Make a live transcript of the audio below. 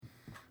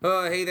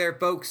Hey there,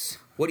 folks.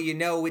 What do you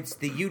know? It's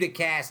the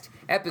Uticast,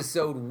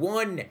 episode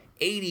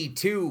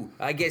 182.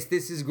 I guess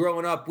this is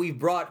growing up. We've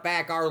brought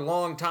back our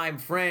longtime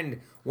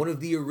friend, one of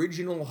the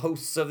original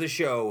hosts of the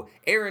show,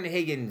 Erin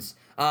Higgins.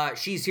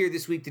 She's here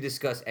this week to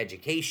discuss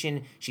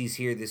education. She's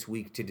here this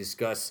week to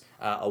discuss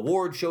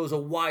award shows, a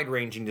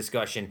wide-ranging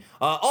discussion.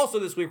 Also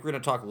this week, we're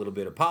going to talk a little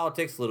bit of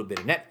politics, a little bit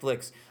of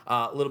Netflix,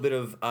 a little bit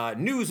of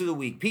news of the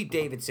week, Pete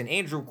Davidson,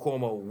 Andrew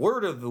Cuomo,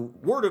 word of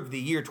the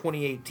year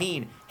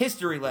 2018,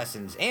 history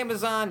lessons,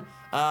 Amazon.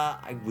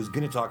 I was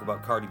going to talk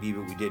about Cardi B,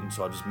 but we didn't,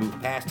 so I'll just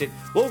move past it.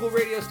 Local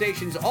radio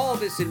stations, all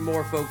this and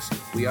more, folks.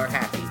 We are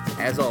happy,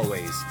 as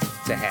always,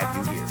 to have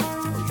you here.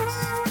 Oh,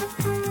 yes.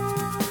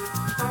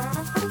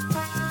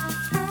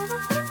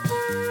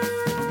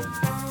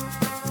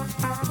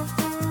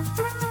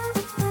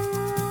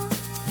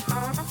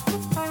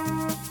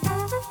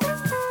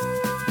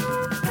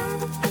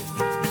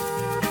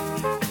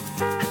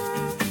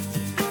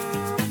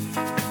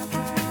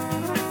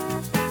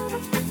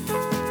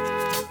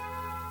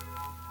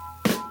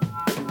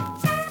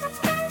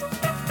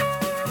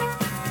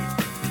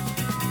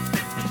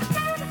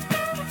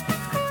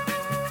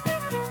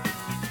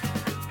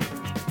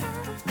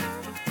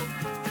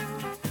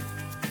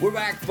 We're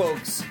back,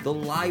 folks. The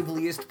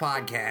liveliest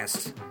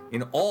podcast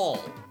in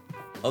all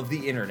of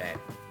the internet.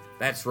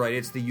 That's right,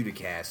 it's the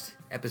Uticast,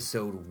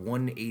 episode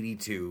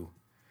 182.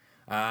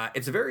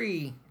 It's a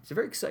very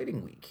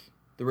exciting week.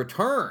 The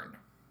return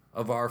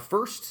of our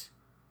first,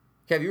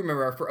 Kev, you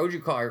remember our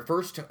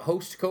first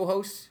host,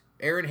 co-host,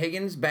 Erin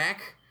Higgins,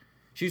 back.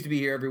 She used to be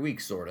here every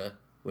week, sorta,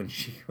 when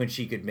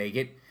she could make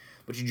it.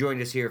 But she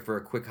joined us here for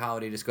a quick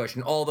holiday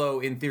discussion. Although,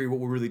 in theory, what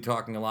we're really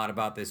talking a lot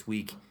about this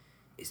week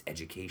is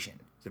education.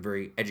 It's a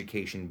very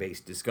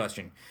education-based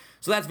discussion.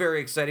 So that's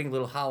very exciting.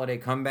 Little holiday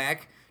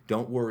comeback.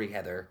 Don't worry,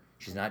 Heather.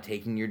 She's not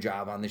taking your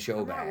job on the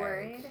show back. I'm not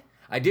worried.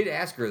 I did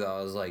ask her, though.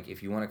 I was like,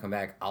 if you want to come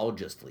back, I'll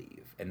just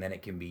leave. And then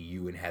it can be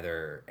you and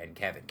Heather and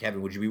Kevin.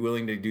 Kevin, would you be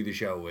willing to do the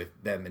show with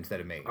them instead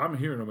of me? I'm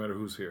here no matter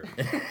who's here.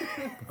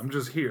 I'm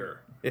just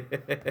here.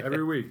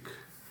 Every week.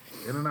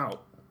 In and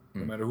out.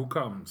 No matter who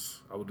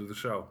comes, I will do the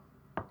show.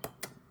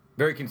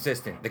 Very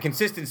consistent. The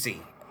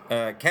consistency.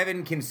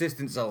 Kevin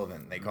Consistent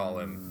Sullivan, they call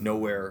him.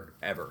 Nowhere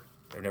ever.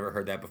 I've never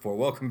heard that before.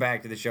 Welcome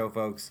back to the show,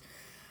 folks.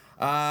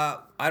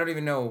 I don't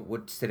even know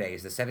what's today.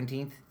 Is the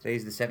 17th?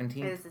 Today's the 17th?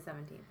 It is the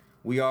 17th.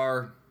 We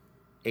are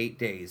 8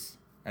 days.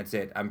 That's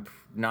it. I'm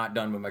not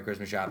done with my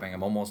Christmas shopping.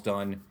 I'm almost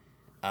done.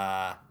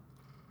 If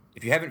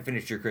you haven't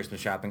finished your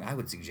Christmas shopping, I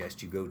would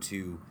suggest you go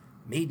to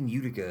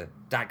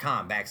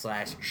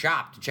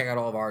madeinutica.com/shop to check out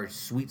all of our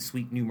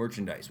sweet new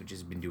merchandise, which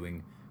has been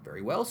doing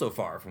very well so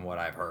far from what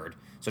I've heard.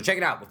 So check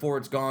it out before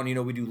it's gone. You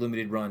know we do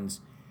limited runs.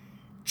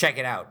 Check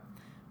it out.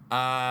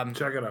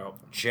 Check it out.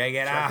 Check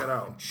it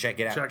out. Check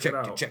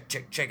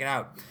it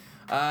out.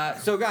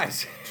 So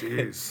guys,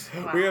 jeez,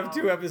 Wow. We have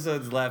 2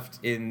 episodes left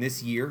in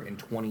this year in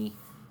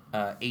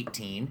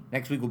 2018.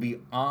 Next week will be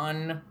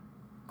on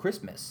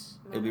Christmas.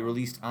 It'll be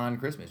released on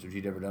Christmas, which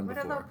you've never done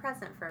before. What a little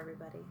present for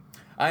everybody.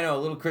 I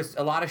know,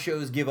 a lot of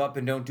shows give up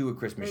and don't do a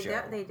Christmas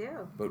show. They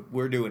do. But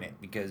we're doing it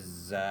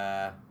because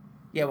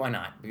yeah, why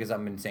not? Because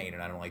I'm insane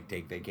and I don't like to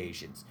take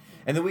vacations.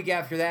 And the week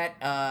after that,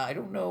 I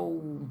don't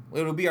know.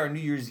 It'll be our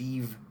New Year's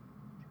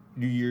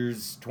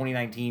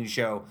 2019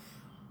 show.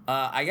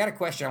 I got a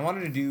question. I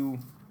wanted to do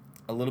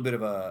a little bit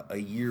of a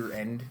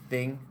year-end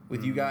thing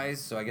with you guys.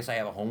 So I guess I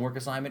have a homework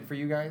assignment for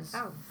you guys.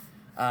 Oh.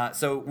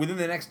 So within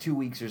the next 2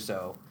 weeks or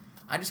so,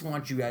 I just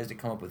want you guys to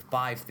come up with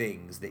 5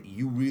 things that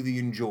you really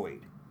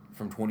enjoyed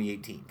from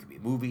 2018. Could be a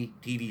movie,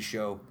 TV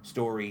show,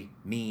 story,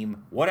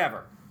 meme,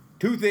 whatever.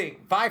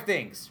 5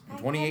 things from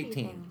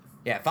 2018.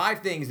 Yeah,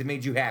 5 things that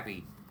made you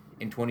happy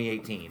in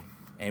 2018.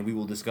 And we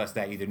will discuss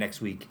that either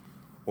next week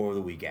or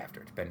the week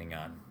after, depending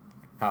on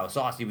how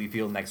saucy we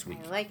feel next week.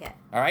 I like it.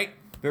 All right?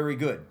 Very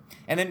good.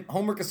 And then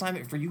homework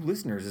assignment for you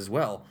listeners as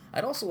well.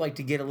 I'd also like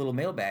to get a little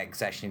mailbag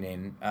session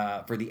in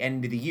for the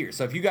end of the year.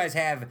 So if you guys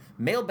have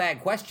mailbag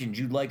questions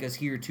you'd like us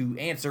here to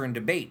answer and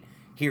debate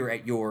here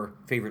at your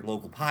favorite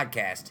local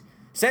podcast,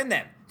 send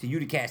them to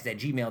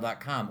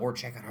uticast@gmail.com or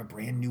check out our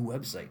brand new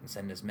website and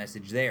send us a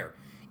message there.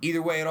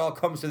 Either way, it all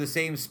comes to the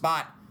same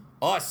spot,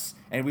 us,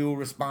 and we will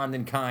respond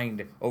in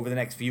kind over the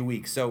next few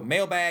weeks. So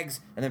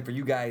mailbags, and then for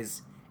you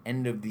guys,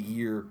 end of the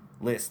year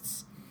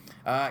lists.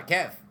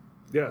 Kev.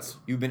 Yes.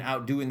 You've been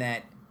out doing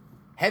that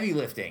heavy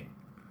lifting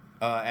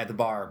at the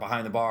bar,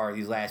 behind the bar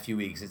these last few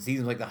weeks. It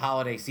seems like the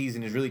holiday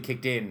season has really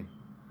kicked in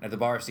at the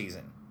bar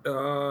season.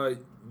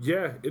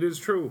 Yeah, it is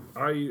true.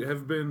 I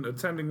have been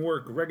attending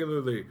work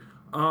regularly.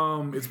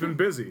 It's been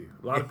busy.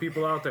 A lot of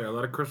people out there, a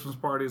lot of Christmas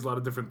parties, a lot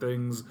of different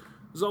things.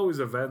 There's always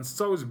events. It's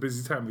always a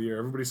busy time of the year.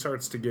 Everybody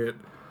starts to get...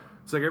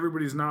 It's like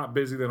everybody's not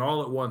busy, then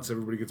all at once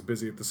everybody gets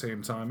busy at the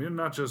same time. You're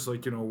not just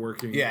like,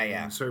 working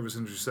in service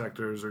industry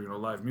sectors or,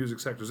 live music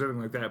sectors,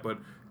 anything like that, but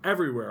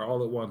everywhere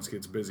all at once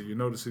gets busy. You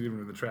notice it even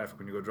in the traffic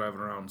when you go driving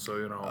around. So,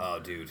 Oh,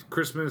 dude.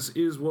 Christmas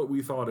is what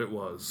we thought it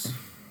was.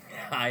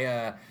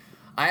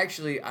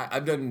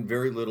 I've done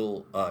very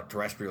little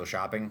terrestrial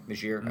shopping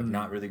this year. I've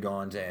not really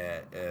gone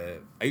to.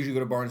 I usually go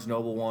to Barnes &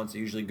 Noble once. I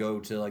usually go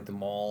to like the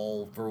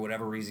mall for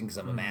whatever reason because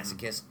I'm a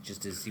masochist,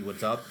 just to see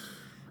what's up.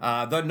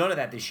 I've done none of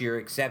that this year,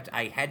 except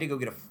I had to go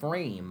get a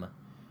frame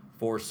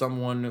for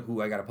someone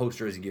who I got a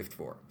poster as a gift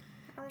for.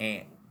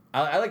 And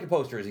I like a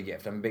poster as a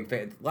gift. I'm a big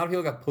fan. A lot of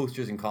people got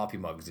posters and coffee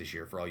mugs this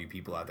year for all you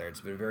people out there. It's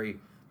been very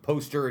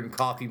poster and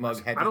coffee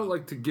mug heavy. I don't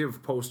like to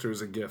give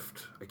posters a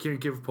gift. I can't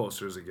give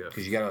posters a gift.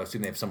 Because you got to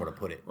assume they have somewhere to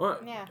put it. Well,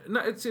 Yeah.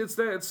 No, it's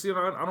that. It's, you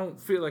know, I don't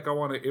feel like I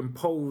want to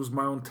impose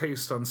my own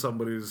taste on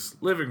somebody's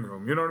living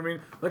room. You know what I mean?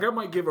 Like, I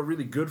might give a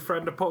really good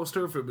friend a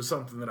poster if it was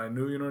something that I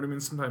knew, you know what I mean?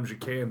 Sometimes you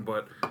can,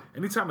 but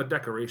anytime a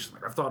decoration,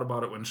 like, I've thought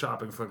about it when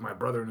shopping for, like, my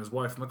brother and his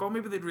wife. I'm like, oh,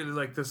 maybe they'd really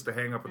like this to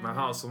hang up in the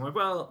house. I'm like,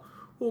 well,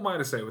 who am I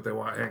to say what they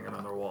want hanging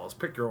on their walls?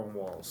 Pick your own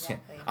walls.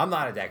 Exactly. I'm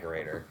not a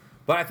decorator,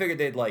 but I figured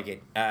they'd like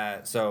it.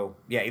 So,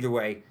 yeah, either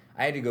way,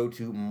 I had to go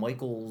to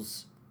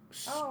Michael's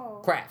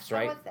Crafts,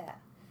 right? What's that?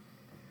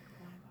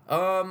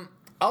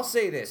 I'll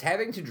say this.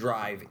 Having to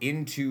drive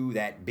into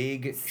that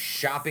big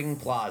shopping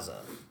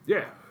plaza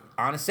Yeah.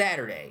 on a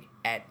Saturday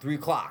at 3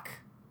 o'clock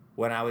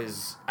when I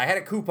had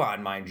a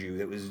coupon, mind you,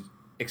 that was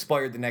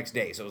expired the next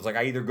day. So it was like,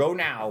 I either go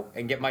now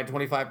and get my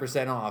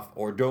 25% off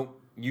or don't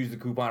use the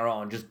coupon at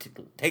all and just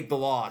take the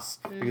loss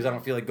because I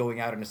don't feel like going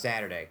out on a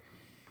Saturday.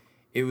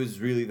 It was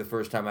really the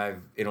first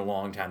time in a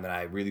long time that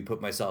I really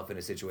put myself in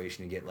a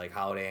situation to get like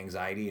holiday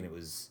anxiety, and it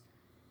was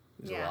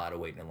a lot of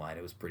waiting in line.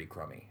 It was pretty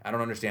crummy. I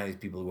don't understand these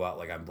people who go out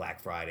like on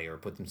Black Friday or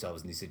put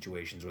themselves in these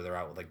situations where they're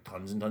out with like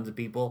tons and tons of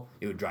people.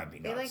 It would drive me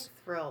nuts. They like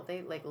thrill.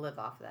 They like live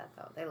off of that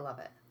though. They love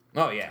it.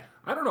 Oh yeah.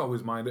 I don't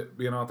always mind it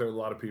being out there with a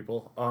lot of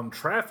people.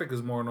 Traffic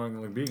is more annoying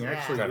than like being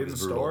actually Traffic in is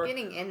brutal. store.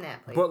 Getting in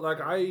that place. But like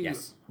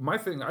Yes. my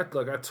thing, I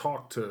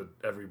talk to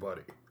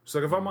everybody. So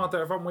like if I'm out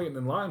there, if I'm waiting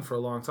in line for a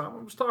long time,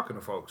 I'm just talking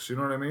to folks. You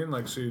know what I mean?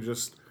 Like so you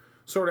just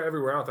sort of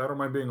everywhere out there. I don't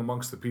mind being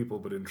amongst the people,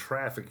 but in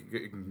traffic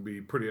it can be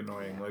pretty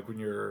annoying. Like when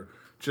you're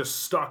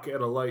just stuck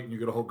at a light and you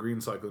get a whole green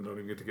cycle and don't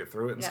even get to get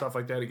through it and stuff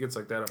like that. It gets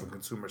like that up in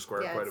Consumer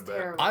Square quite a it's bit.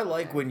 terrible. I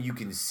like when you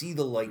can see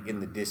the light in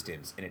the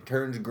distance and it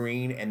turns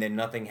green and then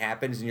nothing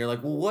happens and you're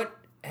like, well, what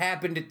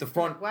happened at the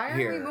front Why aren't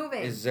here? we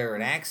moving? Is there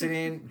an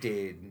accident?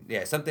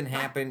 Something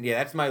happened? Yeah,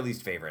 that's my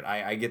least favorite.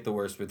 I get the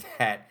worst with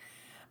that.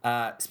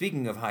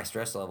 Speaking of high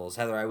stress levels,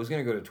 Heather, I was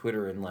going to go to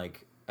Twitter and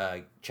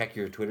check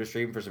your Twitter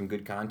stream for some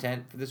good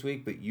content for this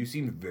week, but you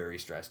seemed very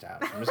stressed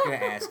out. I'm just going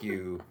to ask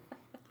you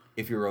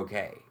if you're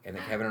okay, and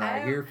that Kevin and I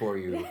are here for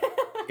you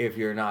if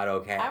you're not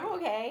okay. I'm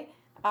okay.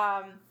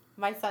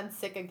 My son's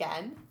sick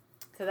again,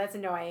 so that's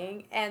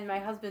annoying, and my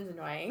husband's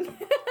annoying.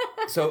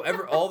 So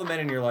all the men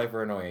in your life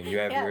are annoying. You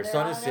have your they're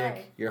son all is sick,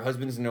 annoying. your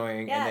husband's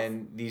annoying, Yes. and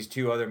then these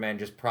two other men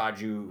just prod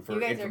you for You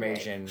guys are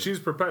information. She's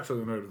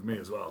perpetually annoyed with me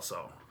as well,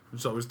 so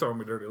she's always throwing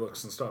me dirty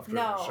looks and stuff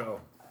during the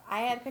show. I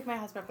had to pick my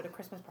husband up at a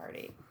Christmas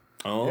party,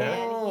 Oh.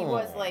 and he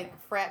was like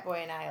frat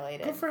boy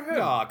annihilated. Good for him.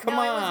 Oh, come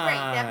no, on. it was great.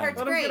 That part's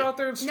Let him great. get out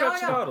there and stretch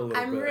it out a little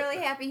I'm bit. really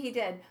happy he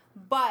did.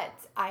 But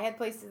I had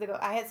places to go.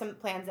 I had some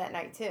plans that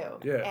night too.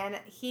 Yeah. And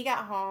he got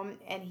home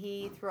and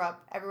he threw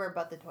up everywhere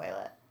but the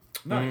toilet.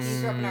 Nice. He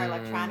threw up in our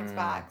electronics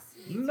box.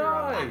 He threw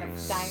up on the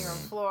Nice. dining room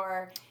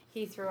floor.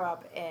 He threw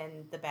up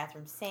in the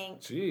bathroom sink.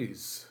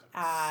 Jeez.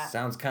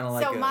 Sounds kind of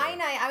like So my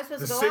night, I was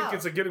supposed The to go sink, out.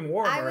 it's like getting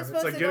warmer. I was It's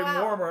supposed like to getting go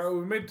out. warmer.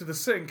 We made it to the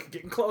sink,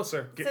 getting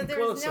closer, So getting there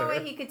was closer. no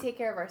way he could take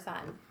care of our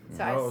son.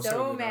 So I No, was so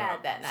certainly mad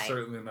not. that night.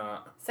 Certainly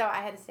not. So I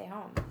had to stay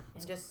home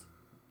and just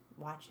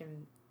watch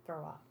him throw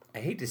up. I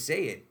hate to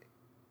say it,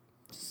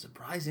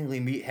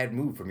 surprisingly had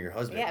moved from your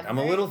husband. Yeah, I'm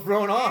a very- little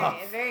thrown off.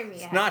 Very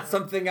It's not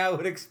something I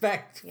would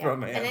expect Yeah.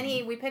 from him. And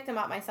then we picked him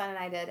up, my son and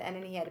I did, and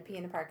then he had to pee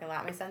in the parking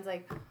lot. My son's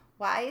like,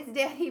 why is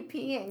Daddy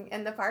peeing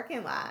in the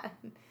parking lot?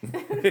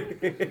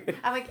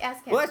 I'm like,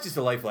 ask him. Well, that's just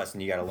a life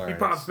lesson you got to learn. He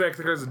pops back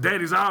because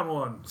Daddy's on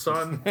one,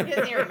 son. He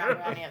doesn't even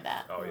remember any of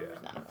that. Oh, He yeah.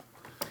 remembers none of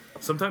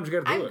it. Sometimes you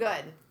gotta do I'm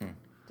it. good.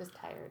 Just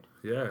tired.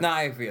 Yeah. No,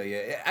 I feel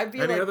you. I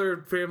feel Any like other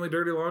family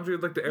dirty laundry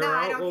you'd like to air No,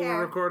 I out don't while care.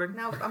 we're recording?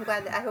 No, I'm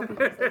glad that I hope he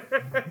hears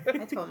this.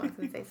 I told him I was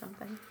going to say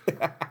something.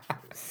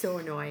 So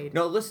annoyed.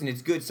 No, listen,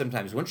 it's good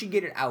sometimes. Once you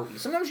get it out,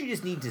 sometimes you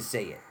just need to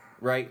say it,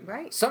 right?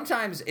 Right.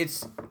 Sometimes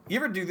you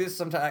ever do this?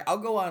 Sometimes I'll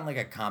go on like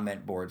a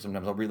comment board.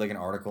 Sometimes I'll read like an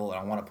article and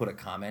I want to put a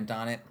comment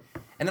on it.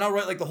 And then I'll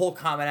write like the whole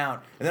comment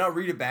out. And then I'll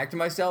read it back to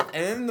myself.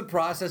 And then in the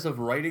process of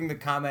writing the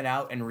comment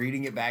out and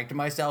reading it back to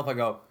myself, I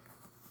go,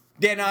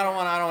 yeah, no, I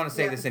don't want to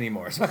say this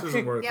anymore. So This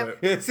isn't worth Yep.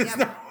 it. it's just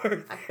Yep. not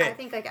worth I it.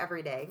 think like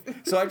every day.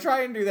 So I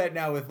try and do that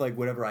now with like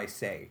whatever I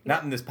say.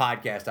 Not in this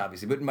podcast,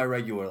 obviously, but in my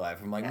regular life.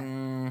 I'm like,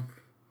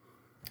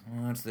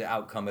 what's the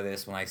outcome of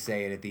this when I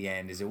say it at the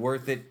end? Is it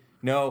worth it?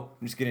 No.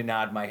 I'm just gonna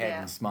nod my head Yeah.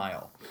 and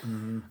smile.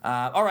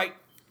 All right,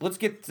 let's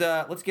get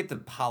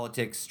the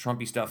politics,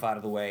 Trumpy stuff out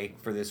of the way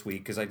for this week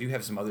because I do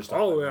have some other stuff.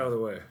 All the way out of the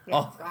way.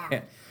 Oh,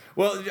 yeah.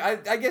 Well,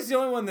 I guess the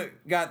only one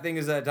that got thing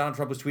is that Donald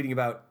Trump was tweeting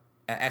about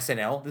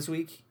SNL this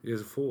week. He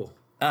is a fool.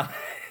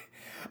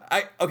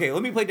 Okay,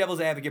 let me play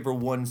devil's advocate for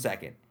 1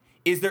 second.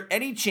 Is there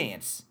any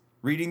chance,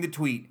 reading the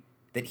tweet,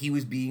 that he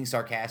was being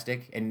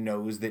sarcastic and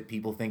knows that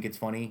people think it's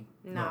funny?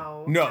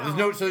 No.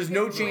 There's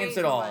no Way chance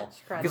at too all.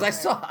 much credit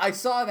Because there. I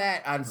saw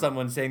that on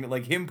someone saying that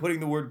like him putting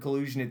the word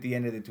collusion at the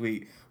end of the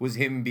tweet was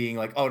him being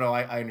like, oh no,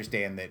 I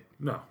understand that.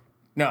 No.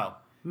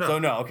 So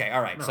no, okay,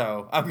 all right. No.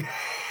 So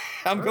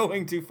I'm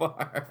going too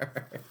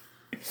far.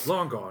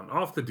 Long gone.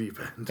 Off the deep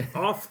end.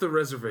 Off the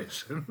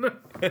reservation.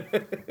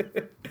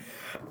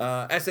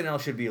 SNL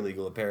should be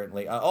illegal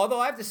apparently. Although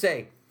I have to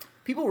say,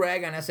 people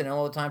rag on SNL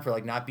all the time for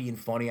like not being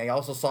funny. I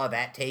also saw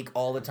that take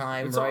all the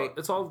time, right?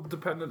 It's all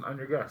dependent on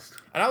your guest.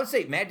 And I would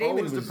say Matt Damon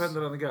Always was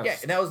dependent on the guest. Yeah,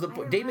 and that was the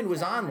didn't Damon watch was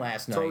that. on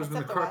last It's always night. been the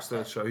Except to crux of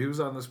watch that it. show. He was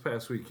on this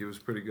past week. He was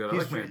pretty good. I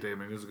He's like Matt re-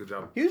 Damon. He does a good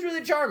job. He was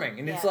really charming,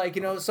 and it's Yeah. like,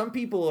 you know, some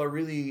people are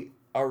really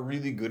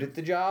good at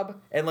the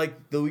job, and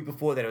like the week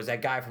before that, it was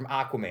that guy from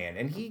Aquaman,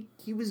 and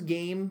he was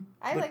game.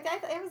 I but like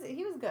that.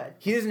 He was good.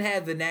 He doesn't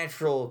have the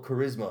natural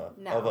charisma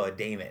No. of a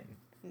Damon.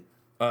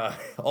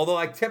 Although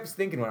I kept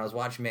thinking when I was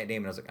watching Matt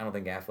Damon, I was like, I don't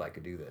think Affleck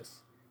could do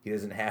this. He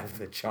doesn't have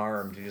the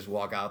charm to just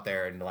walk out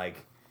there and like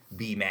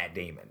be Matt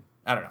Damon.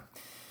 I don't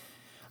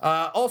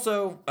know.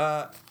 Also,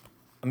 I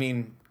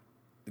mean,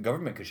 the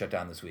government could shut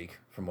down this week,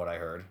 from what I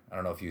heard. I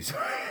don't know if you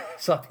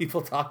saw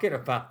people talking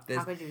about this.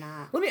 How could you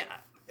not?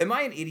 Am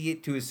I an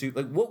idiot to assume,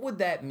 like, what would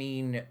that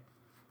mean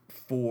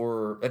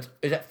for,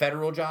 is that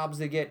federal jobs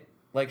that get,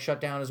 like, shut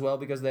down as well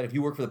because of that? If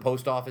you work for the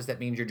post office, that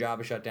means your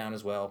job is shut down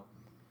as well?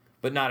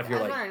 But not if I you're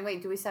was like, wondering,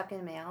 wait, do we stop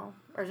getting mail?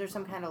 Or is there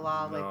some kind of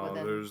law like No,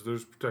 within?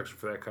 there's protection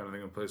for that kind of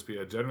thing in place. But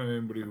yeah, generally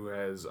anybody who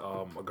has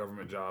a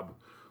government job,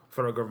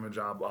 federal government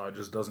job,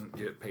 just doesn't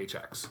get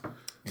paychecks.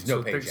 There's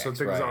no things, paychecks,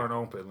 things right. aren't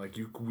open. Like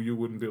you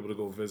wouldn't be able to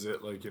go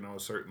visit like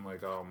certain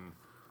like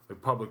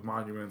public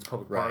monuments,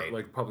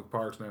 Right. public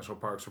parks, national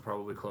parks are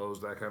probably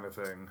closed. That kind of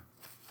thing.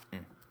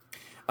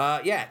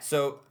 yeah,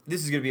 so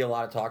this is going to be a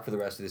lot of talk for the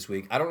rest of this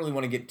week. I don't really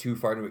want to get too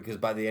far into it because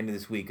by the end of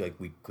this week, like,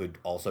 we could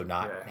also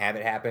not Yeah. have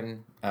it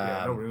happen.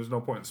 There's no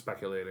point in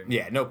speculating.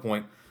 Yeah, no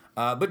point.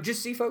 But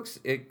just see, folks,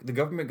 the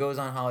government goes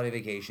on holiday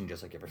vacation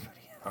just like everybody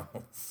else.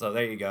 So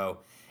there you go.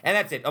 And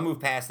that's it. I'll move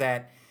past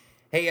that.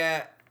 Hey,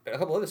 a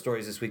couple other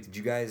stories this week. Did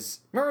you guys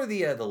remember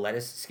the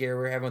lettuce scare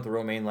we were having with the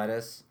romaine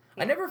lettuce?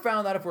 I Yeah. never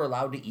found out if we're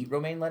allowed to eat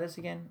romaine lettuce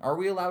again. Are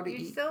we allowed to You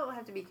eat? still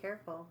have to be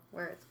careful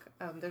where it's.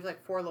 There's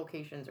like 4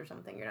 locations or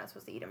something you're not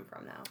supposed to eat them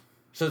from now.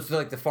 So it's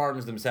like the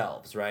farms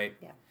themselves, right?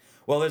 Yeah.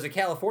 Well, there's a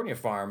California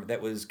farm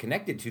that was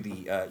connected to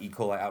the E.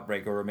 coli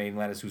outbreak of romaine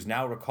lettuce who's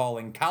now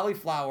recalling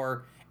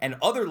cauliflower and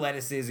other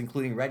lettuces,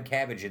 including red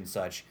cabbage and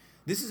such.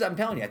 I'm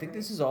telling you, I think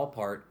this is all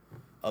part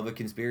of a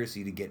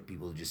conspiracy to get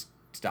people to just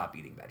stop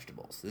eating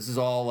vegetables. This is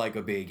all like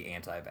a big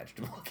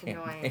anti-vegetable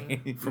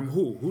campaign. From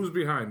who? Who's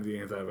behind the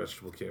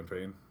anti-vegetable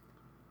campaign?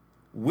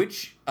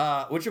 Which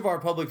of our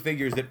public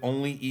figures that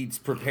only eats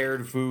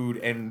prepared food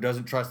and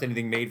doesn't trust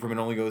anything made from and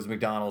only goes to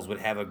McDonald's would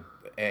have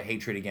a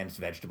hatred against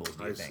vegetables,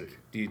 do you I think?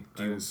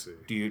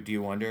 see. Do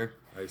you wonder?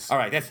 I see. All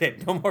right, that's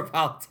it. No more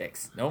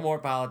politics. No more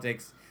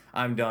politics.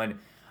 I'm done.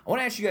 I want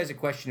to ask you guys a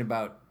question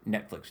about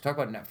Netflix. We talk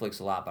about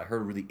Netflix a lot, but I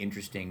heard a really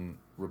interesting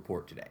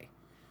report today.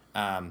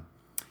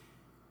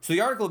 So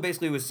the article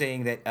basically was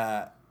saying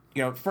that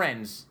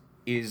Friends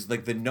is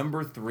like the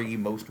number 3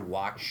 most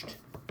watched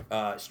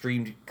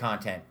streamed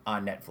content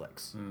on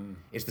Netflix.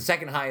 It's the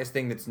second highest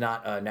thing that's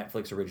not a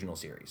Netflix original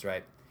series,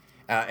 right?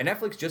 And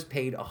Netflix just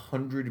paid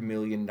 $100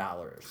 million.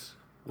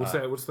 What's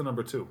that? What's the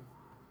number 2?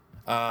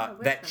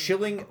 That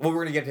chilling. Well,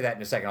 we're gonna get to that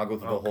in a second. I'll go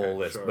through the Okay, whole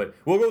list, sure. but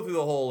we'll go through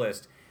the whole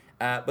list.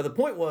 But the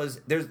point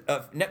was, there's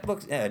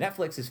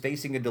Netflix is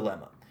facing a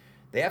dilemma.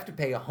 They have to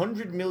pay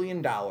 $100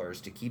 million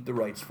to keep the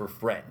rights for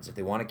Friends if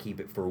they want to keep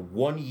it for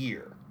 1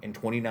 year in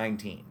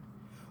 2019.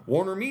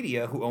 Warner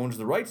Media, who owns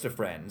the rights to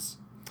Friends,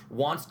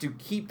 wants to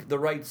keep the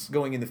rights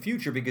going in the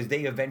future because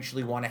they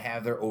eventually want to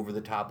have their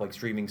over-the-top like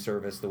streaming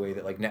service the way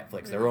that like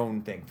Netflix, their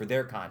own thing for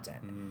their content.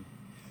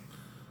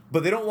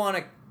 But they don't want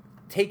to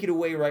take it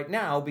away right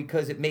now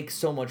because it makes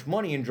so much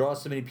money and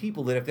draws so many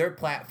people that if their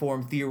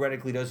platform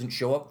theoretically doesn't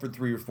show up for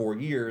 3 or 4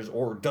 years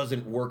or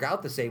doesn't work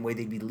out the same way,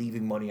 they'd be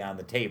leaving money on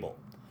the table.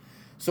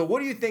 So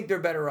what do you think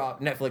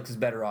Netflix is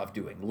better off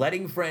doing?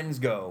 Letting Friends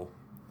go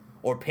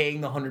or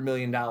paying the $100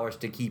 million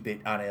to keep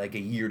it on a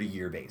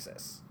year-to-year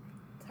basis?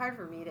 It's hard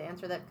for me to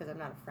answer that because I'm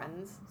not a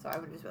Friends, so I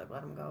would just be like,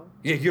 let them go.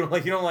 Yeah, you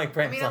don't like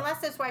Friends. I mean, unless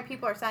that's why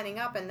people are signing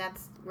up and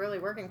that's really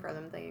working for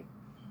them.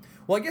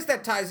 Well, I guess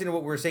that ties into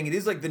what we were saying. It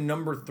is like the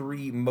number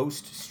 3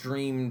 most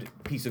streamed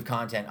piece of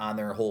content on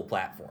their whole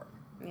platform,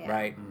 Yeah.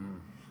 right?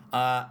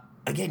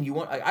 Again,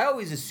 I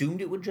always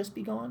assumed it would just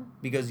be gone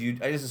because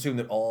I just assumed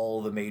that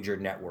all the major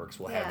networks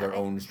will have their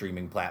own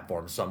streaming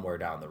platform somewhere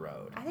down the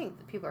road. I think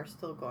that people are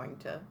still going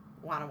to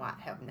want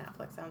to have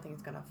Netflix. I don't think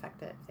it's going to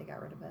affect it if they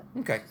got rid of it.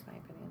 Okay. That's just my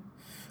opinion.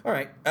 All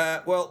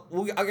right. Well,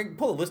 I can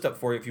pull a list up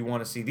for you if you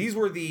want to see. These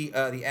were the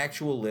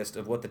actual list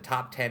of what the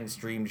top 10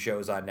 streamed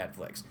shows on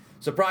Netflix.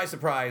 Surprise,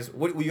 surprise.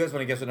 What you guys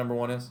want to guess what number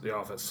 1 is? The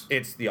Office.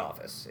 It's The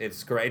Office.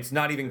 It's correct. It's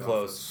not even The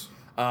close.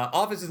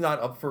 Office is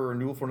not up for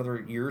renewal for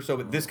another year or so,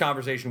 but this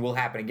conversation will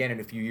happen again in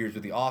a few years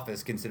with The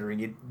Office, considering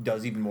it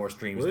does even more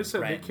streams. Well, they than said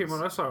Friends. they came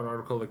on. I saw an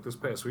article like this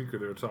past week where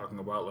they were talking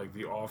about like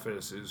The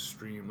Office is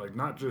streamed, like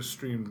not just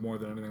streamed more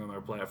than anything on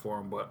their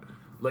platform, but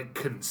like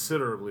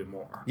considerably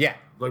more. Yeah.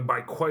 Like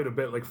by quite a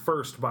bit, like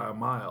first by a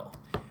mile.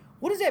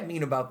 What does that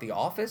mean about The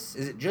Office?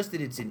 Is it just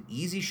that it's an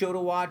easy show to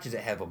watch? Does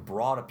it have a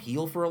broad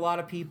appeal for a lot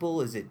of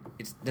people?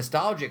 It's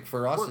nostalgic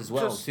for us as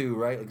well too,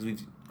 right? Because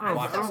we've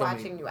watched I'm so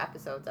watching many. new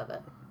episodes of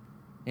it.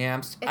 Yeah,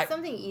 It's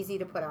something easy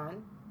to put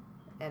on,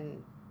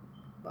 and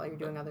while you're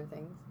doing other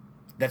things.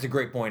 That's a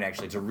great point.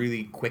 Actually, it's a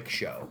really quick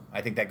show. I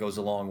think that goes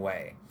a long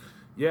way.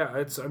 Yeah,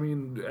 it's. I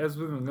mean, as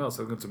with anything else,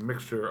 I think it's a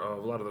mixture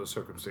of a lot of those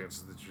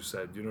circumstances that you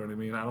said. You know what I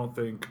mean? I don't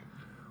think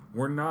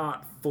we're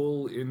not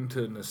full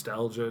into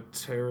nostalgia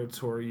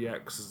territory yet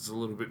because it's a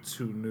little bit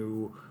too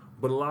new.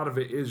 But a lot of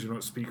it is,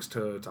 it speaks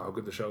to how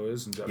good the show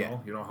is in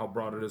general. Yeah. How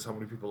broad it is, how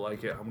many people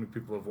like it, how many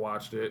people have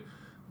watched it,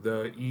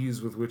 the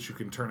ease with which you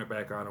can turn it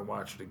back on and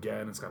watch it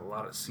again. It's got a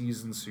lot of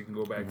seasons, so you can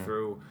go back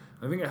through.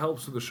 I think it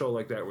helps with a show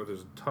like that where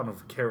there's a ton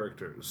of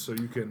characters, so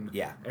you can,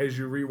 as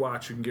you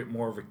rewatch, you can get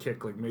more of a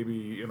kick. Like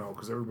maybe,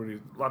 because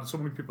so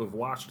many people have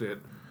watched it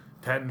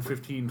 10,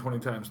 15, 20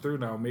 times through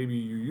now. Maybe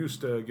you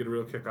used to get a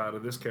real kick out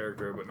of this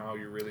character, but now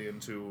you're really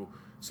into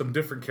some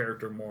different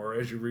character more.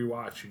 As you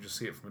rewatch, you just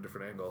see it from a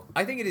different angle.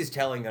 I think it is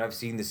telling that I've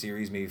seen the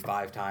series maybe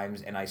 5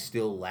 times, and I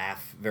still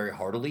laugh very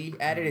heartily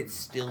at it. It's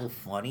still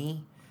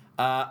funny.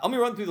 Let me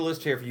run through the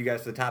list here for you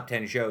guys for the top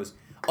 10 shows.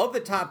 Of the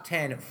top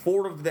 10,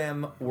 4 of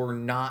them were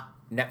not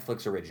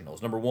Netflix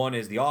originals. Number 1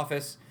 is The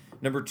Office.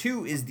 Number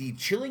 2 is The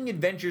Chilling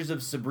Adventures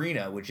of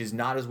Sabrina, which is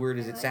not as weird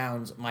as it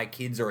sounds. My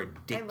kids are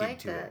addicted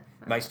to it.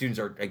 My students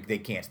they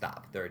can't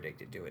stop. They're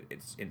addicted to it.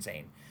 It's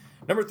insane.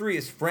 Number 3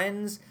 is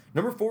Friends.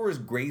 Number 4 is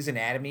Grey's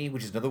Anatomy,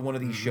 which is another one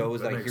of these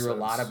shows that I hear a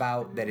lot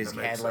about that has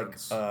had like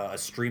a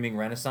streaming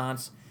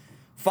renaissance.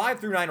 5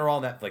 through 9 are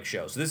all Netflix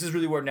shows. So this is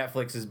really where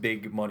Netflix's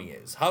big money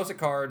is. House of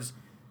Cards,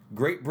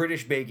 Great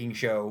British Baking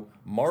Show,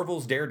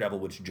 Marvel's Daredevil,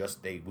 which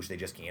they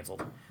just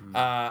canceled.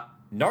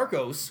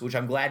 Narcos, which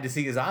I'm glad to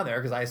see is on there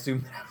because I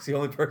assumed that I was the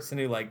only person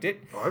who liked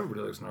it. Oh,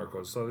 everybody likes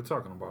Narcos. So they're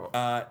talking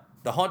about.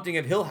 The Haunting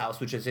of Hill House,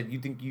 which I said you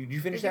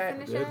finished that?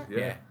 Did you finish it?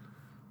 Yeah.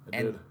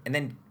 I did. And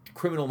then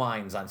Criminal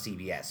Minds on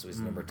CBS was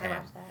number 10. I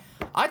watched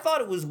that. I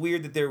thought it was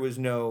weird that there was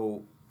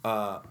no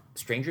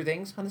Stranger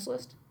Things on this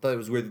list. Thought it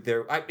was weird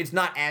that it's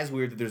not as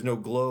weird that there's no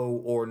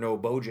Glow or no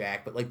BoJack,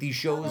 but like these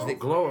shows that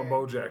Glow and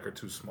BoJack are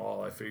too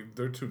small. I think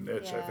they're too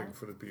niche. I Yeah. think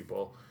for the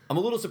people. I'm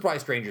a little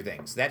surprised. Stranger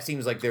Things. That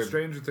seems like they're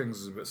Stranger Things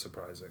is a bit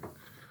surprising.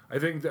 I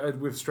think that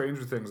with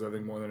Stranger Things, I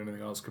think more than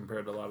anything else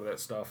compared to a lot of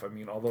that stuff. I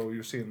mean, although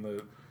you're seeing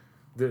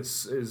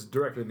this is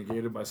directly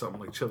negated by something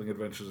like Chilling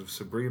Adventures of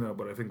Sabrina,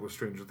 but I think with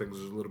Stranger Things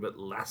there's a little bit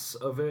less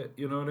of it,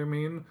 you know what I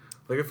mean?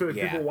 Like I feel like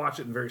people watch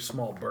it in very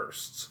small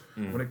bursts.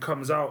 When it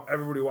comes out,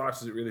 everybody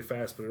watches it really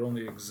fast, but it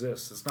only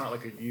exists. It's not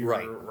like a year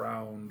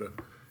round.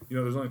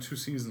 There's only 2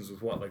 seasons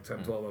with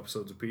 10, 12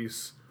 episodes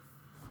apiece.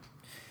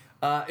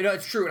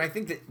 It's true, and I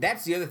think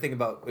that's the other thing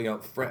about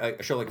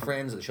a show like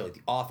Friends, a show like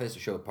The Office, a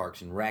show like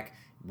Parks and Rec.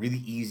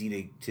 Really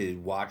easy to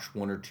watch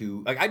 1 or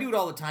 2. Like I do it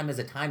all the time as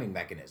a timing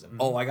mechanism.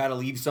 Oh, I got to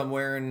leave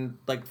somewhere in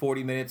like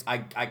 40 minutes. I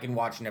can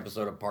watch an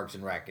episode of Parks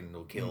and Rec and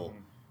it'll kill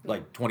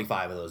like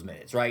 25 of those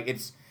minutes, right?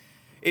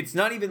 It's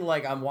not even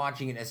like I'm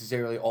watching it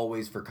necessarily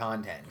always for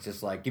content. It's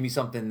just like give me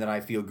something that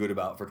I feel good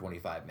about for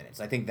 25 minutes.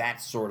 I think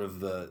that's sort of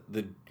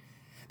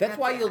that's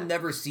why you'll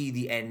never see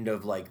the end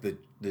of like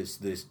this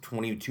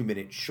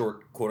 22-minute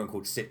short quote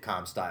unquote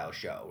sitcom style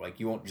show. Like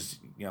you won't just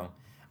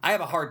I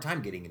have a hard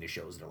time getting into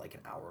shows that are like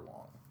an hour long.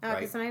 Oh, right?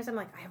 because sometimes I'm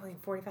like, I have only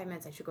 45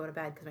 minutes. I should go to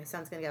bed because my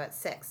son's going to get up at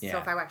 6. Yeah. So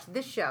if I watch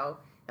this show,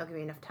 it'll give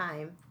me enough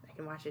time. I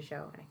can watch the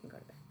show and I can go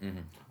to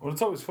bed. Well,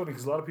 it's always funny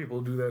because a lot of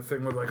people do that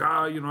thing where like,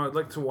 I'd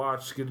like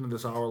to get into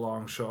this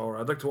hour-long show, or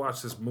I'd like to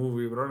watch this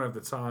movie, but I don't have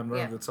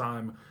the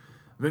time.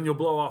 Then you'll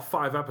blow off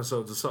 5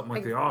 episodes of something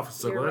like The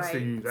Office. You're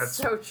Like, that's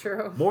so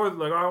true. more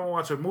like I don't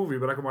watch a movie,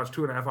 but I can watch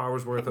 2.5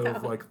 hours worth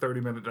of like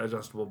 30-minute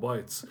digestible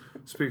bites.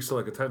 Speaks to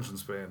like attention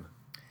span.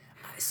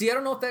 See, I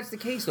don't know if that's the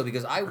case, though,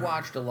 because I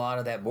watched a lot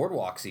of that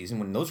Boardwalk season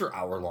when those are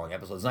hour-long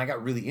episodes, and I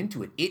got really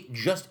into it. It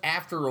just,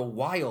 after a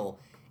while,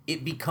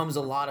 it becomes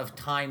a lot of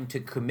time to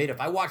commit. If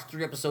I watch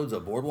 3 episodes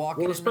of Boardwalk...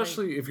 Well,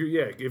 especially if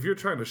you're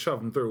trying to shove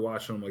them through,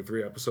 watching them like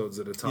 3 episodes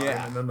at a time,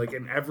 and then like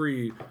in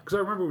every... Because I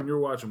remember when you were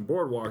watching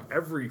Boardwalk,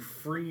 every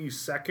free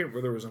second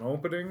where there was an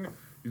opening...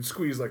 You'd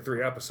squeeze like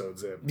 3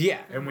 episodes in. Yeah.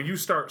 And when you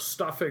start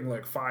stuffing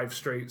like 5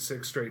 straight,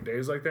 6 straight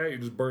days like that, you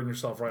just burn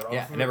yourself right off.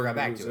 Yeah, I never got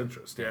back to it.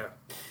 Interest. Yeah.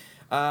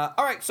 All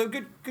right, so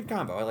good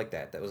combo. I like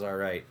that. That was all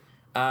right.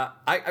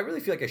 I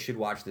really feel like I should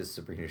watch this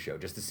Sabrina show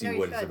just to see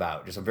what it's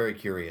about. Just I'm very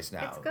curious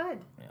now. It's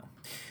good. Yeah.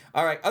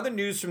 All right, other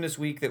news from this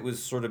week that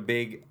was sort of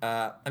big.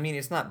 I mean,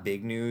 it's not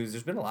big news.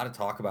 There's been a lot of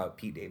talk about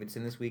Pete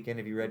Davidson this weekend.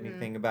 Have you read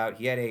anything about?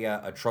 He had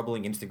a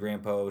troubling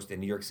Instagram post,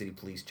 and New York City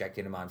police checked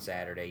in him on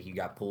Saturday. He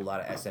got pulled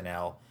out of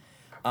SNL.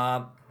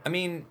 I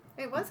mean,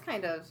 it was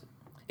kind of.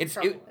 It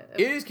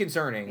is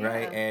concerning,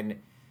 right? And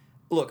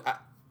look,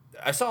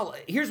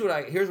 Here's what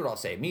I'll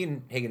say. Me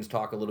and Higgins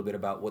talk a little bit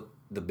about what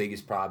the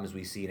biggest problems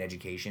we see in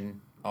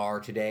education are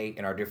today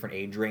in our different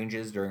age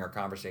ranges during our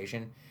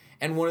conversation.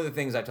 And one of the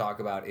things I talk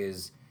about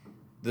is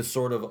the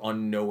sort of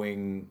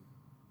unknowing,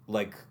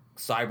 like,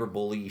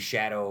 cyberbully,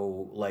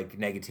 shadow, like,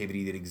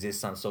 negativity that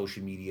exists on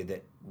social media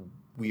that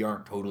we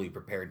aren't totally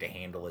prepared to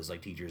handle as,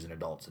 like, teachers and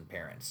adults and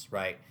parents,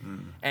 right?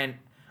 And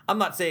I'm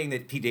not saying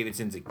that Pete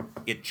Davidson's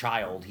a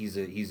child. He's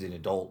an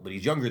adult, but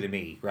he's younger than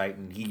me, right?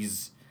 And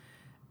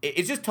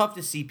it's just tough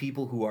to see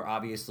people who are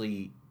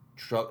obviously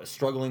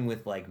struggling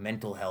with, like,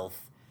 mental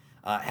health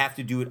have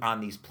to do it on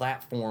these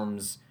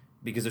platforms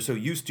because they're so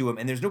used to him,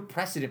 and there's no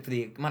precedent for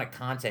the amount of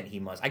content he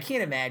must. I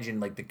can't imagine,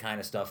 like, the kind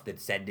of stuff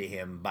that's said to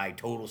him by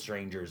total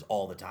strangers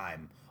all the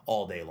time,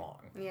 all day long.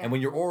 Yeah. And when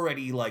you're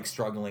already, like,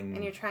 struggling...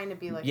 And you're trying to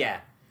be, like...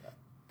 Yeah.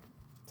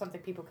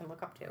 Something people can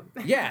look up to.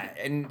 Yeah,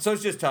 and so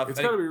it's just tough.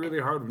 It's got to be really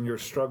hard when you're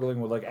struggling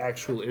with, like,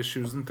 actual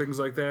issues and things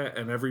like that,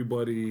 and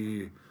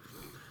everybody...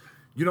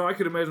 You know, I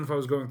could imagine if I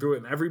was going through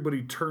it and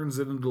everybody turns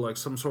it into, like,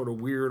 some sort of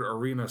weird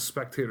arena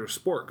spectator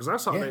sport. Because I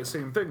saw that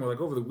same thing where,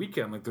 like, over the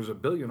weekend, like, there's a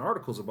billion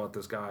articles about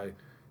this guy.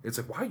 It's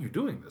like, why are you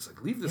doing this?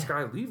 Like, leave this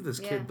guy, leave this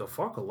kid the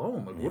fuck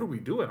alone. Like, what are we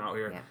doing out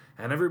here? Yeah.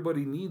 And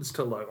everybody needs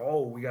to, like,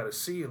 we got to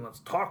see and let's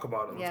talk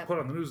about it. Let's put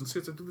it on the news and see.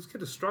 It's like, dude, this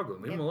kid is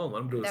struggling. Leave him alone.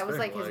 Let him do his thing. That was,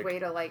 like, his way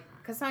to, like...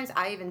 Because sometimes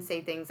I even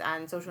say things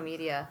on social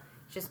media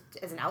just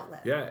as an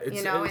outlet. Yeah, and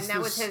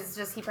that was his.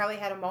 Just he probably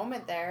had a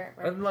moment there.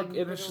 And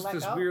it's just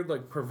this weird,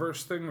 like,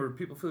 perverse thing where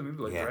people feel the need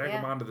to, like, drag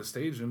him onto the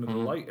stage into the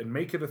light and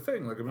make it a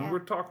thing. Like, I mean, we're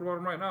talking about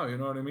him right now. You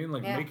know what I mean?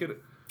 Like, make it.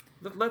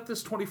 Let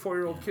this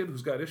 24-year-old kid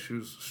who's got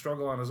issues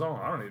struggle on his own.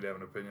 I don't need to have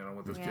an opinion on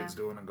what this kid's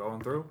doing and going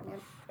through.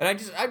 And I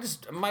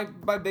just my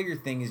bigger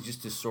thing is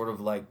just to sort of,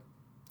 like,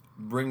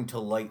 bring to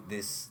light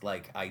this,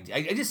 like, idea.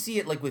 I just see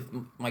it, like, with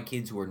my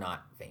kids who are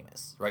not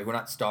famous, right? Who are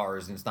not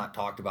stars, and it's not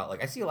talked about.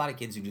 Like, I see a lot of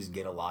kids who just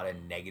get a lot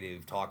of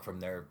negative talk from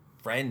their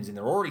friends, and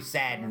they're already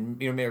sad, and,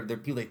 you know, they're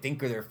people they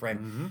think are their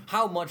friend.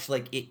 How much,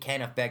 like, it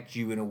can affect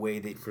you in a way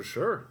that... For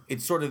sure.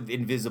 It's sort of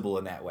invisible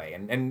in that way.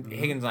 And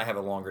Higgins and I have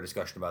a longer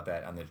discussion about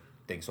that on the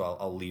thing, so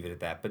I'll leave it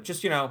at that. But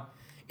just, you know,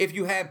 if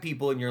you have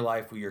people in your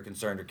life who you're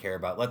concerned or care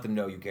about, let them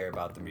know you care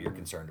about them or you're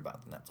concerned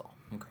about them. That's all.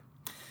 Okay.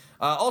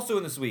 Also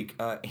in this week,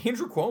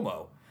 Andrew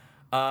Cuomo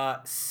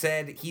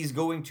said he's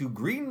going to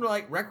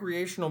greenlight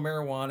recreational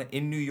marijuana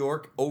in New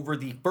York over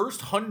the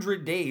first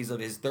 100 days of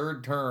his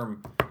third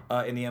term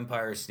in the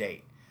Empire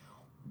State.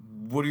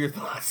 What are your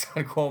thoughts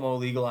on Cuomo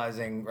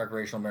legalizing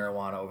recreational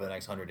marijuana over the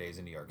next 100 days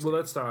in New York State? Well,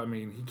 that's not, I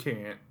mean, he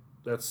can't,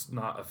 that's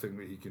not a thing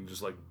that he can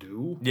just, like,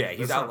 do. Yeah,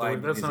 he's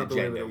outlined his agenda. That's not the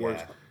way that it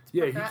works.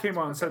 Yeah, he came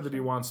out and said that he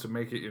wants to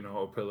make it, you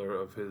know, a pillar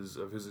of his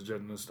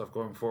agenda and stuff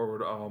going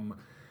forward.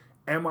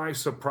 Am I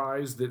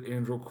surprised that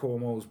Andrew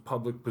Cuomo's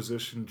public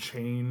position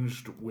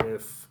changed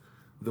with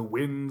the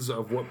winds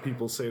of what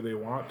people say they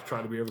want to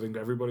try to be everything to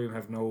everybody and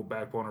have no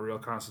backbone or real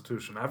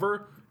constitution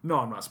ever? No,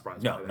 I'm not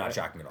surprised. No, not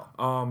shocking at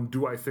all.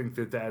 Do I think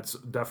that that's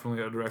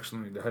definitely a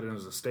direction we need to head in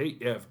as a state?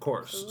 Yeah, of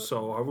course. Absolutely.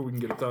 So however we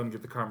can get it done,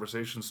 get the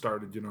conversation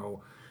started, you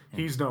know,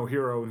 he's no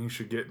hero and he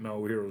should get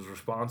no hero's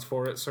response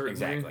for it,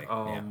 certainly. Exactly.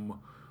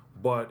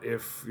 But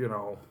if, you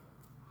know,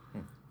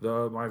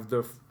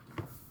 the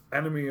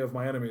enemy of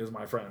my enemy is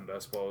my friend, I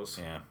suppose.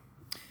 Yeah.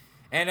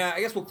 And I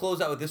guess we'll close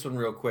out with this one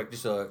real quick.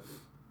 Just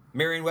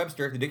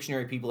Merriam-Webster, the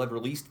dictionary people, have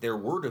released their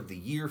word of the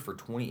year for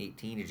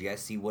 2018. Did you guys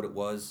see what it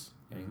was?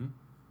 Mm-hmm.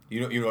 You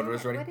know what it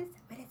was, ready? What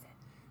is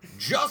it?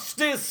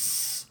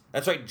 Justice!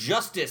 That's right,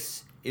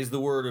 justice is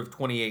the word of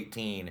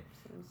 2018.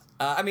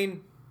 I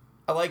mean,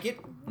 I like it.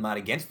 I'm not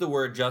against the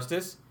word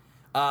justice.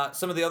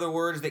 Some of the other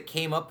words that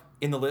came up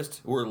in the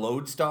list were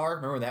lodestar.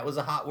 Remember that was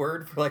a hot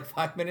word for like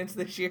 5 minutes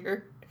this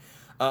year?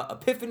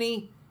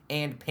 Epiphany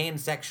and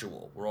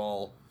pansexual were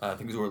all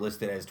things that were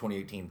listed as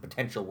 2018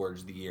 potential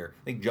words of the year.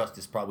 I think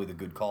justice is probably the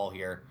good call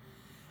here.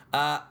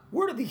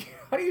 Word of the year.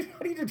 How do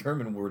you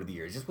determine word of the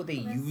year? Is this what they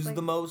use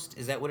the most?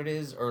 Is that what it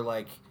is, or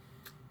like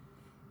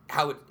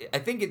how it? I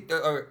think it.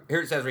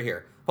 Here it says right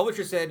here.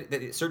 Publisher said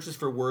that it searches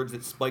for words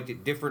that spiked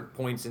at different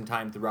points in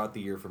time throughout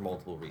the year for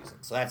multiple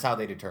reasons. So that's how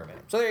they determine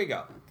it. So there you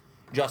go.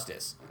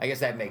 Justice. I guess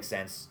that makes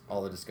sense.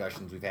 All the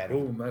discussions we've had.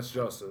 Boom. That's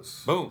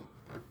justice. Boom.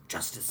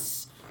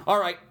 Justice. All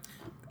right.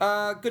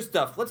 Good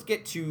stuff. Let's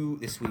get to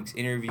this week's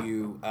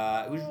interview.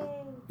 It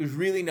was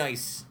really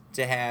nice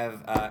to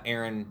have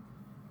Erin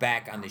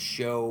back on the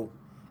show,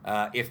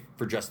 if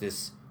for just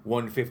this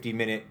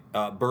 150-minute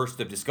burst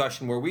of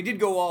discussion where we did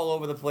go all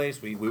over the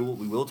place. We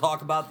will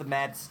talk about the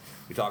Mets.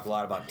 We talked a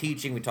lot about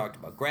teaching. We talked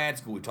about grad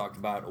school. We talked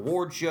about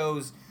award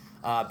shows,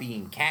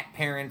 being cat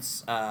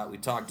parents. We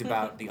talked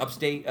about the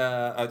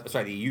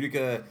the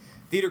Utica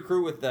theater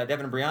crew with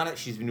Devin and Brianna.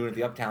 She's been doing at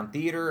the Uptown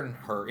Theater and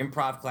her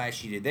improv class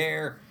she did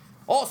there.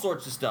 All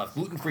sorts of stuff.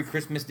 Gluten-free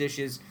Christmas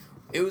dishes.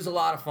 It was a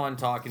lot of fun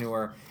talking to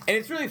her. And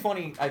it's really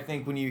funny, I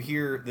think, when you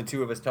hear the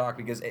two of us talk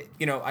because,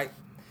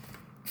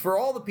 for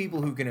all the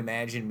people who can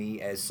imagine me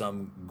as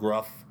some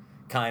gruff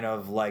kind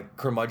of like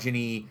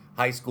curmudgeon-y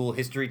high school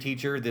history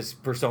teacher, this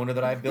persona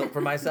that I've built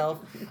for myself.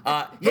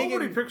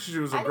 Nobody pictures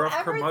you as a gruff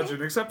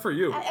curmudgeon except for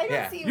you. I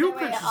don't see you You that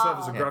way picture at yourself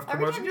all. as a gruff Every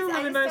curmudgeon. time You're a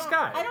I really just nice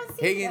guy. I don't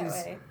see Higgins,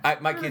 you that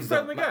way. my You're kids a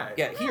don't. friendly guy.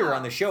 Yeah, here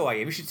on the show I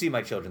am. You should see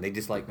my children. They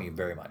dislike me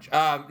very much.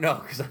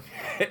 No, because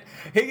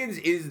Higgins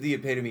is the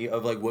epitome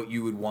of like what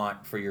you would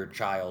want for your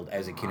child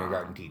as a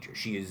kindergarten teacher.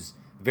 She is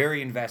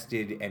very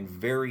invested and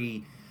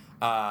very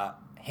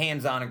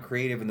hands-on and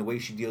creative in the way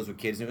she deals with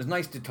kids. And it was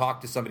nice to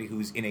talk to somebody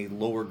who's in a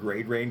lower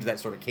grade range, that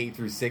sort of K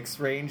through 6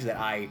 range that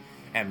I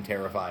am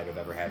terrified of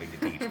ever having to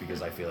teach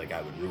because I feel like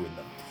I would ruin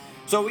them.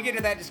 So we get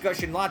into that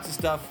discussion, lots of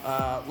stuff.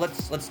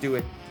 Let's do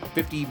it.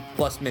 50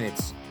 plus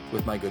minutes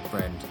with my good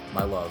friend,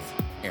 my love,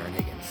 Erin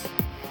Higgins.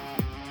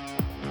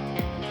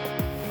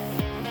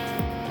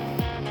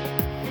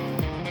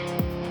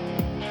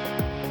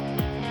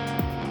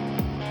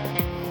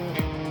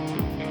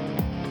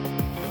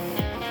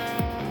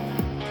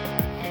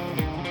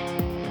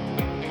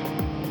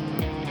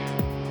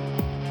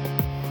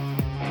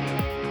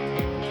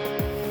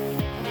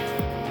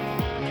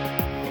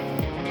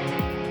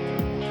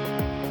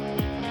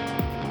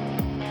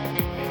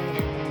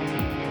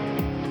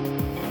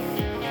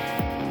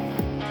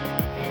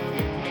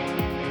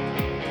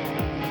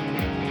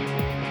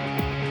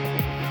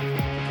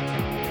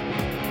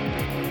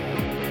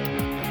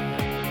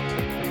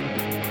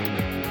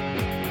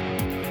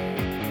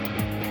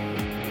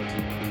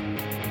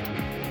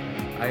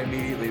 I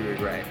immediately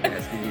regret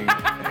asking you.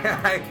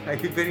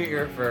 I've been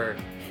here for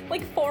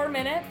like 4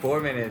 minutes. 4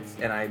 minutes,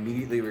 and I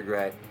immediately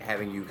regret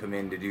having you come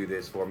in to do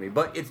this for me.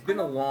 But it's been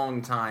a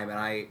long time, and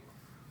I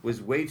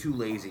was way too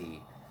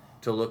lazy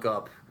to look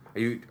up.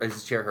 Is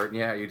this chair hurting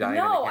you? Are you dying?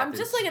 No, I'm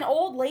just like an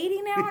old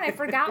lady now, and I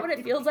forgot what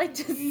it feels like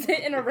to sit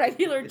in a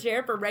regular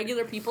chair for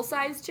regular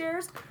people-sized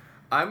chairs.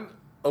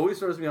 Always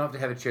throws me off to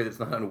have a chair that's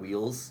not on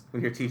wheels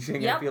when you're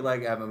teaching. Yep. I feel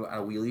like I'm on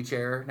a wheelie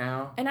chair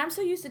now. And I'm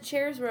so used to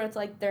chairs where it's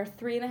like they're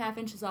 3.5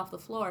 inches off the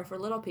floor for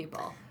little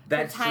people.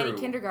 That's for tiny true.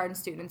 kindergarten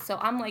students. So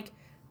I'm like,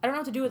 I don't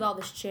know what to do with all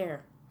this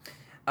chair.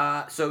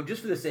 So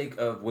just for the sake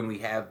of when we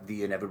have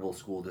the inevitable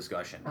school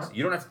discussions,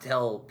 you don't have to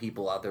tell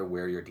people out there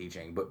where you're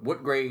teaching, but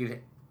what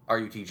grade are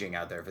you teaching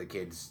out there for the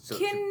kids?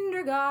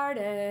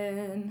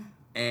 Kindergarten.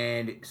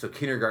 And so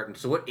kindergarten.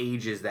 So what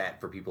age is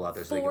that for people out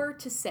there? So 4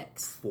 to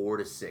 6. 4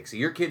 to 6. So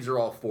your kids are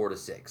all 4 to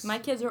 6. My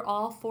kids are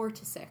all 4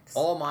 to 6.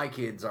 All my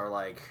kids are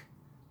like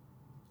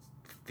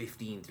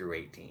 15 through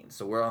 18.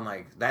 So we're on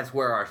like, that's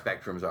where our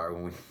spectrums are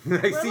when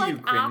I We're see like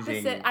you cringing.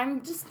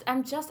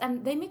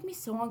 opposite. They make me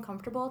so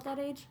uncomfortable at that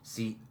age.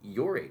 See,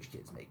 your age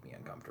kids make me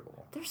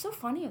uncomfortable. They're so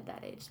funny at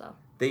that age, though.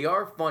 They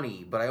are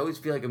funny, but I always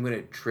feel like I'm going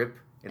to trip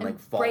and like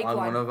fall break on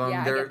one of them.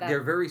 Yeah, I get that. They're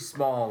very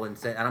small and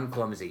I'm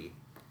clumsy.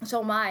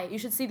 So am I. You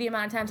should see the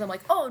amount of times I'm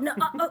like, oh, no,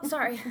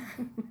 sorry.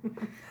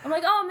 I'm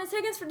like, oh, Miss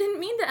Higgins didn't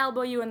mean to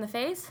elbow you in the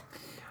face.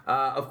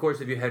 Of course,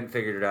 if you hadn't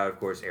figured it out, of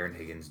course, Erin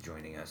Higgins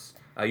joining us.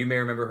 You may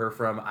remember her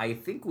from, I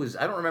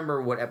don't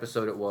remember what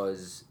episode it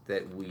was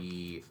that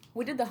we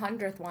did the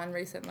 100th one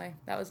recently.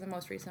 That was the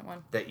most recent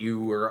one. that you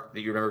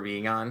remember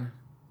being on.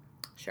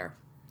 Sure.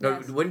 No,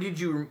 Yes. when did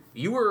you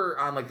were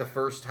on like the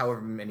first however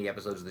many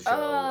episodes of the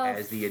show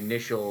as the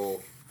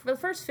initial? For the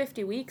first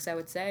 50 weeks, I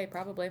would say,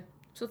 probably.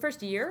 So the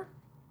first year?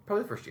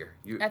 Probably the first year.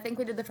 I think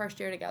we did the first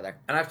year together.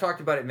 And I've talked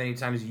about it many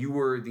times. You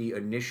were the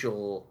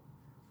initial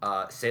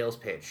sales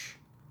pitch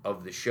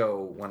of the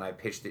show when I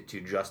pitched it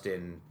to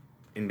Justin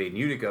in Maiden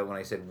Utica. When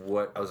I said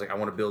I was like, I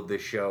want to build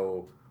this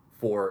show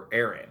for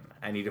Erin.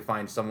 I need to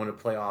find someone to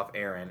play off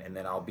Erin, and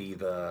then I'll be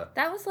the.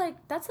 That's like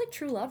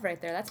true love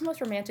right there. That's the most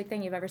romantic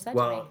thing you've ever said to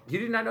me. Well, you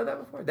did not know that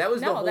before. That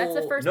was the whole. That's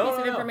the first piece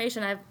of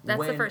information That's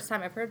When- the first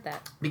time I've heard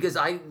that. Because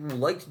I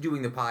liked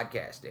doing the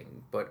podcasting,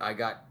 but I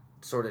got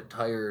sort of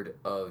tired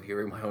of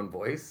hearing my own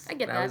voice. I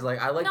get and that. I was like,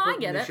 I like No, I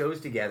putting get the it.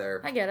 shows together.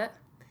 I get it.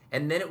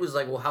 And then it was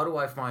like, well, how do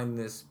I find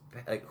this?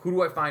 Like, who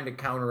do I find to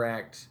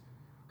counteract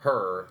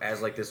her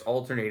as like this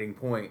alternating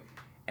point?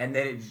 And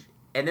then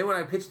when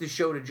I pitched the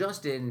show to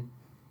Justin,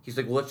 he's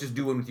like, well, let's just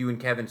do one with you and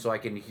Kevin so I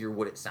can hear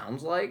what it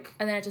sounds like.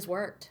 And then it just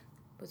worked.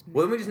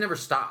 Well, then we just never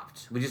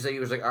stopped. We just it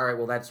was like, all right,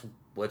 well,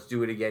 let's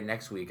do it again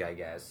next week, I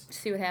guess.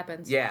 See what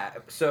happens. Yeah.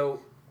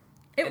 So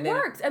It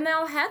worked. And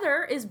now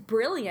Heather is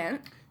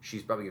brilliant.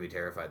 she's probably gonna be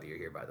terrified that you're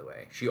here. By the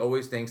way, she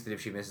always thinks that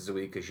if she misses a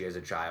week because she has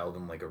a child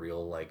and like a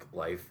real like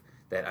life,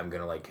 that I'm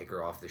gonna like kick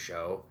her off the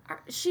show.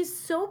 She's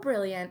so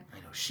brilliant. I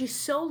know. She's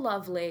so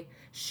lovely.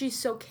 She's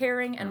so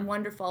caring and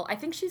wonderful. I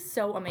think she's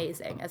so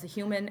amazing as a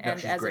human and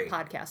she's as great. a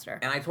podcaster.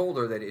 And I told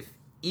her that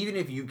even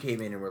if you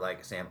came in and were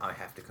like, Sam, I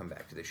have to come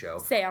back to the show.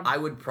 Sam. I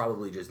would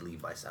probably just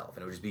leave myself,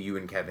 and it would just be you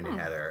and Kevin and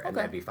Heather, and okay.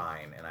 that'd be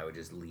fine. And I would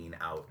just lean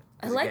out.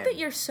 I 'Cause like again, that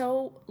you're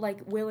so like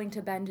willing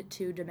to bend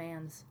to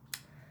demands.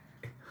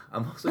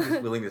 I'm also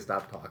just willing to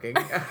stop talking.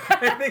 I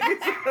think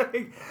it's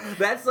like,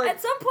 that's like.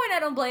 At some point, I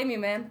don't blame you,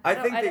 man. I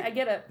think I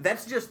get it.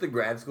 That's just the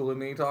grad school in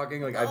me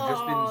talking. Like I've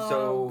just been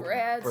so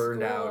grad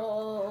burned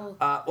school.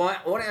 out. Well,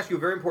 I want want to ask you a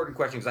very important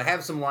question because I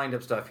have some lined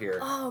up stuff here.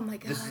 Oh my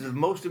god. This is the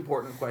most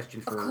important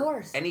question for Of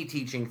course. any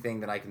teaching thing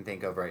that I can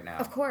think of right now.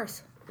 Of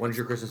course. When does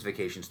your Christmas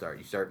vacation start?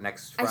 You start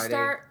next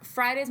Friday?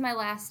 Friday's my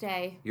last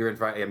day. You're in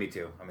Friday? Yeah, me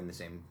too. I'm in the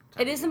same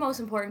time. It is the most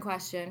important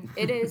question.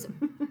 It is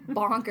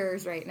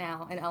bonkers right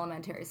now in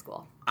elementary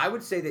school. I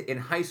would say that in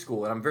high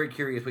school, and I'm very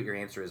curious what your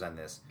answer is on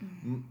this,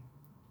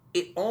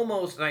 it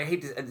almost, and I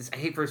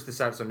hate for us to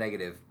sound so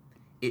negative,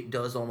 it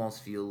does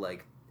almost feel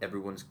like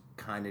everyone's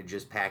kind of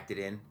just packed it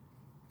in.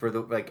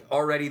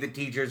 Already the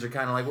teachers are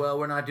kind of like, well,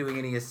 we're not doing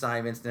any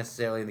assignments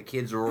necessarily, and the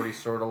kids are already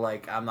sort of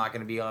like, I'm not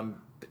going to be on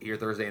here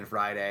Thursday and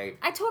Friday.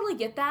 I totally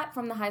get that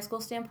from the high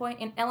school standpoint.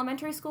 In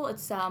elementary school,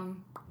 it's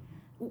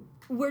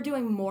we're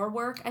doing more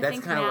work. I think That's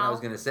kind of what I was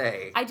going to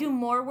say. I do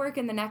more work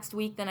in the next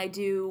week than I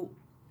do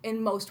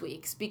in most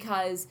weeks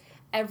because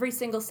every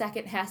single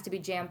second has to be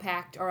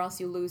jam-packed or else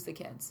you lose the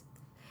kids.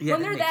 Yeah,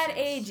 when they're that sense.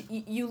 age,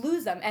 you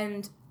lose them.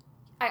 And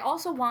I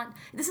also want,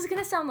 this is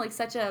going to sound like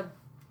such a,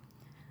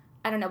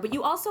 I don't know, but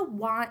you also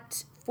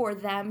want for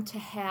them to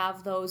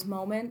have those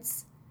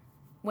moments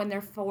when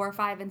they're 4,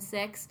 5, and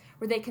 6,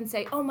 where they can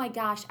say, oh my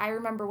gosh, I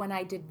remember when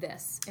I did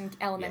this in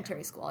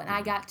elementary school, and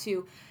I got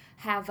to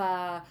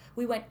have,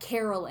 we went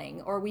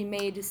caroling, or we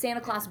made Santa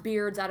Claus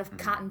beards out of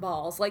cotton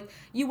balls. Like,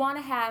 you want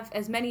to have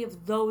as many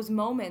of those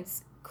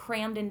moments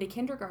crammed into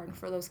kindergarten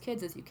for those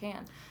kids as you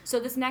can. So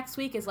this next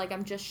week is like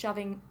I'm just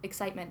shoving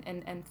excitement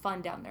and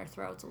fun down their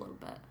throats a little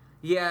bit.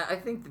 Yeah, I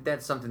think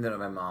that's something that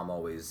my mom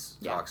always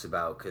talks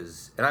about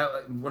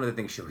one of the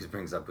things she always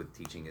brings up with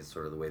teaching is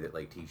sort of the way that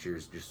like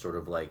teachers just sort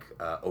of like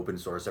open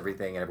source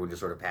everything and everyone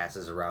just sort of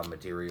passes around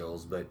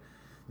materials. But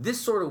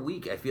this sort of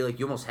week, I feel like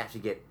you almost have to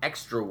get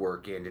extra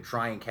work in to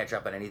try and catch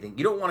up on anything.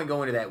 You don't want to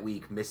go into that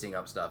week missing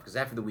up stuff because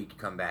after the week you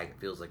come back, it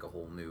feels like a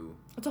whole new.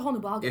 It's a whole new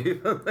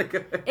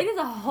ballgame. It is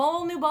a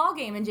whole new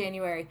ballgame in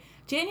January.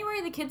 January,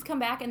 the kids come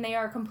back and they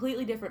are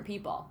completely different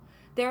people.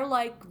 They're,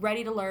 like,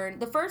 ready to learn.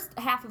 The first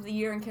half of the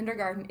year in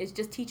kindergarten is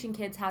just teaching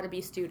kids how to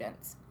be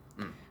students.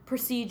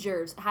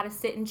 Procedures, how to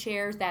sit in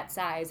chairs that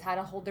size, how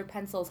to hold their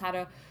pencils, how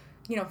to,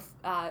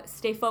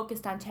 stay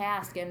focused on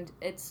task. And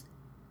it's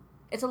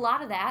a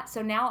lot of that.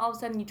 So now all of a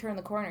sudden you turn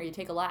the corner, you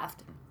take a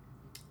left.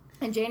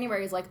 And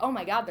January is like, oh,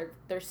 my God,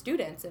 they're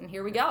students, and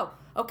here we go.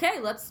 Okay,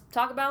 let's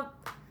talk about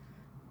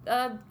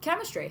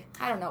chemistry.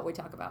 I don't know what we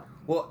talk about.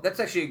 Well, that's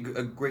actually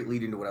a great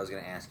lead into what I was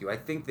going to ask you. I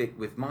think that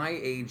with my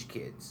age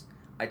kids,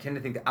 I tend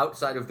to think that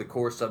outside of the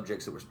core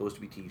subjects that we're supposed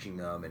to be teaching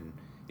them, and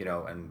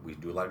and we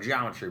do a lot of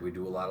geometry, we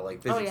do a lot of like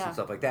physics and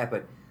stuff like that.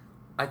 But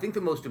I think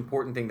the most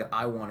important thing that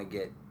I want to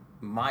get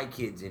my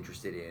kids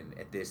interested in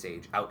at this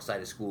age,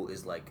 outside of school,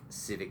 is like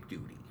civic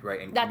duty,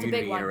 right? And that's a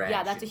big one. interaction.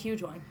 Yeah, that's a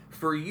huge one.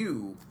 For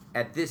you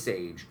at this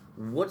age,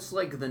 what's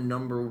like the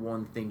number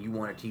one thing you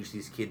want to teach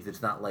these kids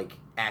that's not like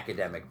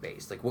academic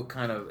based? Like, what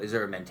kind of, is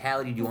there a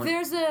mentality? Do you want?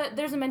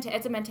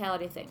 It's a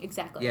mentality thing.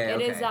 Exactly. Yeah,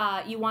 It is.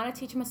 You want to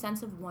teach them a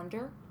sense of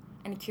wonder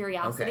and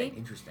curiosity. Okay,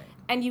 interesting.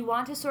 And you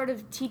want to sort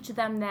of teach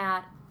them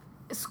that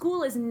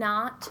school is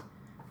not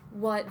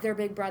what their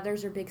big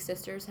brothers or big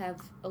sisters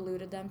have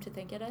alluded them to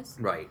think it is.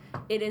 Right.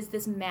 It is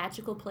this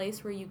magical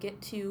place where you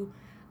get to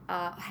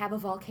have a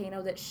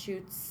volcano that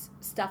shoots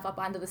stuff up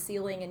onto the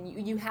ceiling,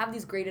 and you have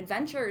these great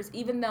adventures,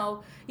 even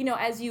though,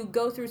 as you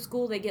go through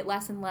school, they get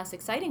less and less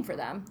exciting for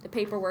them. The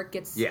paperwork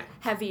gets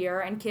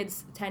heavier, and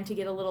kids tend to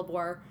get a little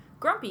more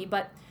grumpy,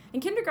 but in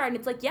kindergarten,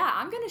 it's like,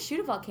 I'm going to shoot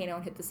a volcano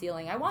and hit the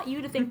ceiling. I want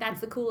you to think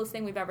that's the coolest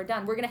thing we've ever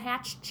done. We're going to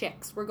hatch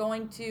chicks. We're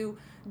going to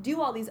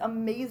do all these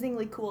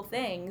amazingly cool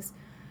things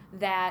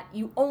that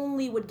you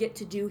only would get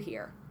to do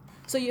here.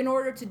 So in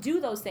order to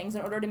do those things,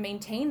 in order to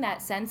maintain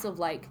that sense of,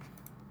 like,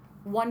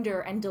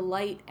 wonder and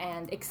delight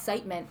and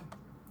excitement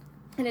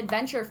and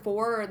adventure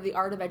for the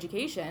art of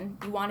education,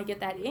 you want to get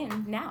that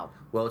in now.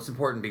 Well, it's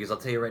important because I'll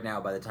tell you right now,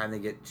 by the time they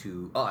get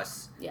to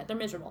us... Yeah, they're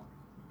miserable.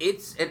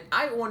 And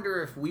I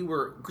wonder if we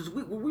were, because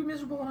were we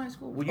miserable in high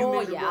school? Were you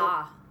miserable?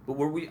 Yeah. But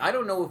were we? I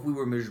don't know if we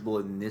were miserable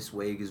in this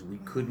way because we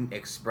couldn't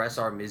express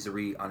our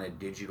misery on a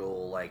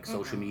digital, like,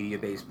 social media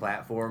based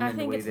platform. I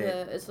think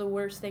it's the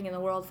worst thing in the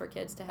world for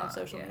kids to have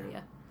social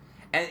media.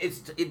 And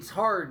it's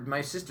hard.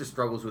 My sister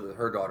struggles with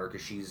her daughter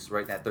because she's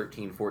right in that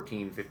 13,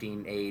 14,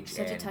 15 age.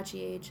 Such a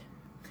touchy age.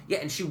 Yeah,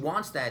 and she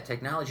wants that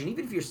technology. And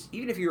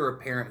even if you're a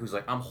parent who's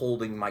like, I'm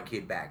holding my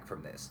kid back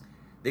from this.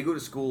 They go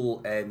to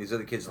school, and these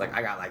other kids are like,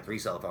 I got like 3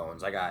 cell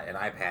phones, I got an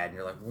iPad, and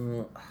you're like,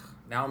 well,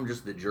 now I'm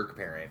just the jerk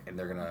parent, and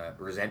they're going to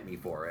resent me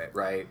for it,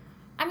 right?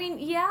 I mean,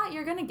 yeah,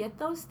 you're going to get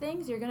those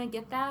things, you're going to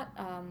get that.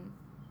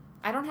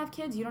 I don't have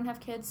kids, you don't have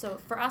kids, so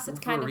for us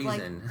it's kind of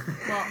like,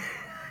 well,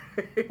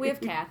 we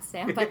have cats,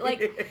 Sam, but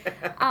like...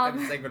 I have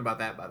a segment about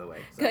that, by the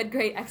way. So. Good,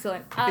 great,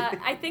 excellent.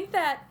 I think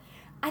that,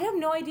 I have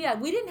no idea.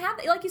 We didn't have,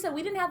 like you said,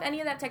 we didn't have any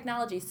of that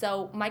technology,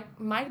 so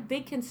my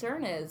big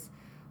concern is...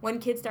 when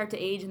kids start to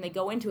age and they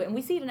go into it, and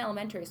we see it in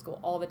elementary school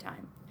all the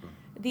time,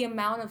 the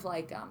amount of,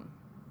 like,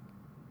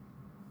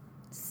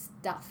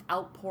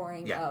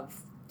 outpouring of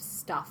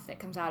stuff that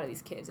comes out of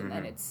these kids, and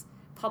then it's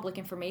public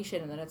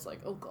information, and then it's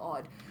like, oh,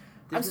 God.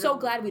 I'm so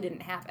glad we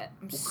didn't have it.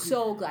 I'm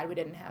so glad we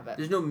didn't have it.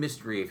 There's no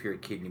mystery if you're a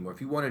kid anymore.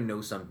 If you want to know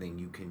something,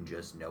 you can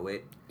just know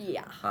it.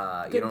 Yeah.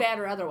 Good, bad,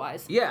 or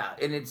otherwise. Yeah,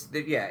 and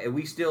and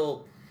we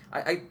still.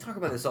 I talk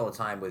about this all the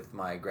time with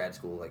my grad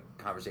school like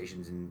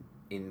conversations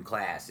in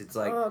class. It's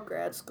like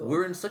grad school.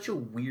 We're in such a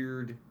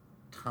weird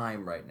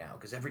time right now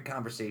because every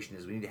conversation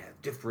is we need to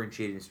have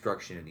differentiated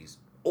instruction and these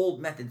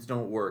old methods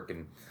don't work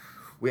and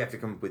we have to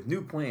come up with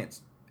new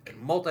plans and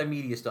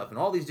multimedia stuff and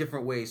all these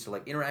different ways to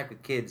like interact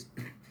with kids.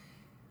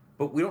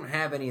 But we don't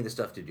have any of the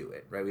stuff to do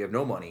it, right? We have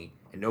no money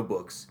and no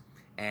books,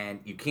 and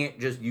you can't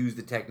just use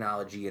the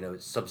technology in a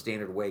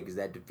substandard way because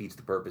that defeats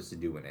the purpose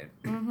of doing it.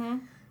 Mm-hmm.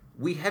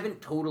 We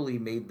haven't totally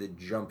made the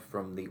jump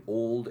from the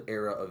old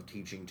era of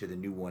teaching to the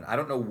new one. I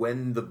don't know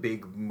when the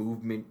big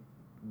movement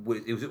was.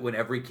 Was it when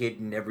every kid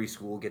in every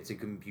school gets a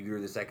computer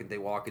the second they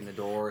walk in the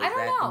door? Is I don't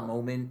that know. the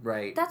moment?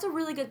 Right. That's a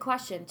really good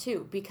question,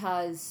 too,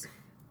 because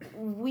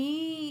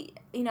I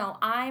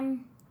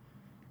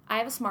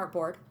have a smart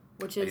board.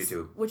 Which is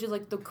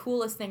like the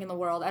coolest thing in the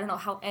world. I don't know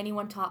how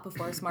anyone taught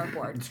before a smart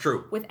board. It's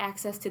true. With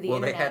access to the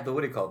internet. internet. Well, they had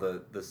what do you call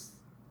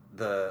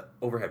the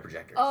overhead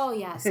projectors. Oh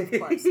yes, of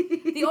course.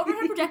 The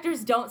overhead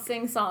projectors don't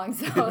sing songs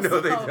though. No,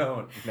 they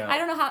don't. No. I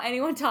don't know how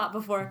anyone taught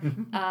before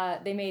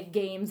they made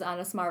games on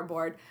a smart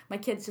board. My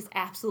kids just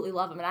absolutely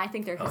love them, and I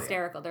think they're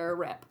hysterical. Yeah. They're a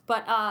rip.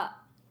 But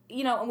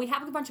and we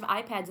have a bunch of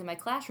iPads in my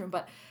classroom,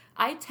 but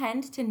I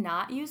tend to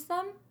not use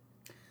them.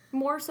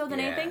 More so than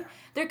anything.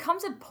 There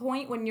comes a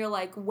point when you're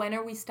like, when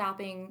are we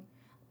stopping?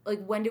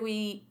 Like, when do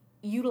we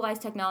utilize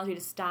technology to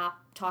stop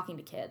talking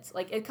to kids?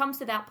 Like, it comes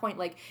to that point,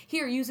 like,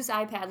 here, use this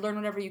iPad, learn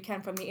whatever you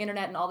can from the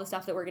internet and all the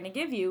stuff that we're going to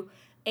give you,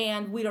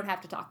 and we don't have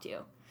to talk to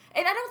you.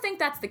 And I don't think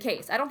that's the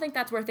case. I don't think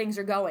that's where things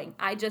are going.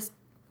 I just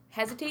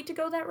hesitate to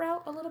go that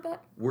route a little bit.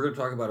 We're going to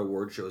talk about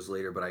award shows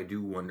later, but I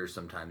do wonder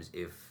sometimes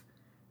if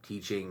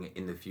teaching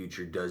in the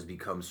future does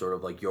become sort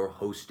of like your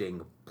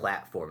hosting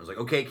platform. It's like,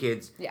 okay,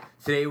 kids,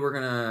 today we're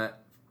going to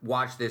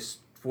watch this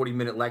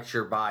 40-minute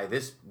lecture by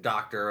this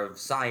doctor of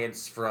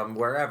science from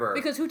wherever.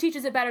 Because who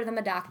teaches it better than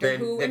the doctor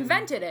who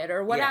invented it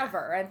or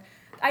whatever? Yeah. And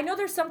I know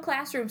there's some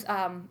classrooms,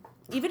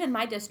 even in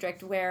my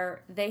district,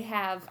 where they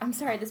have... I'm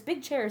sorry, this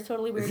big chair is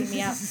totally weirding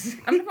me out.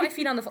 I'm going to put my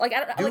feet on the floor. Like,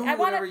 I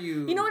want to...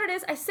 You know what it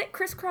is? I sit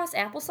crisscross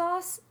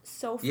applesauce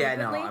so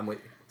frequently. Yeah, no, I'm with...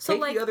 So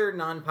Take the other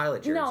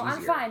non-pilot chair. No,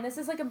 I'm fine. This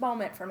is like a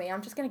moment for me.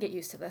 I'm just going to get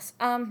used to this.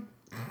 We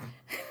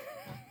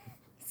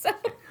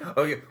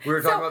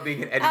were talking about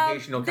being an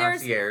educational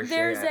concierge.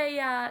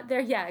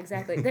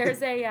 Exactly.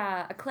 There's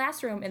a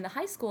classroom in the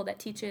high school that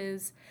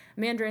teaches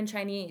Mandarin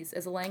Chinese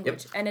as a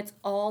language, and it's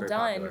all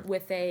done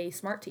with a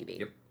smart TV.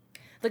 Yep.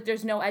 Like,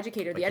 there's no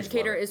educator. The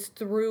educator is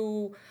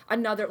through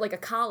another, like a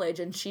college,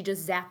 and she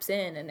just zaps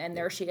in, and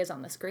there she is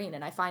on the screen.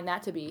 And I find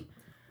that to be...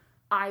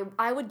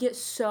 I would get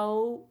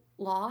so...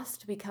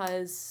 lost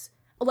because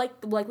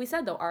like we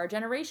said though, our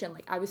generation,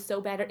 like I was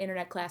so bad at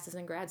internet classes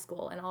in grad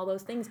school and all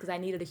those things because I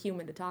needed a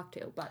human to talk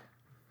to, but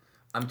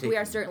we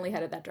are certainly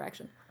headed that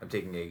direction. I'm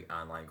taking an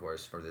online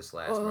course for this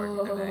last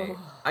marketing.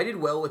 I did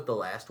well with the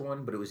last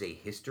one, but it was a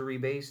history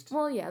based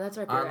that's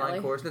right online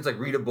course, and it's like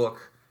read a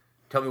book,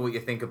 tell me what you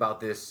think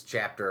about this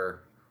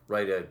chapter,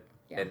 write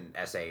an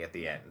essay at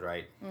the end,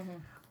 right? Mm-hmm.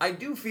 I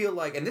do feel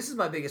like, and this is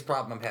my biggest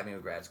problem I'm having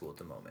with grad school at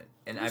the moment,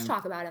 and let's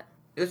talk about it.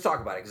 Let's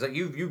talk about it, because like,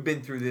 you've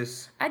been through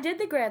this. I did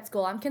the grad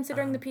school. I'm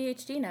considering the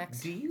PhD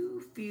next. Do you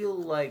feel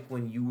like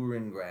when you were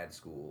in grad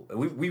school,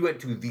 we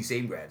went to the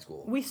same grad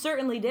school. We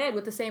certainly did,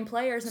 with the same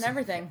players and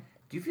everything.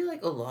 Do you feel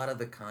like a lot of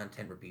the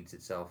content repeats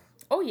itself?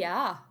 Oh,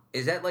 yeah.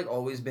 Is that like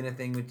always been a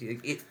thing with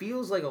you? It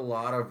feels like a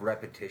lot of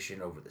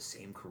repetition over the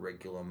same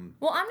curriculum.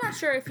 Well, I'm not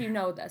sure if you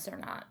know this or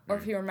not, or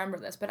if you remember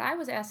this, but I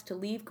was asked to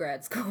leave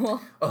grad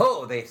school.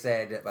 Oh, they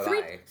said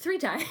bye-bye. Three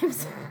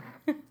times.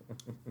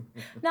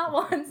 Not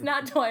once,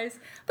 not twice,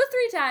 but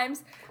 3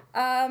 times.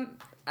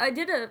 I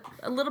did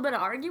a little bit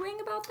of arguing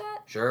about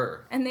that.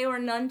 Sure. And they were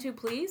none too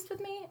pleased with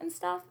me and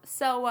stuff.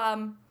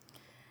 So,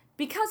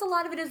 because a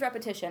lot of it is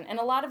repetition, and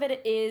a lot of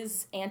it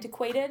is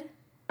antiquated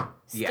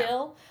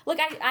still. Yeah.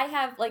 Like, I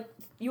have, like,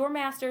 your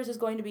master's is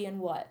going to be in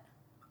what?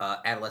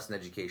 Adolescent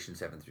education,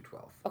 7 through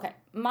 12. Okay.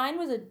 Mine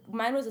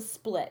was a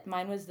split.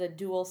 Mine was the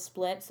dual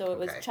split, so it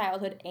was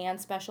childhood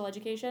and special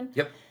education.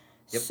 Yep.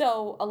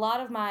 So, a lot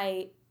of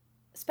my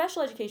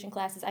special education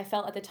classes, I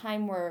felt at the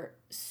time, were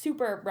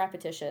super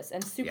repetitious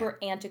and super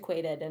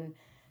antiquated and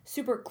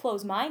super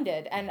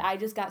close-minded, and I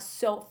just got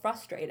so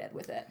frustrated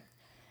with it.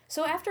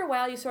 So after a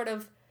while, you sort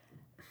of...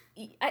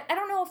 I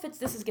don't know if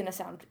this is going to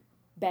sound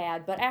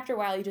bad, but after a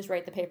while, you just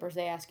write the papers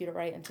they ask you to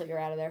write until you're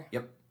out of there.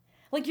 Yep.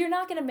 Like, you're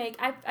not going to make...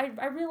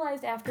 I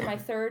realized after my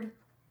third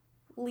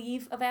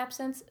leave of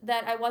absence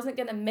that I wasn't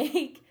going to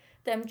make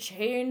them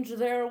change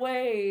their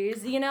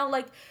ways,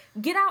 like,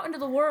 get out into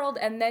the world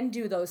and then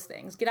do those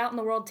things. Get out in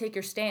the world, take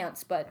your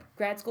stance, but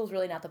grad school's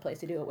really not the place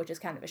to do it, which is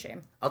kind of a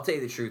shame. I'll tell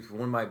you the truth,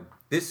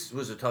 this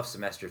was a tough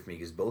semester for me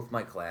because both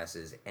my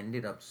classes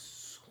ended up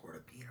sort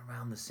of being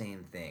around the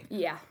same thing.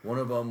 Yeah. One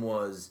of them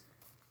was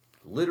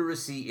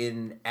literacy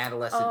in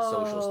adolescent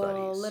social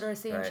studies.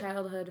 Literacy in right?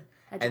 childhood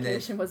then-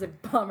 education was a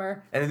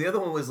bummer. And then the other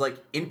one was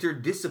like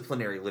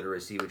interdisciplinary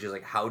literacy, which is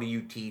like how do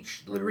you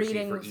teach literacy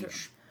Reading, for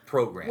each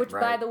program, Which,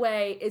 right? by the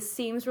way,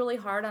 seems really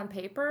hard on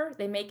paper.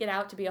 They make it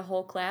out to be a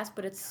whole class,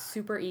 but it's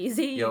super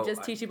easy. Yo, you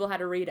just teach people how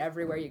to read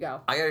everywhere you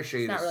go. I gotta show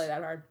you It's this. not really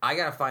that hard. I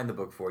gotta find the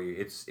book for you.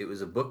 It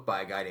was a book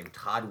by a guy named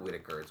Todd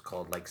Whitaker. It's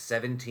called like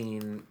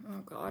 17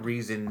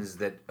 Reasons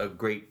That a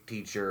Great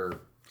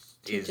Teacher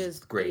is Teaches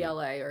Great.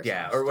 ELA or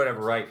yeah, some or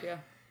whatever, stupid right? stuff,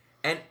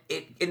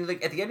 And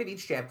like at the end of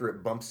each chapter,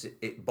 it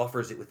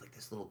buffers it with like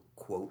this little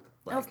quote.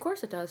 Like, Of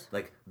course it does.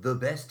 Like the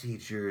best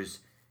teachers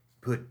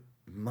put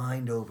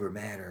mind over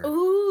matter.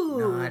 Ooh.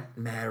 Not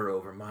matter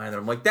over mind. And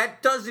I'm like,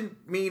 that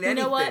doesn't mean anything.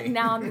 You know what?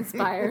 Now I'm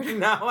inspired.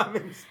 Now I'm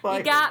inspired.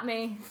 You got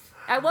me.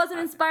 I wasn't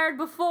inspired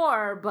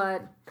before,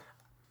 but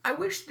I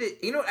wish that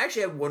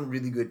actually I had one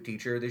really good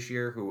teacher this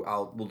year who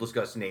we'll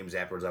discuss names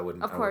afterwards.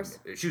 Of course.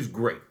 She was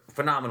great,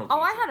 phenomenal teacher.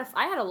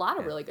 I had a lot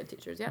of really good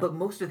teachers. Yeah. But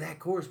most of that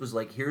course was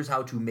like, here's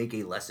how to make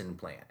a lesson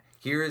plan.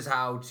 Here is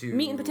how to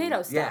Meat and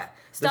potato stuff. Yeah,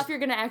 Stuff you're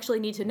gonna actually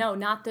need to know,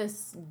 not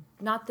this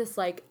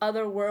like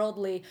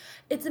otherworldly.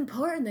 It's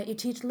important that you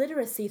teach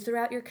literacy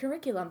throughout your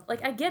curriculum.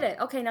 Like I get it.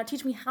 Okay, now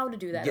teach me how to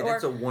do that. Yeah, or,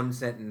 that's a one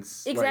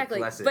sentence exactly,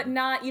 lesson.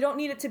 but you don't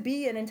need it to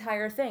be an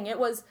entire thing.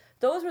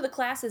 Those were the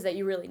classes that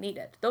you really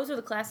needed. Those are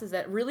the classes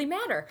that really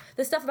matter.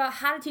 The stuff about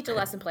how to teach a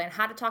lesson plan,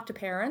 how to talk to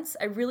parents.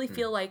 I really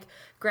feel like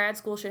grad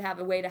school should have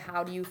a way to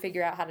how do you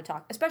figure out how to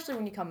talk, especially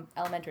when you come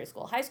elementary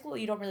school. High school,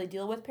 you don't really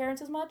deal with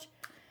parents as much.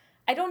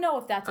 I don't know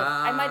if that's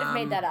I might have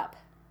made that up.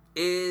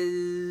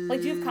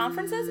 Like, do you have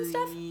conferences and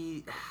stuff?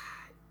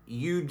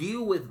 You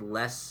deal with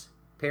less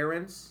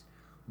parents,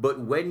 but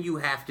when you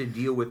have to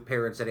deal with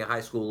parents at a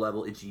high school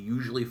level, it's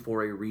usually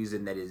for a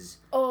reason that is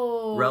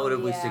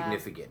relatively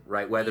significant,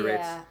 right? Whether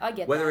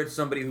it's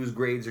somebody whose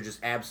grades are just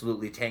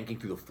absolutely tanking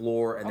through the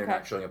floor and they're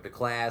not showing up to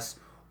class,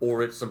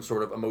 or it's some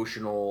sort of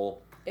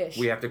emotional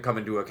we have to come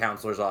into a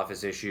counselor's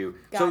office issue.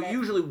 Got it.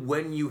 Usually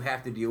when you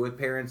have to deal with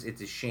parents,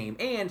 it's a shame.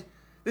 And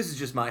this is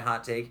just my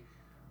hot take.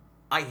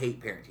 I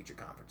hate parent-teacher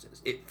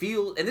conferences. It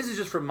feels, and this is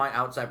just from my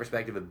outside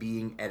perspective of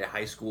being at a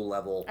high school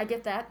level. I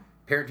get that.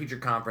 Parent-teacher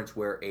conference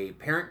where a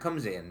parent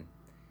comes in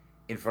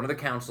front of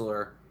the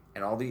counselor,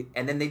 and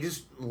then they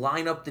just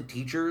line up the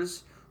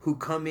teachers who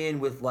come in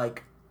with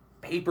like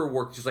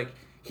paperwork, just like,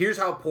 here's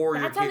how poor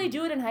your kid. That's how they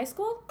do it in high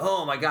school?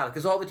 Oh my god,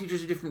 because all the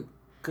teachers are different.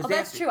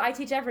 That's true. I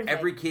teach everything.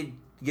 Every kid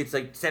gets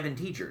like 7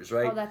 teachers,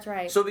 right? Oh, that's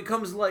right. So it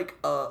becomes like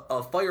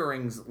a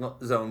firing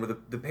zone where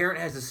the parent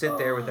has to sit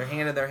there with their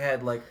hand in their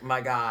head like, my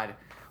God,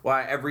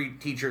 why every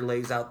teacher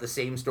lays out the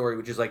same story,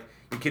 which is like,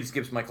 your kid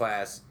skips my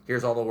class,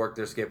 here's all the work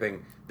they're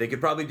skipping. They could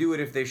probably do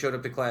it if they showed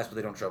up to class, but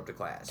they don't show up to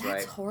class, right?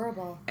 That's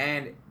horrible.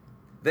 And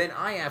then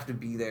I have to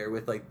be there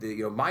with like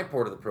the my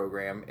port of the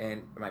program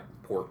and my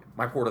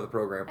port of the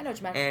program. I know what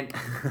you meant.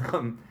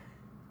 And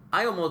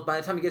I almost, by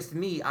the time it gets to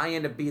me, I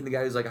end up being the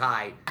guy who's like,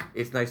 hi,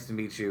 it's nice to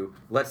meet you.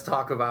 Let's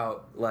talk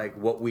about, like,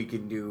 what we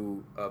can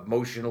do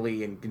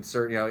emotionally and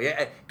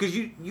because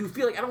you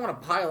feel like I don't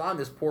want to pile on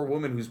this poor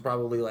woman who's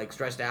probably, like,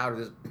 stressed out,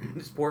 or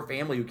this poor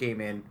family who came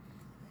in.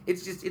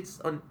 It's just,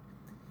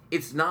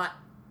 it's not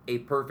a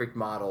perfect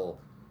model,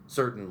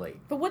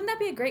 certainly. But wouldn't that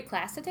be a great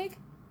class to take?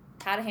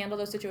 How to handle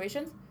those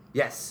situations?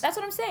 Yes. That's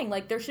what I'm saying.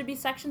 Like, there should be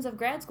sections of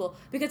grad school.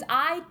 Because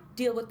I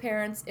deal with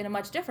parents in a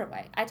much different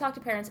way. I talk to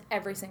parents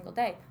every single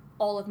day.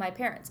 All of my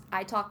parents.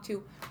 I talk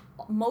to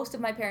most of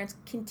my parents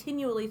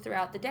continually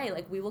throughout the day.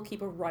 Like, we will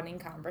keep a running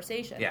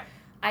conversation. Yeah.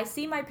 I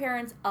see my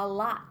parents a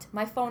lot.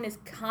 My phone is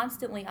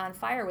constantly on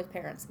fire with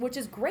parents, which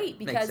is great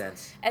because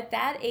at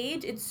that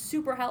age, it's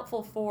super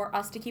helpful for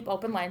us to keep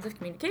open lines of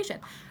communication.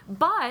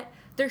 But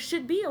there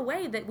should be a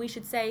way that we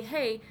should say,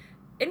 hey,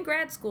 in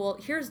grad school,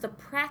 here's the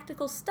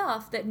practical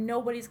stuff that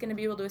nobody's going to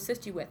be able to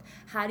assist you with.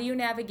 How do you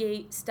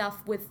navigate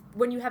stuff with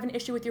when you have an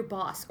issue with your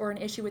boss or an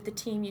issue with the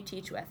team you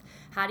teach with?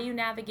 How do you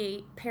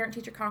navigate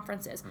parent-teacher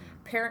conferences,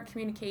 parent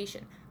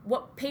communication?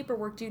 What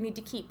paperwork do you need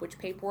to keep? Which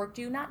paperwork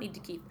do you not need to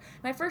keep?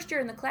 My first year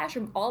in the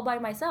classroom, all by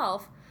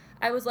myself,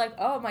 I was like,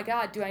 oh my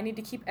God, do I need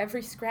to keep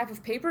every scrap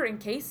of paper in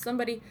case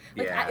somebody...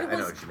 Like, I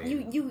know what you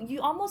mean.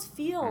 You almost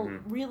feel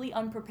really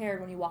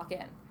unprepared when you walk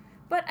in.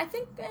 But I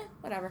think,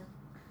 whatever.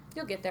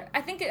 You'll get there.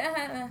 I think,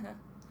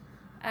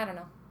 I don't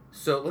know.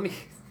 So let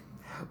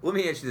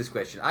me ask you this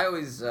question. I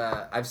always,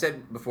 I've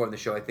said before on the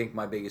show, I think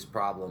my biggest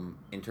problem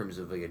in terms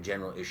of like a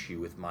general issue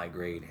with my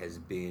grade has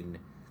been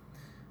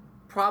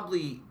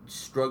probably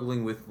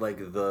struggling with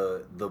like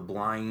the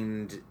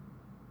blind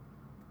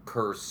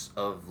curse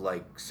of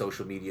like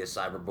social media,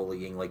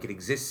 cyberbullying. Like it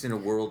exists in a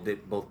world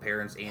that both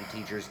parents and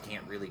teachers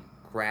can't really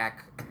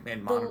crack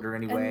and monitor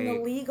anyway. And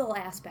the legal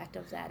aspect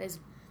of that is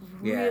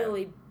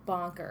really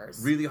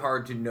bonkers. Really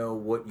hard to know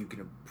what you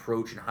can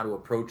approach and how to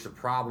approach the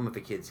problem if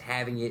a kid's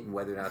having it and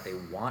whether or not they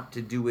want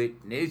to do it.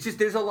 And it's just,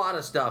 there's a lot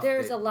of stuff.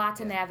 There's a lot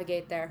to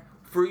navigate there.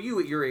 For you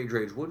at your age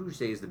range, what would you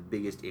say is the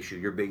biggest issue,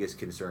 your biggest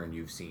concern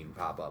you've seen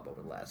pop up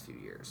over the last few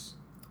years?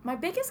 My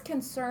biggest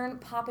concern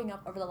popping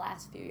up over the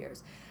last few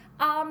years.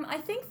 I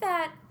think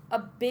that a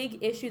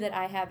big issue that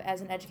I have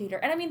as an educator,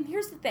 and I mean,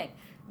 here's the thing.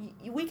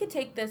 We could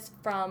take this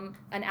from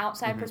an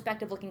outside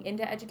perspective looking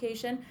into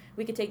education.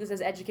 We could take this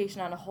as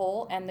education on a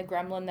whole and the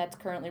gremlin that's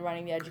currently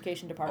running the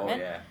education department.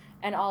 Oh, yeah.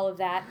 And all of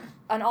that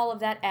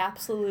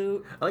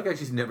absolute... I like how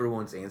she's never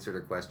once answered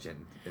a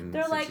question since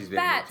like, she's been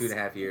here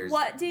 2.5 years.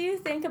 What do you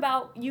think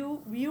about...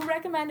 You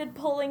recommended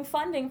pulling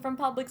funding from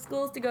public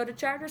schools to go to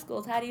charter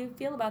schools. How do you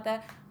feel about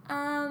that?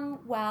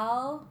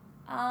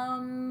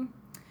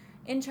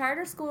 In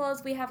charter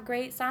schools, we have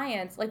great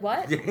science. Like,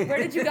 what? Where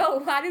did you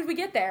go? How did we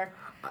get there?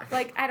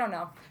 Like, I don't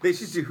know. They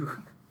should do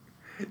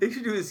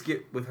a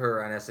skit with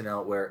her on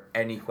SNL where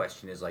any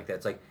question is like that.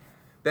 It's like,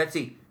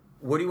 Betsy,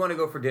 where do you want to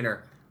go for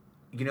dinner?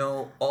 You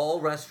know, all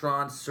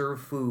restaurants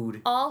serve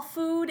food. All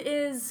food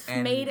is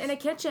made in a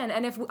kitchen.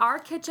 And if our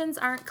kitchens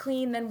aren't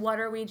clean, then what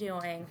are we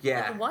doing?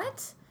 Yeah. Like,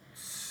 what?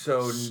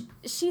 So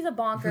she's a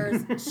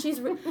bonkers.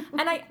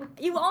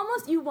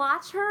 You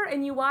watch her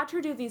and you watch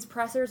her do these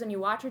pressers and you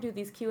watch her do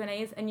these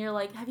Q&As and you're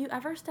like, have you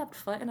ever stepped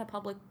foot in a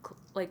public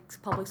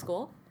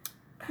school?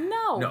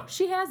 No,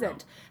 she hasn't.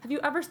 No. Have you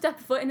ever stepped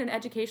foot in an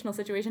educational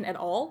situation at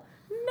all?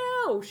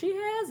 No, she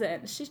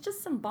hasn't. She's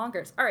just some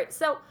bonkers. All right,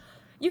 so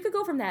you could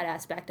go from that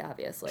aspect,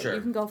 obviously. Sure.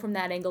 You can go from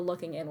that angle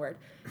looking inward.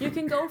 You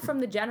can go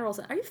from the general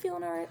sense. Are you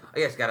feeling all right? Oh,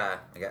 yes,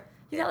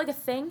 You got like a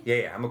thing?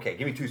 Yeah, I'm okay.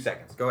 Give me 2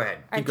 seconds. Go ahead.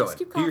 All right, Keep going. just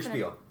keep Do your coughing.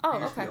 spiel. Oh, Do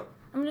your okay. spiel.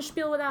 I'm going to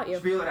spiel without you.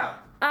 Spiel it out.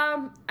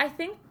 I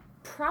think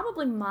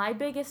probably my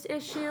biggest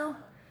issue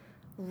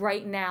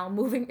right now,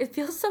 it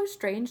feels so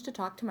strange to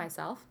talk to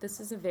myself. This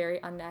is a very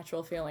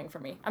unnatural feeling for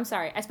me. I'm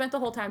sorry. I spent the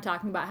whole time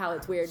talking about how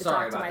it's weird to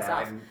talk to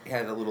myself. I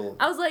had a little...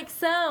 I was like,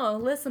 so,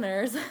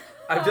 listeners.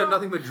 I've done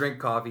nothing but drink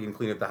coffee and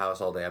clean up the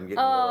house all day. I'm getting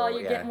a little...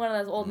 You're getting one of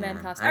those old man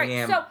coughs. All I right,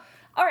 am. so,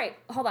 all right,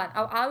 hold on.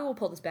 I will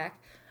pull this back.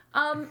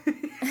 I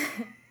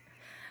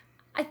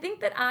think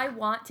that I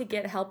want to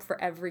get help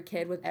for every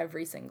kid with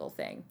every single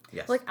thing.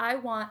 Yes. Like, I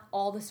want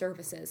all the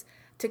services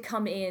to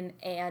come in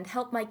and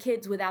help my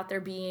kids without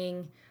there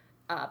being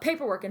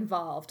paperwork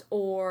involved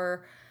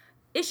or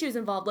issues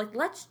involved. Like,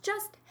 let's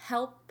just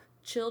help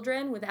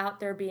children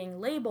without there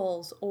being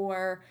labels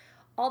or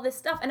all this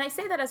stuff. And I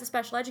say that as a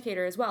special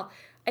educator as well.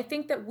 I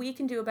think that we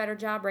can do a better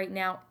job right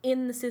now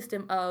in the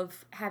system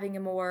of having a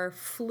more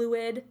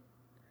fluid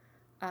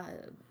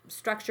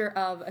structure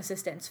of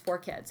assistance for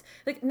kids.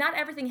 Like, not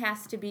everything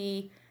has to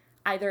be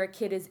either a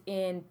kid is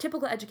in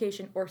typical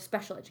education or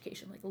special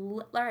education. Like,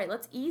 all right,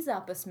 let's ease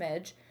up a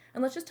smidge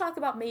and let's just talk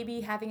about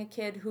maybe having a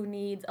kid who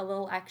needs a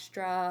little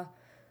extra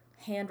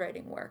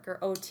handwriting work or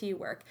OT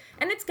work.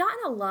 And it's gotten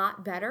a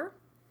lot better.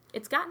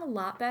 It's gotten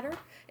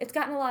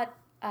a lot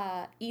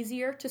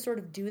easier to sort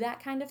of do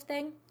that kind of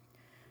thing.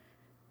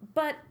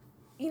 But,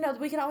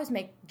 we can always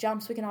make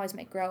jumps. We can always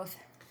make growth.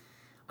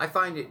 I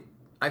find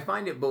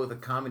it both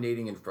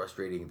accommodating and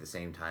frustrating at the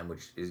same time,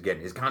 which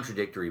is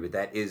contradictory, but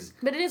that is...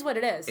 But it is what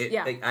it is,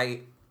 yeah.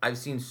 Like, I've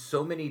seen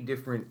so many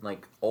different,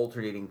 like,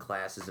 alternating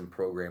classes and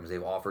programs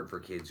they've offered for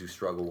kids who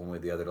struggle one way or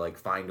the other to, like,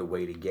 find a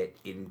way to get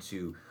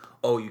into,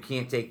 oh, you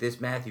can't take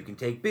this math, you can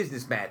take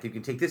business math, you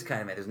can take this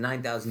kind of math. There's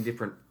 9,000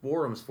 different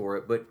forums for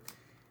it, but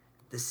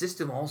the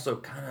system also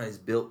kind of is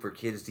built for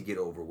kids to get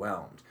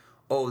overwhelmed.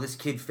 Oh, this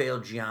kid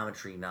failed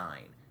Geometry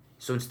 9.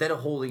 So instead of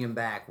holding him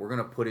back, we're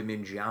going to put him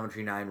in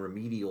Geometry 9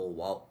 remedial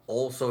while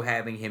also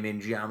having him in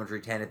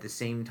Geometry 10 at the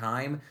same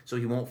time so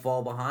he won't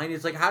fall behind.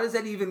 It's like, how does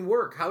that even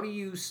work? How do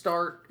you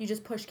start? You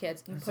just push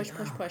kids. You push.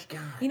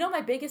 God. My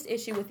biggest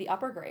issue with the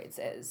upper grades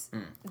is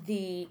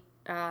the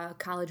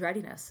college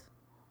readiness.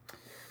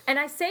 And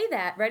I say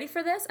that, ready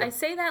for this? I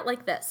say that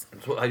like this.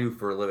 That's what I do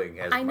for a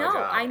living as my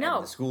job. I know.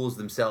 And the schools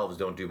themselves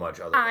don't do much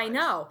otherwise. I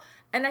know.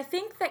 And I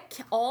think that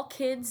all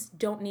kids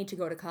don't need to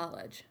go to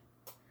college.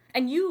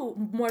 And you,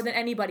 more than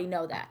anybody,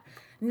 know that.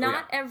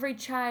 Not every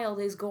child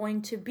is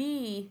going to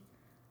be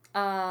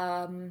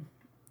a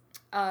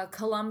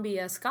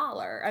Columbia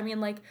scholar. I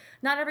mean, like,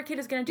 not every kid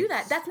is going to do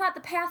that. That's not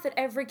the path that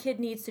every kid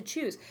needs to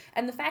choose.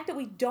 And the fact that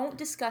we don't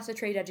discuss a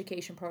trade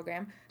education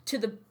program to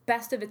the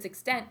best of its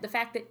extent, the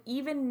fact that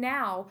even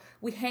now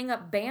we hang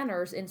up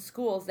banners in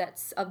schools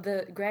that's of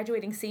the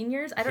graduating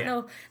seniors, I don't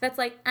know, that's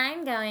like,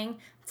 I'm going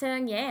to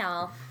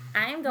Yale,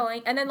 I'm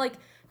going, and then, like,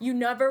 you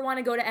never want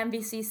to go to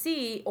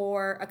MVCC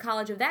or a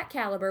college of that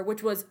caliber,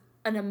 which was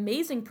an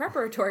amazing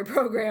preparatory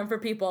program for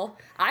people.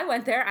 I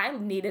went there. I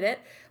needed it.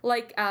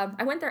 Like,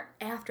 I went there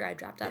after I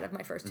dropped out of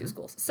my first two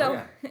schools.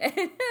 So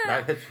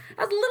I was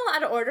a little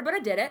out of order, but I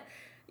did it.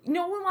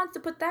 No one wants to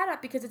put that up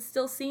because it's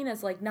still seen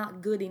as, like,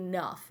 not good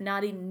enough,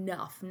 not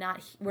enough,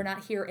 we're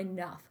not here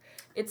enough.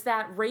 It's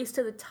that race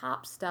to the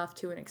top stuff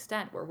to an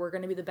extent where we're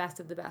going to be the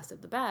best of the best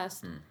of the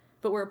best,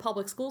 but we're a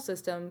public school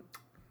system,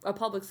 a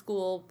public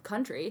school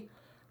country,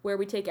 where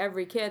we take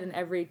every kid and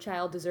every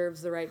child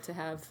deserves the right to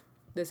have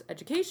this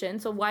education.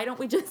 So why don't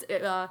we just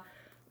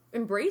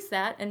embrace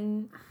that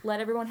and let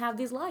everyone have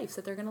these lives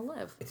that they're going to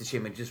live? It's a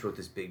shame. I just wrote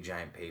this big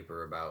giant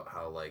paper about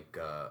how like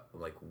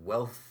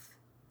wealth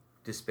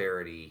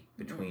disparity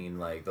between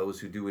like those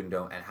who do and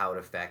don't, and how it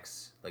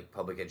affects like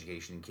public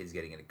education and kids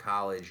getting into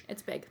college.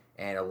 It's big.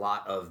 And a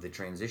lot of the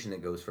transition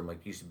that goes from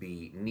like used to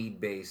be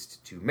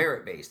need-based to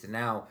merit-based, and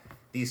now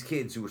these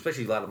kids who,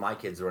 especially a lot of my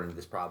kids, run into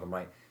this problem.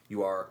 Right,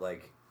 you are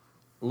like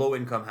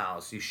low-income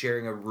house, you're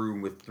sharing a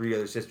room with 3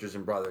 other sisters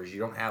and brothers. You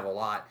don't have a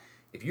lot.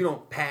 If you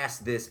don't pass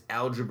this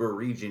algebra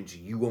regent,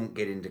 you won't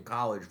get into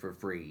college for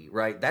free,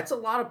 right? That's a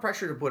lot of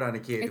pressure to put on a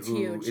kid. It's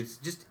huge. It's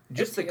just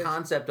It's the huge.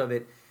 concept of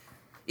it.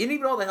 And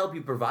even all the help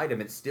you provide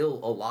them, it's still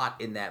a lot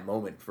in that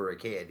moment for a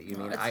kid.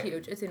 It's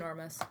huge. It's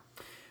enormous.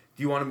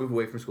 Do you want to move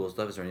away from school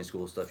stuff? Is there any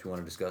school stuff you want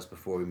to discuss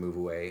before we move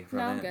away from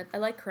No, it? I'm good. I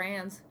like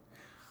crayons.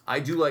 I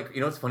do like,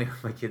 it's funny,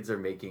 my kids are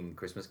making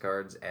Christmas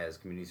cards as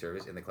community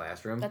service in the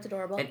classroom. That's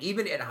adorable. And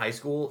even at high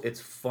school, it's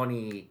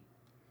funny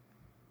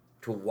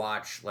to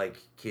watch like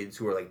kids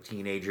who are like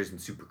teenagers and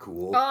super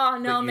cool. Oh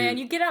no, But man!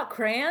 You get out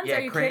crayons? Yeah,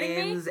 Are you kidding me?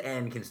 crayons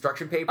and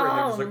construction paper, and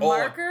they're just like,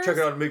 markers? check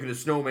it out, I'm making a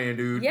snowman,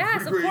 dude.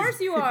 Yes, of Pretty course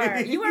crazy. you are.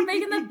 You are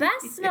making the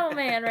best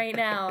snowman right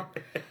now.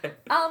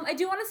 I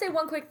do want to say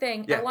one quick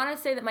thing. Yeah. I want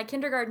to say that my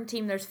kindergarten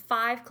team, there's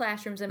 5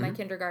 classrooms in my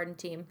kindergarten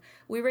team.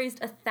 We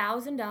raised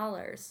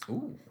 $1,000.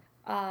 Ooh.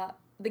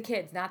 The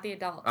kids, not the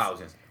adults. Oh, I was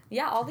gonna say.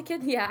 Yeah, all the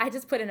kids. Yeah, I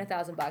just put in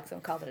 $1,000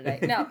 and called it a day.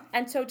 No,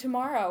 and so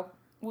tomorrow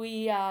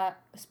we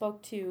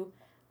spoke to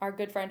our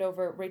good friend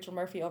Rachel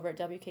Murphy over at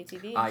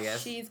WKTV. Ah,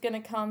 yes. She's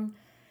gonna come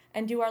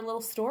and do our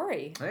little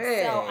story.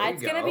 Hey, so there you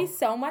it's gonna go. be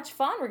so much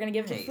fun. We're gonna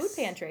give it to the Nice.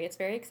 food pantry. It's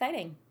very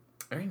exciting.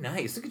 Very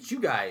nice. Look at you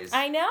guys.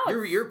 I know.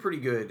 You're pretty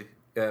good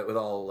with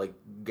all like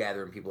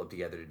gathering people up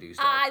together to do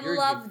stuff. I You're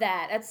love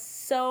that. That's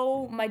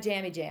so my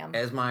jammy jam.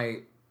 As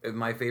my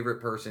favorite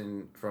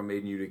person from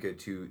Made in Utica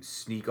to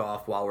sneak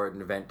off while we're at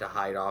an event to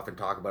hide off and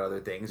talk about other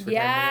things for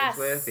 10 minutes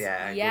with.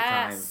 Yeah, Yes.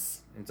 good times.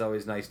 It's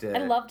always nice to...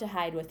 I love to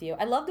hide with you.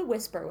 I love to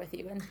whisper with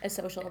you at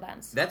social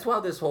events. That's why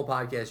this whole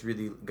podcast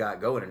really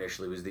got going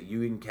initially, was that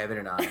you and Kevin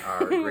and I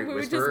are great We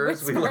would just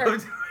whisperers. We whisper.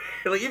 loved...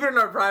 like, even in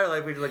our private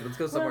life, we'd like, let's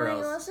go somewhere We're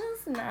like, else.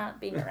 let's just not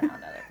be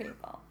around other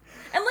people.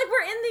 And like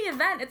we're in the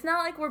event. It's not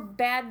like we're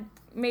bad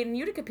Made in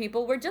Utica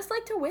people. We're just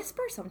like to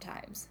whisper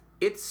sometimes.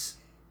 It's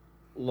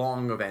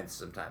long events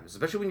sometimes,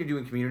 especially when you're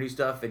doing community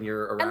stuff and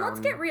you're around... And let's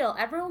get real.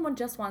 Everyone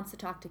just wants to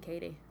talk to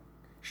Katie.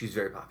 She's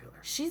very popular.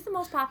 She's the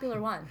most popular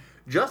one.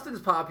 Justin's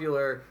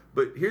popular,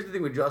 but here's the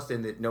thing with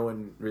Justin that no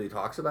one really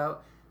talks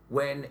about.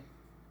 When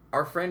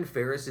our friend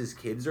Ferris's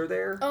kids are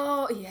there,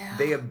 Oh, yeah.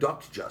 they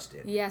abduct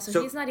Justin. Yeah,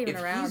 so he's not even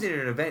if around. he's in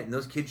an event and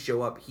those kids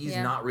show up, he's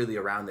Yeah. not really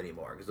around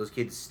anymore because those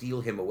kids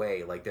steal him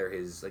away like they're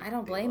his... Like, I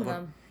don't blame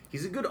them.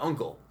 He's a good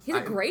uncle. He's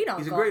a great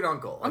uncle. He's a great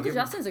uncle. I'll Uncle give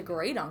him- Justin's a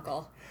great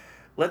uncle.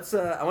 Let's,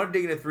 I want to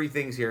dig into 3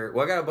 things here.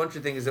 Well, I got a bunch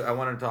of things that I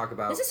wanted to talk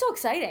about. This is so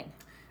exciting.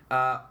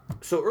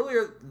 So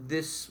earlier,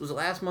 was it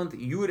last month,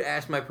 you had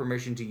asked my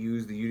permission to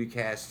use the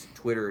Uticast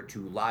Twitter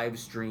to live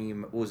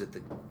stream, what was it?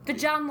 The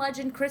John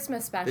Legend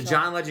Christmas special. The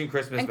John Legend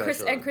Christmas and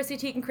special. and Chrissy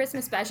Teigen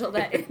Christmas special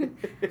that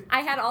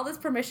I had all this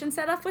permission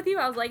set up with you.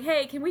 I was like,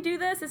 hey, can we do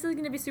this? This is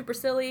going to be super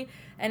silly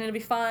and it'll be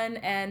fun.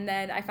 And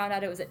then I found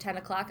out it was at 10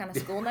 o'clock on a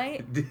school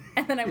night.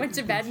 And then I went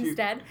to bed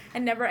instead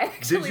and never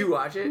actually... Did you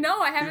watch it? No,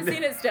 I haven't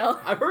seen it still.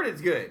 I've heard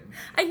it's good.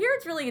 I hear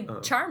it's really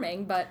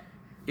charming, but...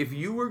 If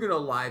you were going to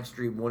live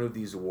stream one of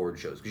these award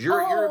shows, because you're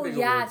a big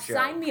award show.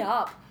 Sign me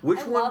up. Which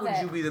I one love would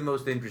it. you be the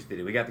most interested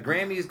in? We got the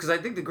Grammys, because I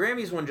think the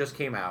Grammys one just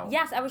came out.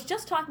 Yes, I was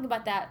just talking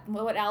about that.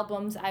 What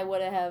albums I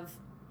would have...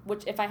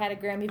 Which, if I had a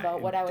Grammy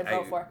vote, what I would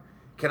vote for.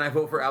 Can I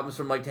vote for albums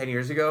from like 10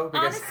 years ago?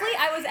 Because Honestly,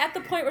 I was at the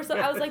point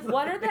where I was like,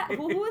 what are that?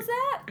 Who was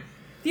that?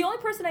 The only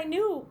person I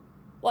knew...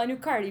 Well, I knew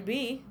Cardi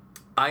B.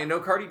 I know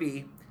Cardi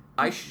B.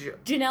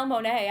 Janelle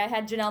Monáe. I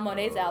had Janelle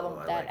Monáe's album.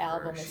 I That like her.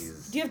 album is...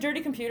 She's- Do you have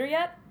Dirty Computer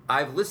yet?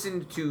 I've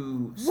listened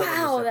to some of the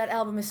Wow, stuff. that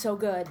album is so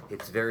good.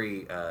 It's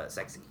very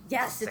sexy.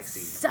 Yes, sexy.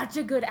 it's such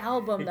a good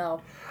album,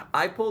 though.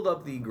 I pulled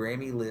up the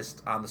Grammy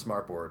list on the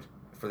smartboard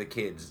for the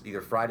kids, either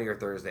Friday or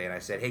Thursday, and I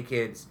said, "Hey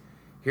kids,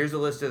 here's a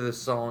list of the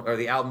song or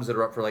the albums that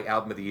are up for like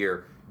album of the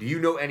year. Do you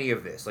know any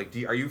of this? Like,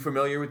 are you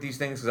familiar with these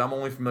things? Because I'm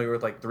only familiar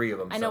with like 3 of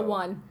them." I know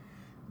one.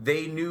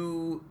 They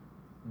knew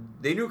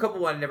a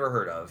couple I'd never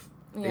heard of.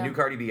 They Yeah. knew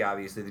Cardi B,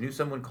 obviously. They knew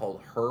someone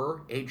called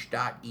Her,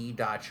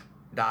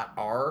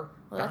 H.E.R.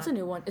 Well, that's a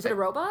new one. Is it a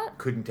robot?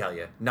 Couldn't tell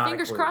you. Not a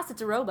Fingers clue. crossed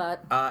it's a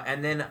robot.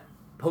 And then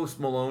Post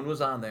Malone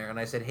was on there, and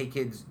I said, "Hey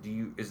kids,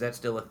 is that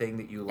still a thing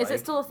that you like?" Is it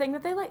still a thing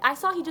that they like? I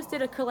saw he just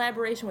did a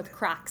collaboration with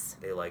Crocs.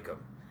 They like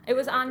them. It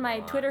was on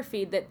my Twitter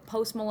feed that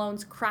Post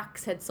Malone's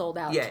Crocs had sold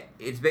out. Yeah,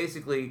 it's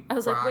basically. I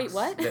was like, Crocs wait,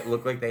 what? That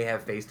look like they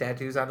have face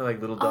tattoos on them,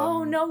 like little dumb.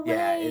 Oh, no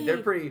Yeah, way. they're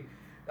pretty.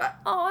 Oh,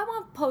 I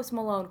want Post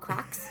Malone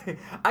Crocs.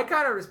 I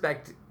kind of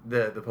respect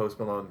the Post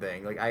Malone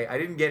thing. Like, I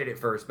didn't get it at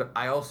first, but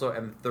I also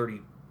am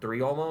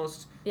 33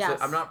 almost. Yes.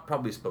 So I'm not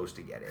probably supposed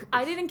to get it.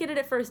 I didn't get it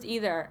at first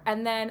either,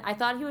 and then I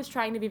thought he was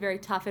trying to be very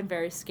tough and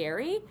very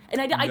scary,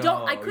 and I No,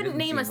 couldn't it didn't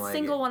name a seem like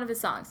single it. one of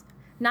his songs,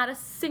 not a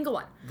single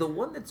one. The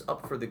one that's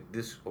up for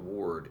this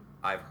award,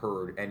 I've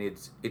heard, and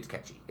it's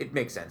catchy. It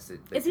makes sense. That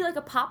Is he like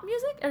a pop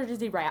music or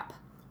does he rap?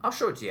 I'll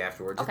show it to you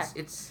afterwards. Okay.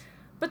 It's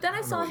But then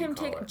I don't know saw what you him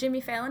call take it. Jimmy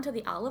Fallon to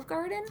the Olive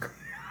Garden.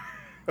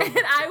 And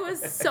I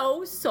was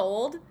so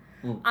sold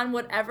on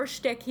whatever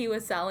shtick he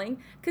was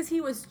selling because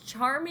he was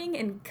charming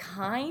and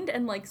kind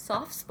and like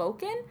soft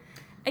spoken.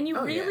 And you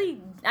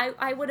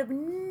I would have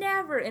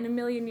never in a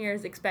million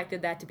years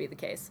expected that to be the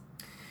case.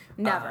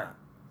 Never.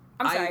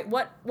 I'm sorry.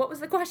 What was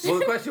the question? Well,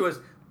 the question was,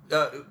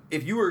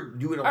 if you were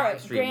doing a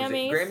live stream,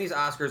 Grammys. was it Grammys,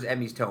 Oscars,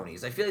 Emmys,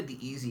 Tonys? I feel like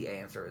the easy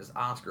answer is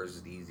Oscars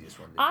is the easiest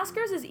one.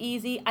 Oscars is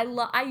easy.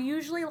 I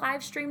usually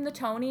live stream the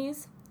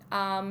Tonys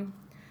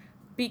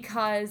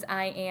because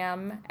I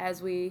am,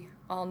 as we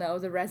all know,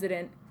 the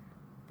resident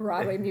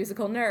Broadway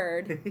musical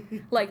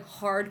nerd, like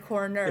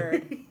hardcore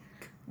nerd,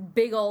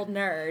 big old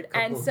nerd.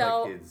 And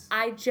so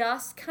I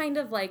just kind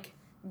of like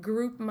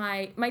group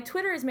my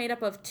Twitter is made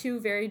up of three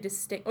very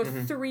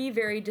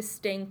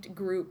distinct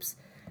groups.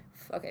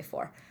 Okay,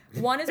 4.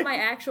 One is my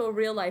actual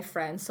real life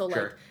friends. So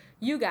like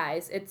you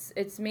guys,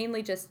 it's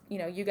mainly just,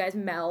 you guys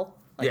Mel.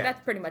 Like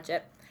that's pretty much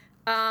it.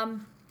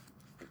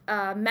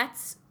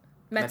 Mets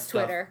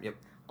Twitter. Yep.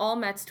 All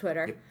Mets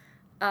Twitter.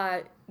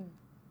 Yep.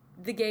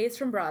 The gays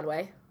from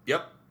Broadway.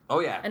 Yep. Oh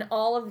yeah. And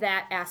all of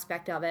that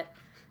aspect of it.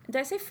 Did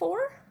I say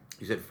 4?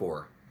 You said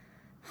 4.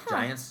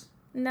 Giants?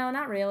 No,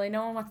 not really.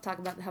 No one wants to talk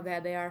about how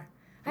bad they are.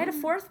 I had a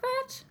 4th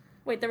batch?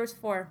 Wait, there was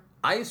 4.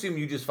 I assume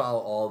you just follow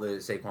all the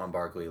Saquon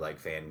Barkley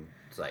fan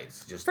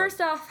sites. First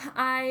off,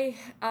 I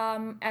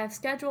have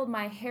scheduled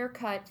my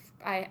haircut.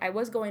 I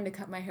was going to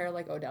cut my hair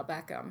like Odell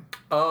Beckham.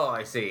 Oh,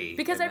 I see.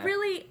 Because I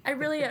really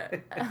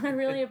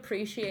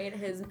appreciate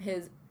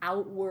his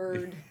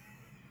outward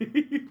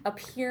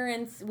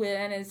appearance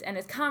and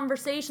his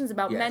conversations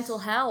about mental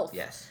health.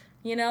 Yes.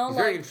 He's a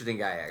very interesting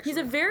guy, actually. He's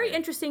a very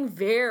interesting,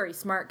 very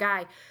smart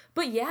guy.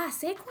 But yeah,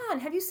 Saquon,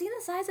 have you seen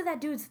the size of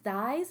that dude's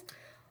thighs?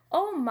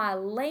 Oh my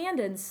land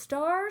and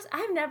stars!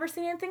 I've never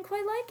seen anything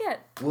quite like it.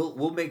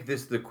 We'll make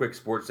this the quick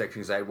sports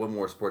section because I had one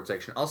more sports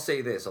section. I'll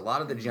say this: a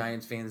lot of the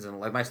Giants fans and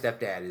like my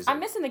stepdad is. I'm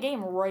missing the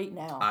game right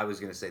now. I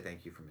was gonna say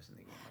thank you for missing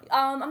the game.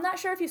 I'm not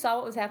sure if you saw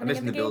what was happening.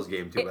 I'm missing at the Bills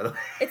game too, by the way.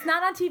 It's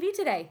not on TV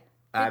today.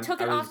 They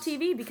took it off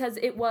TV because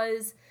it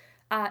was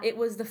the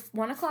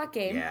 1:00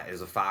 game. Yeah, it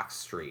was a Fox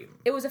stream.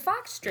 It was a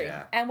Fox stream.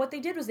 Yeah. And what they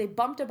did was they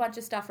bumped a bunch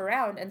of stuff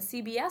around, and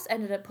CBS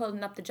ended up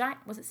putting up the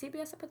Giants. Was it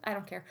CBS? I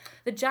don't care.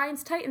 The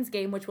Giants-Titans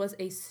game, which was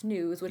a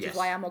snooze, which is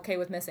why I'm okay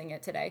with missing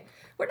it today.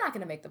 We're not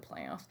going to make the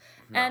playoffs.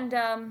 No, and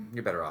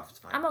you're better off. It's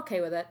fine. I'm okay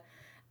with it.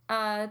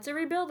 It's a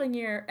rebuilding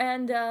year.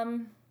 And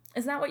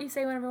isn't that what you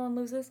say when everyone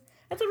loses?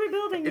 It's a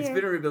rebuilding year. It's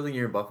been a rebuilding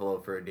year in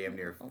Buffalo for damn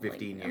near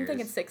 15 years. I'm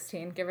thinking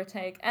 16, give or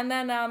take. And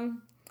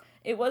then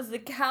it was the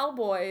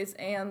Cowboys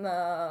and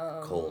the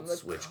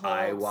Colts, which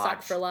I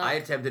watched. I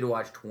attempted to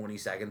watch 20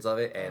 seconds of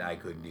it, and I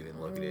couldn't even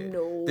look at it.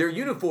 No. Their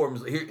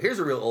uniforms, here's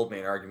a real old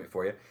man argument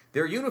for you.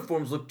 Their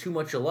uniforms look too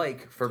much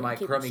alike for my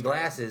crummy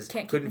glasses.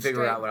 Couldn't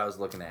figure out what I was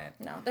looking at.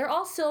 No, they're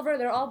all silver.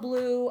 They're all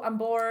blue. I'm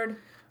bored.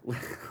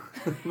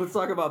 Let's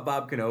talk about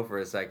Bob Cano for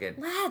a second.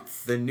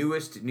 Let's. The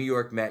newest New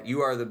York Met.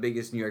 You are the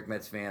biggest New York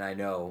Mets fan I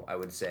know, I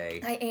would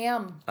say. I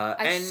am.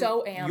 I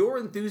so am. Your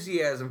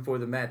enthusiasm for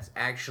the Mets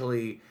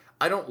actually...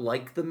 I don't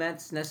like the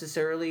Mets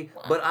necessarily,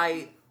 but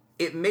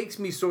it makes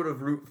me sort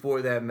of root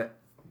for them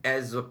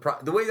as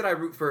the way that I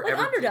root for like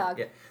Everton. Underdog.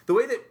 Yeah, the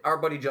way that our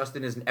buddy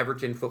Justin is an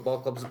Everton Football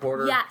Club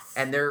supporter. Yes.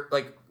 And they're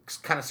like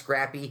kind of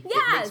scrappy. Yes.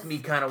 It makes me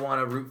kind of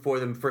want to root for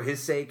them for his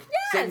sake.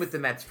 Yes. Same with the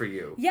Mets for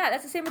you. Yeah,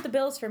 that's the same with the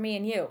Bills for me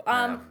and you.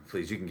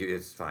 Please, you can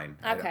it's fine.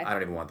 Okay. I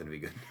don't even want them to be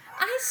good.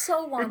 I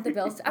so want the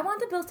Bills. I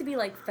want the Bills to be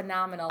like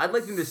phenomenal. I'd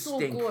like them to so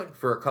stink good.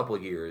 for a couple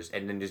of years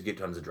and then just get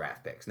tons of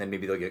draft picks. And then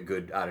maybe they'll get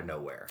good out of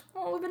nowhere.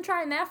 Well, we've been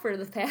trying that for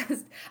the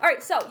past. All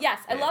right, so yes,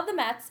 I love the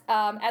Mets.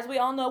 As we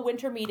all know,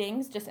 winter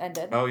meetings just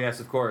ended. Oh yes,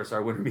 of course,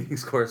 our winter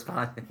meetings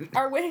correspondent.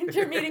 Our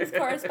winter meetings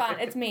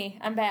correspondent. It's me.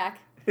 I'm back.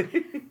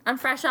 I'm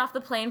fresh off the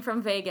plane from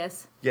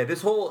Vegas. Yeah,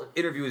 this whole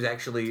interview is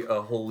actually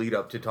a whole lead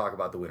up to talk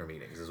about the winter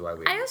meetings. Is why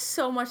we. I have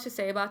so much to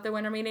say about the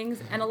winter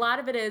meetings, and a lot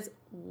of it is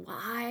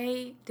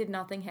why did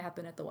nothing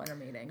happen at the winter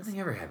meetings?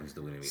 Nothing ever happens at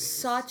the winter meetings.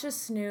 Such a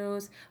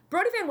snooze.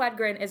 Brody Van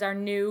Wedgren is our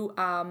new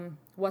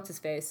what's his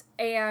face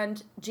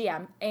and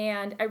GM,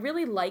 and I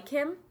really like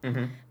him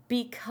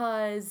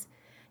because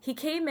he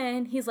came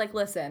in. He's like,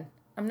 listen,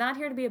 I'm not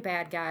here to be a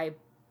bad guy,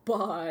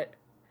 but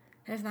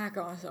it's not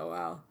going so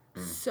well.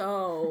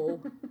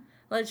 So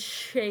let's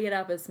shake it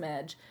up a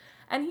smidge.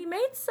 And he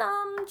made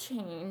some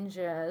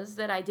changes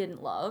that I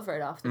didn't love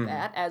right off the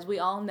bat. As we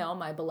all know,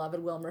 my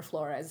beloved Wilmer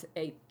Flores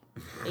ate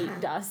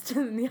dust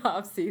in the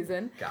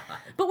offseason. God.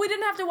 But we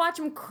didn't have to watch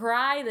him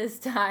cry this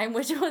time,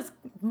 which was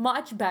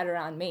much better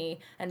on me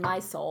and my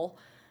soul.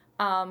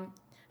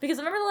 Because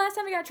remember the last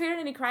time he got traded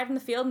and he cried in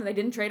the field and they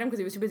didn't trade him because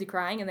he was too busy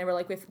crying and they were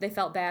like, they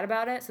felt bad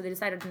about it, so they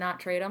decided to not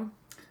trade him.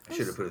 I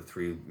should have put a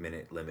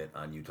 3-minute limit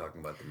on you talking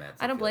about the Mets.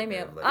 I don't blame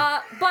you.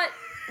 But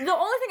the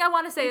only thing I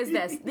want to say is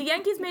this. The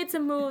Yankees made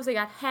some moves. They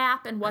got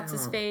Happ and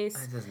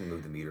what's-his-face. It doesn't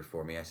move the meter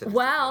for me. I said.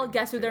 Well,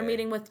 guess who they're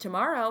meeting with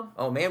tomorrow?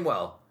 Oh,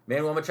 Manuel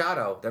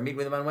Machado. They're meeting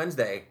with him on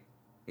Wednesday.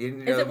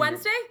 Is it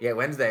Wednesday? Yeah,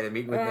 Wednesday. They're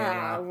meeting with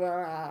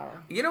Danielle.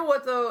 You know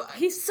what though?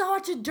 He's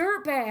such a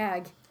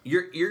dirtbag.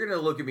 You're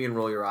gonna look at me and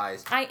roll your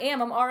eyes. I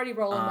am. I'm already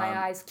rolling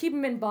my eyes. Keep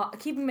him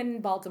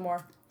in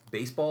Baltimore.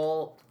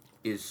 Baseball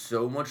is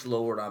so much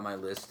lower on my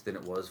list than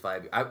it was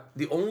 5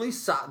 years.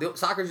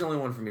 Soccer's the only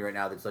one for me right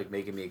now that's like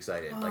making me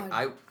excited. Like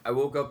I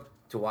woke up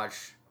to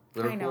watch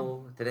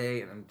Liverpool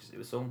today, and it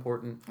was so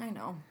important. I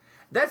know.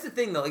 That's the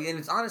thing, though, like, and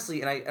it's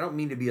honestly, and I don't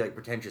mean to be like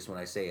pretentious when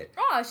I say it.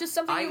 Oh, it's just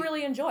something you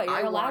really enjoy.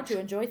 You're allowed to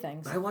enjoy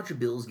things. I watch a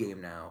Bills game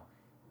now,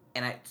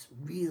 and it's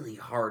really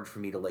hard for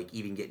me to like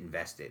even get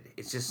invested.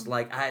 It's just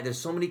like there's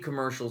so many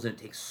commercials, and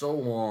it takes so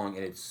long,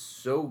 and it's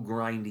so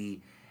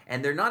grindy,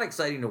 and they're not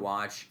exciting to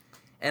watch.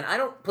 And I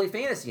don't play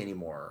fantasy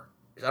anymore.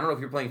 I don't know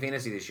if you're playing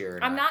fantasy this year.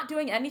 I'm not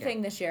doing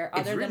anything this year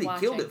other than watching. It's really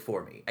killed it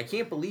for me. I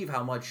can't believe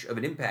how much of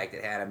an impact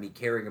it had on me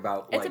caring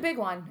about. It's a big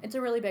one. It's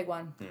a really big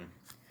one.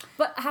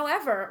 But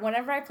however,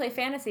 whenever I play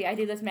fantasy, I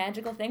do this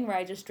magical thing where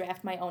I just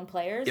draft my own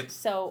players. Yep.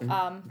 So,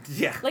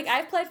 like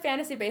I've played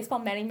fantasy baseball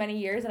many, many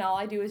years, and all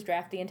I do is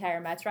draft the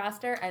entire Mets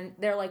roster. And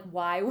they're like,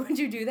 "Why would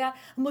you do that?"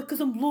 I'm like, "Cause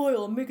I'm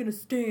loyal. I'm making a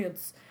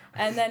stance."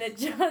 And then it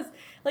just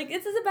like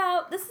this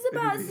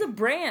is a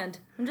brand.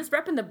 I'm just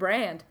repping the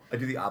brand. I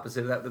do the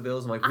opposite of that with the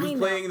Bills. I'm like, who's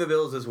playing the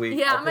Bills this week?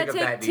 Yeah, I'm gonna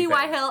take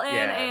T.Y. Hilton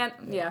and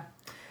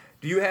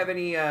Do you have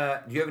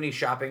any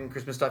shopping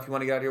Christmas stuff you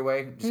want to get out of your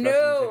way?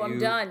 No, I'm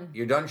done.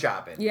 You're done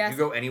shopping. Yes. Did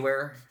you go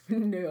anywhere?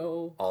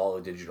 No. All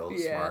the digital,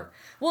 smart.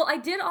 Well, I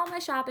did all my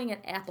shopping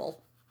at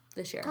Apple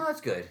this year. Oh, that's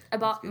good. I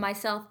bought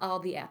myself all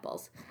the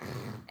apples.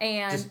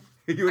 And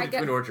you went to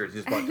Twin Orchards.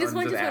 Just bought just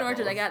went to Twin apples.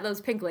 Orchards. I got those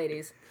pink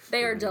ladies.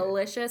 They are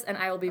delicious, and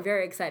I will be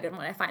very excited when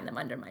I find them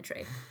under my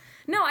tree.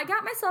 No, I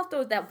got myself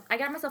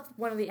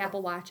one of the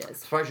Apple Watches.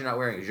 Surprised you're not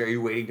wearing it. Are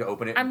you waiting to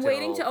open it? I'm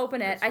waiting to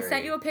open it. I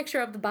sent you a picture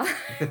of the box.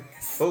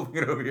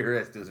 Holding it over your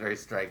wrist is very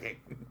striking.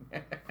 I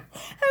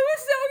was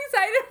so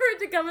excited for it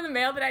to come in the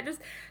mail that I just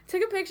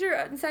took a picture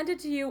and sent it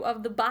to you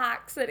of the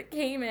box that it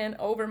came in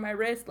over my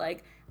wrist,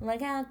 like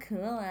how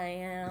cool I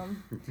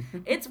am.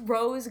 It's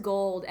rose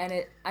gold,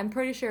 and I'm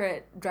pretty sure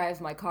it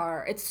drives my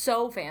car. It's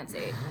so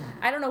fancy.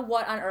 I don't know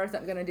what on earth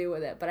I'm going to do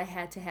with it, but I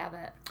had to have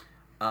it.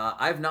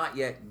 I've not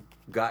yet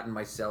gotten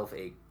myself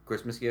a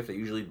Christmas gift. I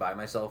usually buy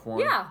myself one.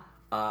 Yeah.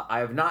 I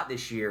have not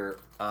this year.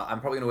 I'm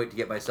probably going to wait to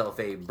get myself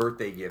a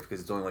birthday gift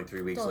because it's only like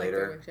 3 weeks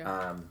later. 3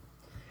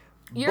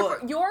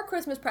 weeks, your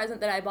Christmas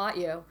present that I bought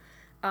you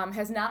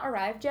has not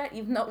arrived yet,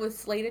 even though it was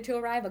slated to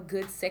arrive a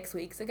good 6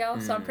 weeks ago.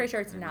 So I'm pretty sure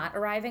it's not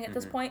arriving at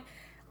this point.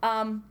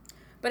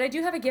 But I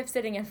do have a gift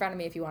sitting in front of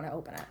me if you want to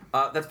open it.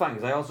 That's fine,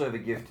 because I also have a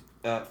gift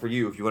for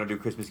you if you want to do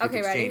Christmas gift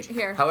exchange. Ready?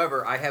 Here.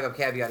 However, I have a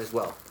caveat as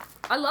well.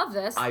 I love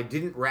this. I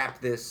didn't wrap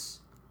this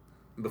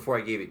before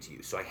I gave it to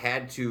you, so I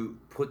had to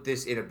put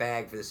this in a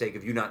bag for the sake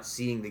of you not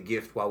seeing the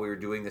gift while we were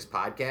doing this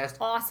podcast.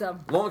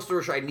 Awesome. Long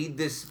story short, I need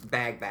this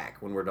bag back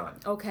when we're done.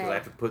 Okay. Because I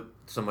have to put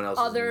someone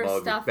else's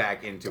mug stuff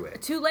back into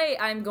it. Too late.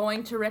 I'm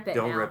going to rip it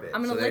Don't now. rip it.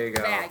 I'm going to lift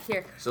the bag.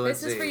 Here. So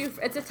this is for you.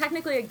 It's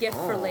technically a gift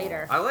for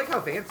later. I like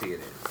how fancy it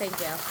is. Thank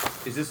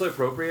you. Is this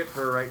appropriate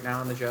for right now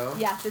on the show?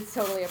 Yes, it's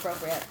totally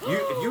appropriate.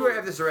 If you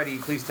have this already,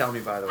 please tell me,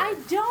 by the way. I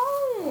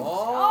don't.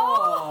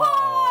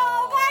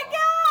 Oh my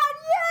God,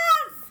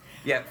 yes!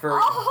 Yeah, for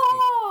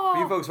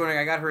you folks wondering,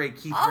 I got her a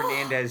Keith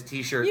Hernandez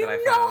t-shirt that I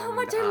found. You know how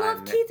much I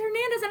love Keith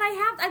Hernandez, and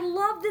I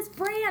love this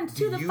brand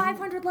to the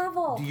 500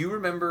 level. Do you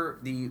remember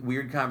the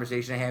weird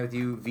conversation I had with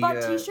you via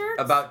about t-shirts?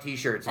 About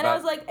t-shirts. And I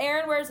was like,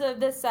 Erin wears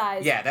this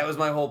size. Yeah, that was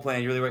my whole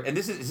plan. You really were. And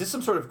is this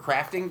some sort of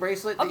crafting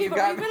bracelet that you've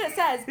got? Okay, but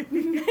read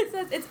what it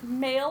says. It's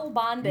male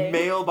bonding.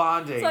 Male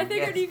bonding. So I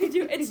figured you could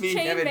do it's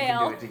chain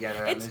mail.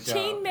 It's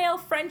chain mail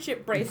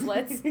friendship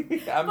bracelets.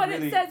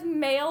 It says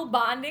male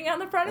bonding on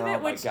the front of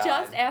it, which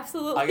just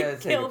absolutely killed me. I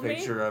gotta take a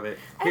picture of it.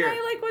 Here, and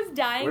I was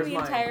dying the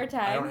entire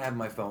time. I don't have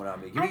my phone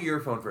on me. Give me your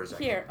phone for a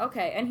second. Here,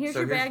 okay, and here's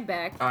your bag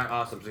back. All right,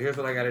 awesome. So here's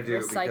what I gotta do.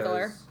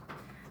 Recycler.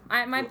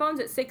 My phone's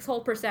at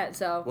 6%,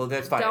 so well,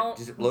 that's fine. Don't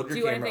just load your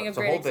do camera. anything of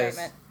so great hold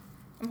excitement.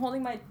 This. I'm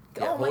holding my.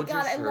 Yeah, oh my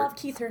God, I shirt. love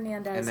Keith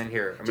Hernandez. And then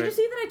here. Did you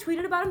see that I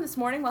tweeted about him this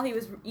morning while he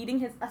was eating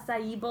his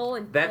acai bowl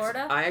in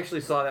Florida? I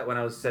actually saw that when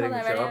I was setting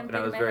the show up, and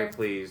I was very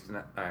pleased.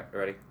 All right,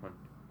 ready? One.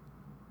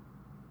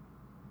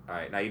 All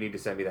right, now you need to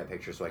send me that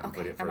picture so I can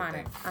put it for I'm on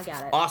it. I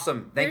got it.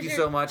 Awesome. Thank you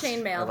so much.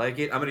 Chain mail. I like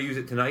it. I'm going to use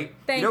it tonight.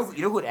 Thanks. You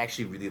know who would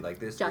actually really like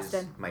this?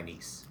 Justin. Is my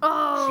niece.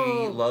 Oh.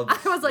 She loves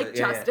I was like,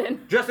 Justin.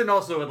 Yeah. Justin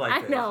also would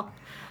like this. I know.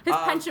 His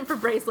penchant for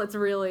bracelets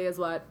really is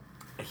what.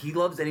 He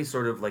loves any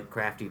sort of like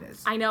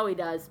craftiness. I know he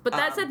does. But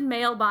that said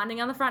male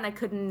bonding on the front, and I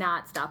could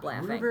not stop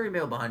laughing. We're very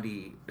male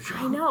bondy.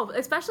 I know,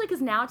 especially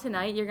because now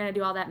tonight you're going to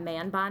do all that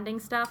man bonding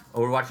stuff.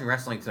 Oh, we're watching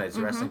wrestling tonight. It's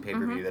a wrestling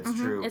pay-per-view. That's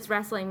true. It's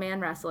wrestling, man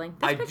wrestling.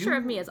 This picture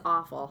of me is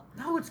awful.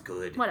 No, it's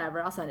good.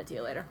 Whatever, I'll send it to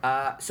you later.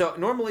 So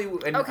normally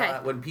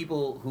when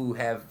people who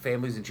have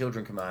families and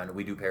children come on,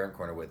 we do parent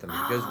corner with them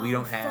because we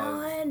don't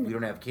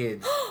have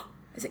kids.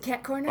 Is it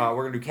cat corner?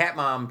 We're gonna do cat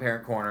mom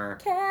parent corner.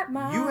 Cat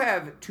mom. You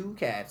have 2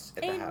 cats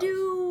at the house. I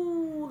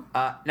do.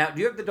 Now,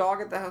 do you have the dog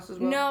at the house as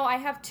well? No, I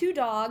have 2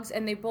 dogs,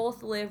 and they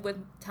both live with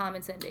Tom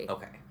and Cindy.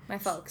 Okay. my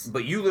folks.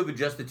 But you live with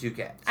just the 2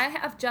 cats. I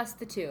have just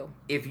the 2.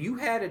 If you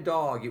had a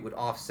dog, it would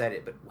offset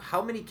it. But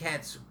how many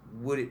cats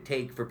would it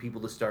take for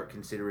people to start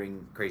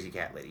considering crazy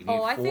cat lady? You need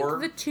 4? I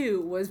think the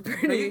 2 was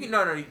pretty.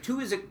 No. 2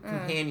 is a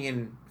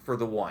companion for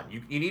the 1.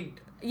 You need.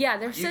 Yeah,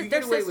 they're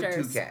get away sisters.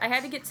 with 2 cats. I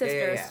had to get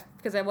sisters Yeah.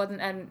 because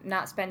I'm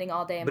not spending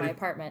all day in my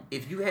apartment.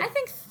 If you had, I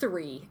think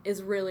 3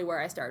 is really where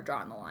I start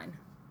drawing the line.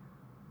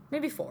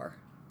 Maybe 4.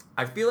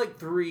 I feel like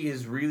 3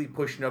 is really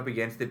pushing up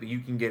against it, but you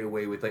can get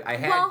away with I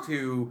had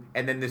 2,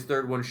 and then this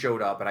 3rd one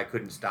showed up, and I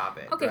couldn't stop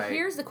it. Okay, right?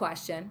 here's the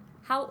question: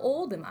 how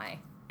old am I,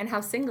 and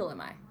how single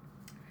am I?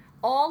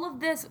 All of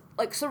this,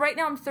 so right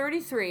now I'm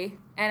 33,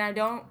 and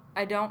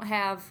I don't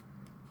have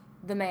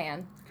the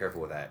man.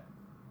 Careful with that.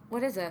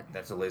 What is it?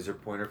 That's a laser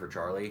pointer for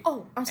Charlie.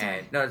 Oh, I'm sorry.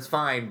 And, no, it's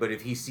fine, but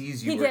if he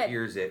sees you He or did.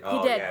 hears it,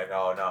 He did. yeah,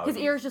 oh no. His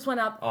ears just went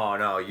up. Oh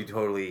no, you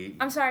totally.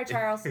 I'm sorry,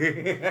 Charles.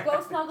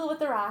 Go snuggle with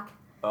the rock.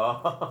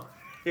 Oh.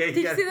 Yeah, Did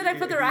you see that I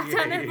put the rock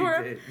down there for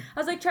him? did. I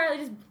was like,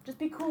 Charlie, just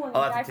be cool when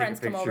I'll my have to guy take a friends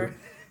come picture.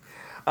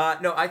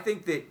 over. No, I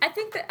think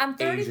that I'm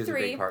age is a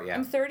 33. big part, yeah.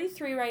 I'm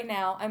 33 right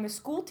now. I'm a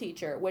school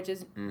teacher, which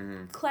is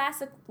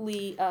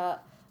classically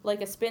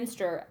like a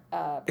spinster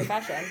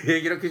profession. yeah,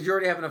 because you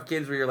already have enough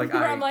kids where you're like,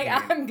 Where I'm like,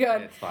 can't. I'm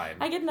good. It's fine.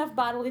 I get enough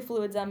bodily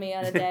fluids on me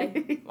on a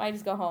day. I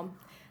just go home.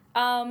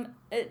 And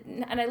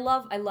I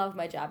love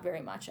my job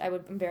very much.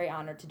 I'm very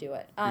honored to do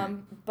it.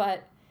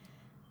 But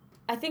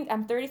I think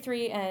I'm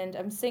 33 and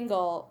I'm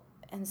single,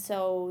 and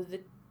so the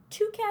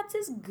 2 cats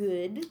is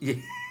good. Yeah.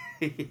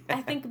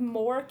 I think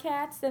more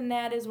cats than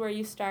that is where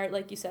you start,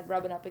 like you said,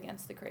 rubbing up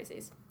against the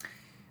crazies.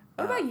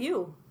 What about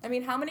you? I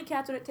mean, how many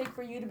cats would it take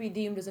for you to be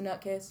deemed as a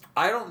nutcase?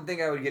 I don't think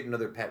I would get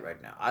another pet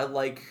right now. I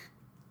like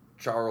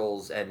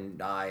Charles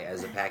and I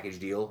as a package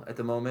deal at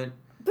the moment.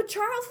 But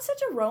Charles is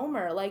such a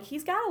roamer. Like,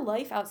 he's got a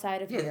life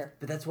outside of here.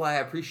 But that's why I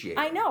appreciate it.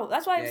 I know.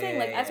 That's why I'm saying,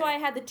 Yeah. that's why I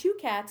had the 2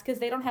 cats, because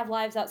they don't have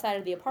lives outside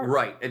of the apartment.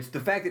 Right. It's the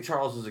fact that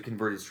Charles is a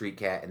converted street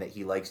cat and that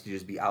he likes to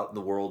just be out in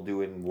the world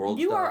doing world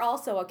stuff. You are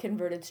also a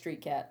converted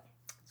street cat.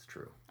 It's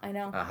true. I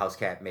know. A house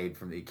cat made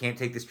from you can't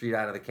take the street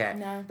out of the cat.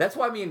 No. That's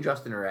why me and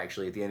Justin are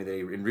actually at the end of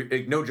the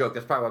day. No joke.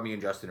 That's probably why me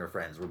and Justin are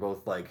friends. We're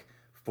both like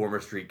former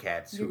street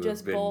cats You're who just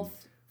have been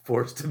both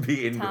forced to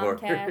be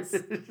indoors.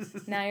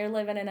 Tomcats. Now you're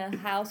living in a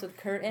house with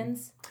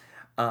curtains.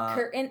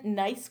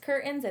 Nice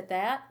curtains at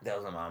that. That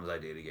was my mom's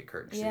idea to get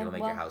curtains. Yeah, It'll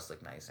make your house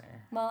look nicer.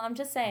 Well, I'm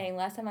just saying.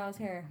 Last time I was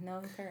here,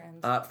 no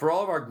curtains. For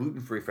all of our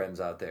gluten-free friends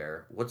out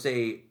there, what's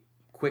a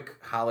quick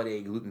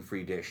holiday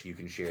gluten-free dish you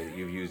can share that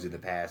you've used in the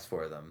past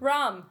for them?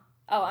 Rum.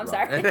 Oh, I'm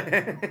sorry.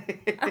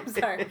 I'm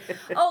sorry.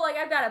 Oh, like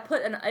I've got to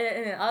put in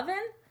an oven?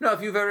 No,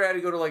 if you've ever had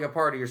to go to like a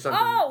party or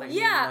something. Oh, like,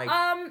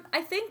 yeah.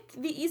 I think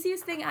the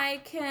easiest thing I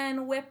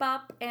can whip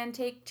up and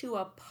take to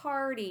a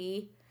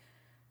party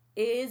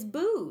is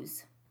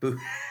booze.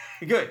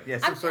 Good. Yeah,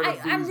 some sort of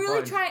I'm booze really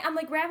punch. trying. I'm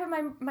like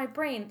wrapping my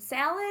brain.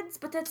 Salads,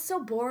 but that's so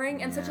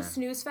boring and such a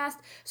snooze fest.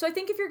 So I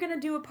think if you're going to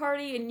do a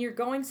party and you're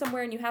going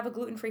somewhere and you have a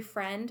gluten-free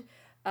friend,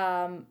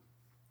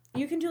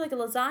 you can do like a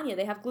lasagna.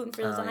 They have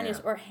gluten-free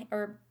lasagnas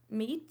or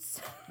meats.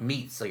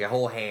 Meats, like a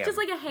whole ham. Just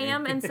like a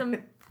ham and some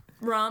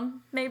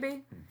rum,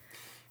 maybe.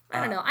 I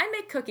don't know. I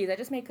make cookies. I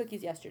just made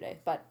cookies yesterday,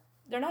 but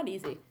they're not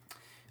easy.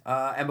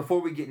 And before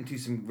we get into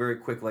some very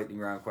quick lightning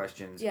round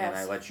questions, Yes. and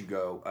I let you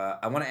go,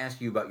 I want to ask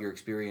you about your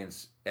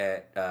experience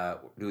at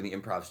doing the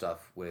improv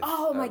stuff with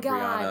Oh, my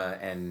God.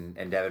 Brianna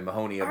and Devin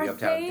Mahoney of Are the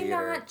Uptown they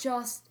Theater. not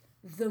just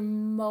the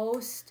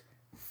most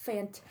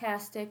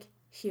fantastic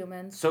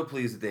humans? So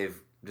pleased that they've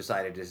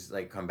decided to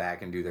like come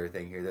back and do their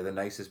thing here. They're the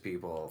nicest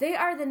people. They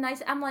are the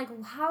nice. I'm like,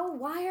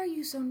 why are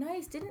you so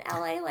nice? Didn't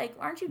LA, like,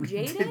 aren't you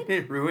jaded? Didn't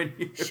it ruin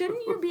you? Shouldn't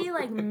you be,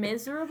 like,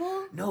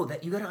 miserable? No,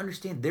 that you got to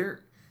understand.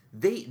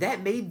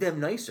 That made them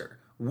nicer.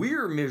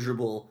 We're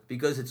miserable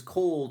because it's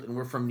cold and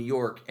we're from New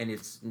York and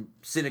it's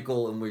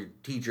cynical and we're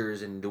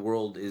teachers and the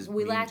world is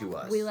mean to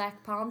us. We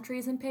lack palm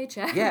trees and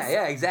paychecks.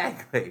 Yeah,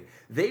 exactly.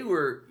 They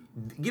were.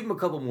 Give them a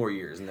couple more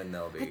years and then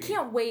they'll be. I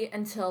can't wait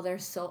until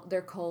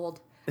they're cold.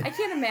 I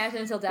can't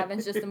imagine until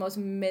Devin's just the most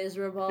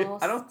miserable.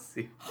 I don't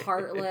see.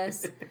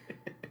 Heartless.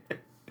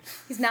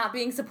 He's not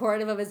being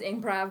supportive of his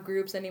improv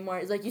groups anymore.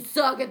 He's like, you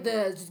suck at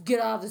this. Just get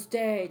off the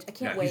stage. I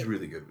can't wait. He's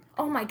really good.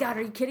 Oh my God,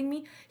 are you kidding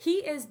me? He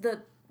is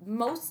the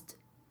most,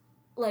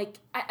 like,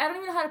 I don't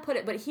even know how to put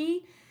it, but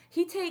he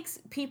takes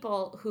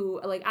people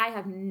who, like, I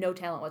have no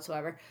talent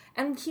whatsoever,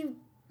 and he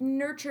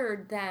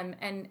nurtured them,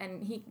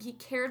 and he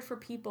cared for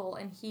people,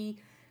 and he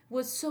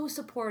was so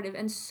supportive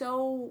and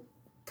so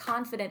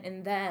confident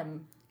in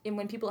them, and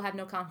when people have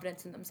no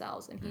confidence in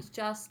themselves, and he's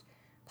just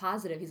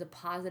positive. He's a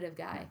positive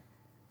guy.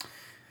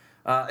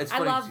 It's I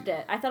funny loved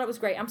it. I thought it was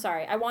great. I'm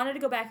sorry. I wanted to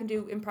go back and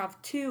do improv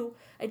too.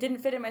 It didn't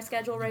fit in my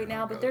schedule right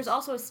now, but there's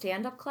also a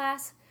stand-up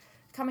class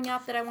coming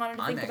up that I wanted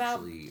to think about.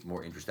 I'm actually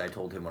more interested. I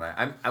told him when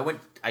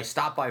I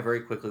stopped by very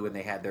quickly when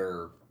they had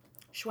their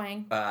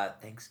Schwang.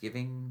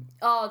 Thanksgiving.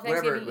 Oh,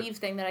 Thanksgiving whatever, Eve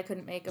thing that I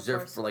couldn't make, of there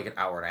course. for like an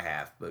hour and a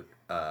half, but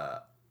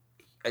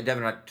I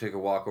definitely took a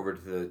walk over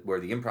to where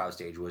the improv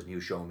stage was, and he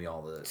was showing me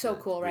all the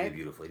cool, really right?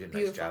 beautiful. He did a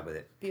Beautiful. nice job with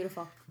it.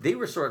 Beautiful. They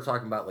were sort of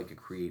talking about like a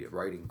creative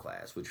writing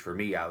class, which for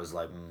me, I was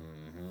like,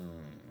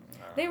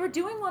 They were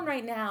doing one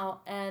right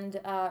now, and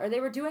or they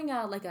were doing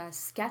like a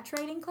sketch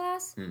writing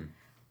class.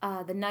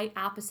 The night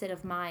opposite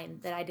of mine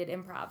that I did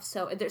improv.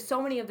 So there's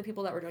so many of the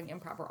people that were doing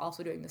improv were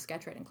also doing the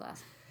sketch writing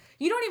class.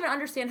 You don't even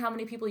understand how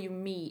many people you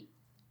meet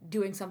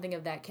doing something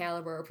of that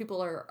caliber, or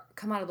people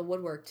come out of the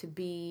woodwork to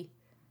be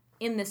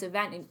in this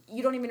event, and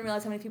you don't even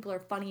realize how many people are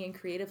funny and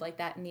creative like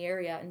that in the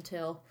area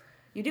until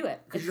you do it.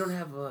 Because you don't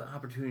have an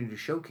opportunity to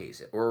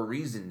showcase it or a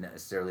reason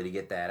necessarily to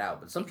get that out.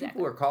 But some Exactly.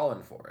 people are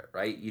calling for it,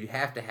 right? You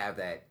have to have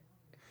that.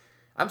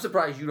 I'm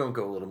surprised you don't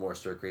go a little more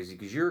stir crazy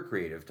because you're a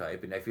creative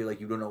type, and I feel like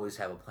you don't always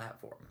have a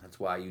platform. That's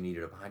why you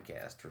needed a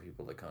podcast for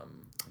people to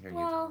come hear you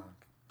talk.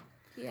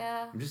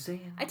 Yeah. I'm just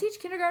saying. I teach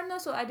kindergarten though,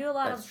 so I do a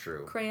lot That's of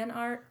true. crayon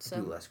art. So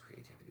Do less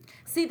creativity.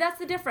 see, that's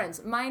the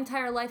difference. My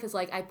entire life is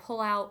like I pull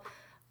out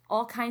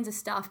all kinds of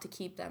stuff to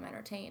keep them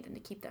entertained and to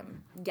keep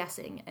them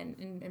guessing and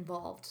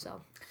involved.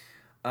 So.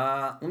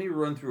 Let me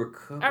run through a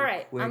couple. All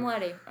right, quick... I'm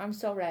ready. I'm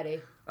so ready.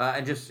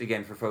 And just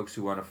again for folks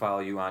who want to follow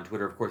you on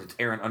Twitter, of course, it's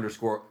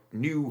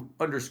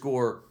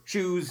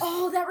Erin_new_shoes.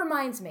 Oh, that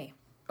reminds me.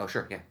 Oh,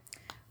 sure, yeah.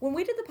 When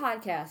we did the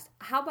podcast,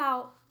 how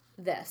about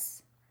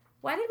this?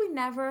 Why did we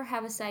never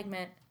have a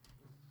segment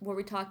where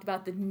we talked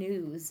about the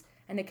news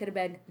and it could have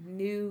been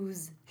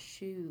news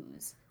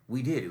shoes?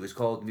 We did. It was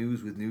called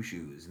News with New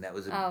Shoes, and that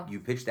was you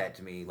pitched that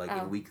to me like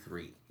in week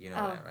 3. You know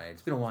that, right?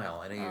 It's been a while.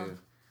 I know you.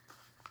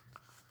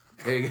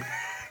 There you go.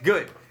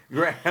 Good.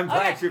 Great. I'm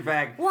glad you're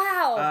back.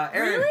 Wow.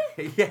 Erin,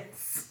 Really?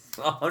 Yes.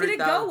 Did it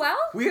go well?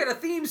 We had a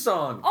theme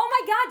song. Oh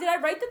my God! Did I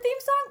write the theme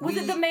song? Was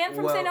it the Man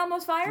from St.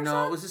 Elmo's Fire No,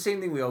 song? it was the same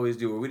thing we always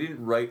do. Where we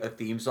didn't write a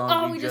theme song.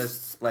 Oh, we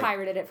just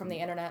pirated it from the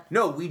internet.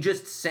 No, we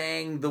just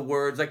sang the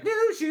words like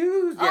new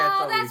shoes.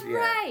 Yeah, that's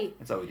right.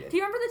 That's all we did. Do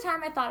you remember the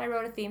time I thought I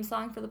wrote a theme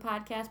song for the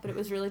podcast, but it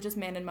was really just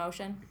Man in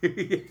Motion?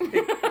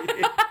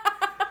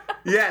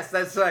 Yes,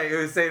 that's right. It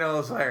was St.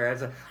 Elmo's Fire.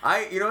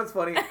 You know what's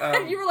funny?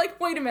 You were like,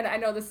 "Wait a minute, I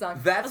know this song."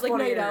 That's I was like,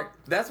 funny. "No, you don't."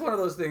 That's one of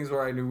those things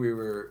where I knew we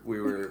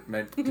were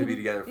meant to be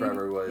together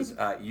forever. Was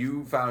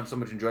you found so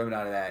much enjoyment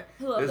out of that?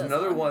 There's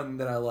another song. one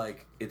that I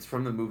like. It's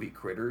from the movie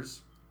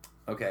Critters.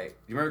 Okay, do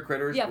you remember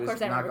Critters? Yeah, of course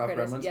I remember Knockoff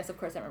Critters. Gremlins? Yes, of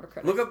course I remember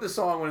Critters. Look up the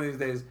song one of these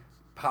days.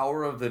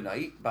 "Power of the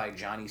Night" by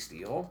Johnny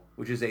Steele,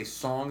 which is a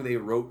song they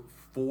wrote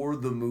for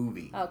the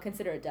movie. Oh,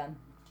 consider it done.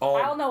 Oh,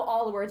 I'll know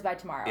all the words by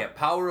tomorrow. yeah,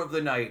 "Power of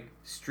the Night,"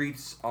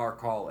 "Streets Are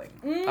Calling."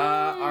 All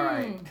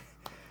right.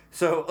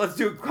 So let's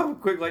do a couple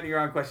quick lightning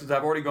round questions.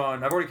 I've already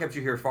kept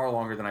you here far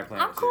longer than I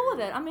planned. I'm cool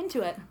with it. I'm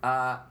into it.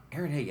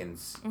 Erin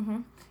Higgins,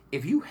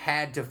 if you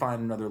had to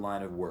find another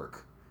line of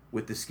work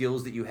with the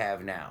skills that you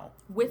have now,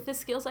 With the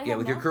skills I have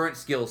with now? your current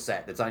skill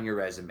set that's on your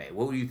resume,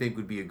 what would you think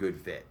would be a good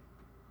fit?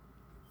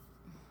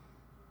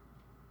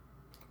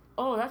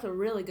 Oh, that's a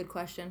really good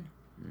question.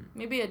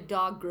 Maybe a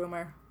dog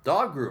groomer.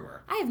 Dog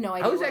groomer. I have no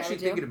idea. I was what actually would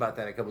do. thinking about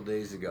that a couple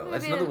days ago.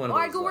 That's Maybe another one of Or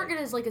those. I go work like,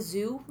 at as like a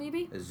zoo,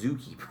 maybe. a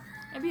zookeeper.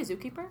 Maybe a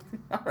zookeeper.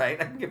 All right,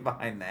 I can get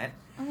behind that.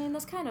 I mean,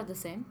 that's kind of the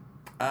same.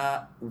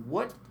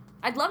 What?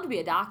 I'd love to be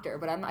a doctor,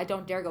 but I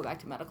don't dare go back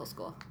to medical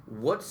school.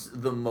 What's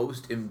the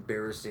most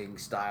embarrassing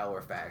style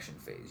or fashion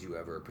phase you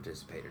ever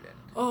participated in?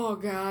 Oh,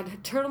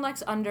 God.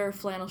 Turtlenecks under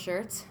flannel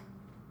shirts.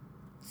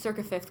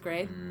 Circa 5th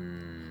grade.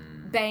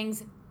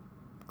 Bangs,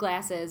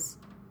 glasses,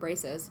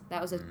 braces.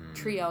 That was a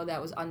trio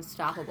that was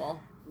unstoppable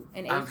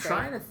in 8th grade. I'm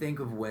trying to think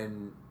of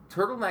when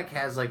turtleneck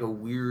has like a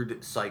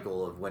weird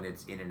cycle of when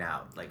it's in and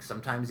out. Like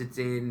sometimes it's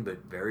in,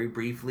 but very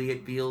briefly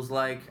it feels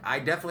like. I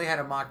definitely had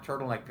a mock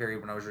turtleneck period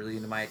when I was really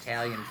into my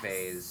Italian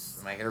phase.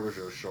 My hair was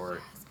real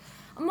short.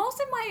 I was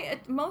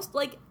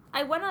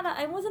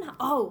in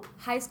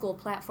high school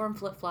platform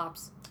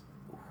flip-flops.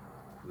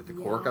 With the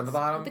cork on the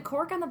bottom? With the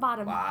cork on the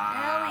bottom.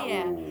 Wow. Hell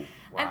yeah.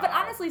 But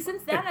honestly,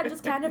 since then, I've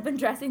just kind of been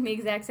dressing the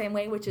exact same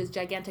way, which is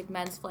gigantic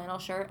men's flannel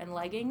shirt and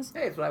leggings.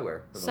 Hey, it's what I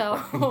wear. So,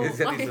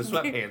 It's at least the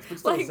sweatpants, but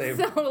still the same.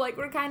 So,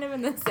 we're kind of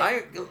in the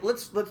same.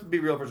 Let's be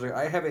real for a second.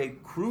 I have a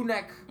crew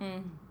neck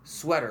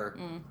sweater,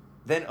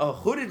 then a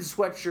hooded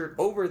sweatshirt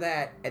over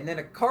that, and then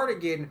a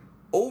cardigan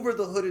over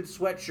the hooded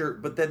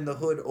sweatshirt, but then the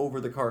hood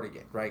over the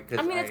cardigan, right?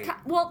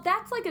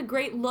 That's like a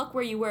great look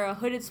where you wear a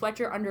hooded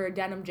sweatshirt under a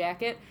denim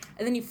jacket,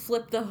 and then you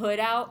flip the hood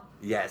out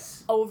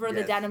over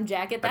the denim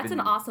jacket. That's an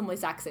awesomely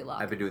sexy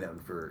look. I've been doing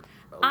that for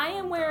I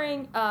am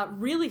wearing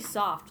really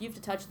soft. You have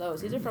to touch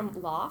those. These are from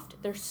Loft.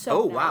 They're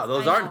so nice. Wow,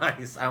 those are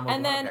nice.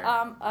 And then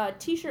a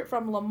T-shirt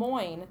from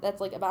Lemoyne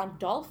that's like about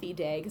Dolphy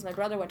Day because my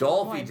brother went to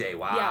Lemoyne. Dolphy Day,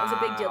 wow. Yeah, it was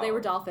a big deal. They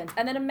were dolphins.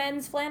 And then a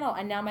men's flannel,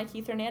 and now my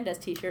Keith Hernandez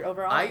T-shirt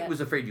over all of it. I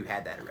was afraid you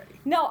had that already.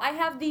 No, I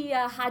have the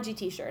Haji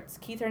T-shirts.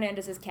 Keith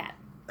Hernandez's cat.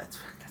 That's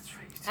right.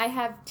 I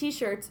have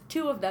T-shirts,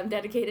 2 of them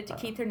dedicated to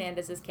Keith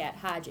Hernandez's cat,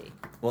 Haji.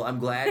 Well, I'm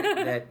glad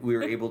that we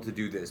were able to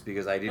do this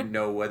because I didn't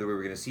know whether we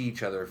were going to see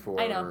each other for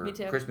I know, me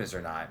too. Christmas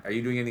or not. Are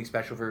you doing anything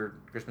special for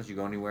Christmas? You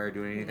go anywhere,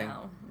 doing anything?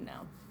 No.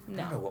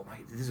 No. I don't know what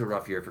this is a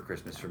rough year for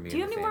Christmas for me. Do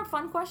you and have the any more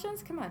fam. fun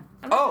questions? Come on.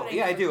 Oh,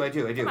 yeah, I do.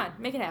 Come on,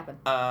 make it happen.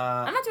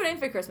 I'm not doing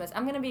anything for Christmas.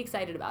 I'm going to be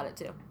excited about it,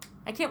 too.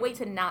 I can't wait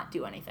to not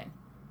do anything.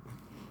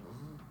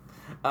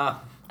 I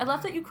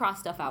love that you cross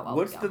stuff out while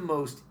What's we go. the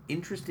most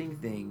interesting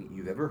thing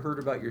you've ever heard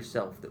about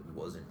yourself that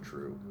wasn't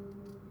true?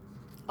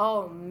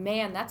 Oh,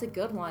 man, that's a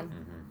good one.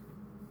 Mm-hmm.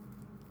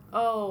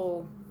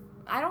 Oh,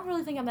 I don't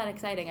really think I'm that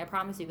exciting. I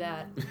promise you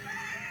that.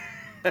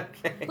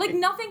 Okay. Like,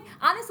 nothing,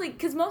 honestly,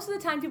 because most of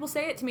the time people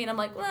say it to me, and I'm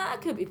like, well,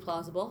 that could be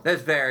plausible.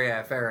 That's fair,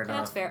 yeah, fair enough.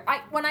 That's fair.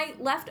 When I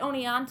left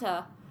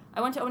Oneonta,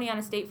 I went to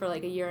Oneonta State for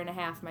like a year and a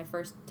half, my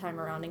first time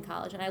around in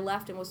college, and I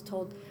left and was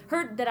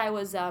heard that I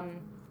was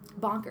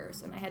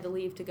bonkers, and I had to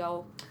leave to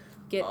go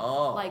get,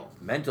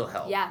 mental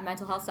health. Yeah,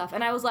 mental health stuff.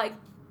 And I was like,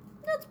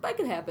 that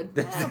could happen.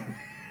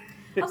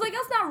 I was like,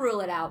 let's not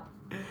rule it out.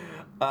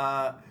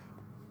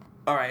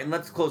 All right, and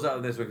let's close out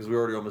with this one because we're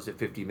already almost at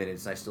 50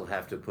 minutes, and I still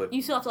have to put...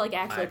 You still have to, like,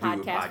 actually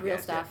podcast real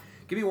stuff.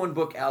 Yeah. Give me one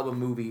book, album,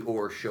 movie,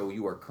 or show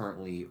you are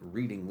currently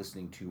reading,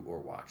 listening to, or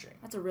watching.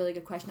 That's a really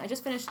good question. I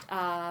just finished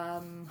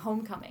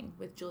Homecoming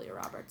with Julia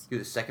Roberts. You're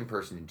the second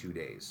person in 2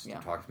 days to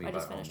talk to me about Homecoming. I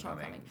just finished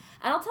Homecoming.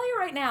 And I'll tell you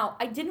right now,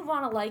 I didn't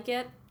want to like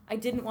it. I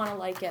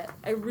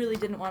really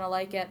didn't want to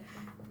like it.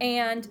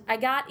 And I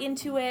got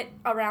into it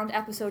around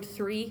episode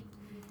 3.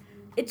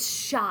 It's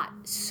shot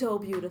so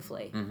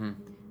beautifully. Mm-hmm.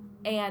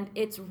 And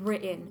it's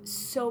written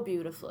so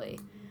beautifully.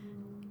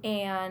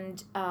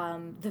 And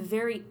the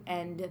very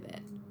end of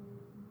it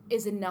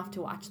is enough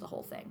to watch the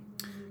whole thing.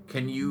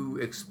 Can you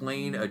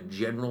explain a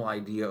general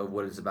idea of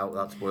what it's about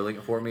without spoiling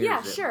it for me?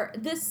 Yeah, sure.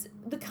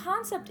 The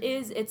concept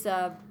is it's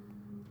a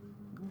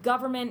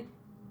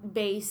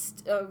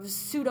government-based,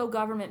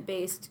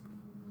 pseudo-government-based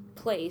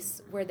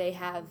place where they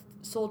have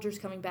soldiers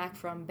coming back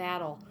from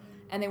battle,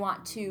 and they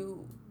want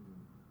to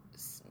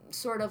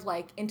sort of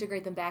like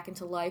integrate them back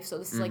into life. So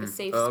this is like a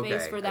safe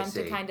space for them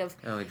to kind of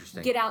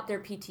get out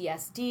their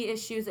PTSD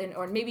issues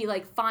or maybe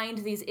like find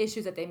these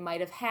issues that they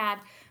might have had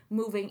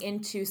moving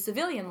into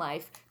civilian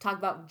life, talk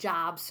about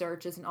job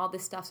searches and all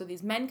this stuff. So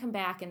these men come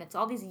back and it's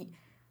all these,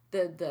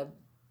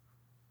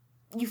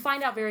 you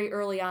find out very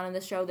early on in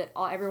the show that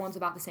everyone's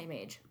about the same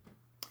age.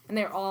 And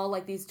they're all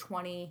like these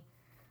 20,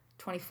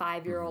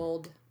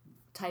 25-year-old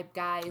type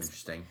guys.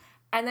 Interesting.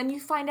 And then you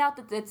find out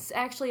that it's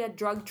actually a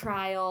drug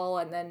trial,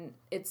 and then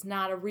it's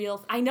not a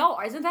real... I know,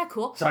 isn't that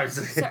cool? Sorry.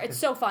 It's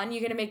so fun. You're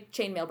going to make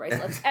chainmail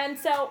bracelets. And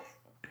so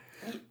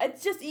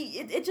it's just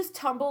it just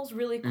tumbles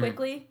really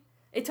quickly.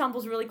 It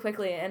tumbles really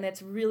quickly, and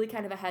it's really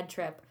kind of a head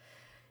trip.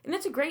 And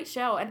it's a great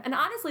show. And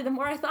honestly, the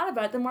more I thought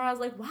about it, the more I was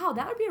like, wow,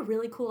 that would be a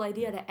really cool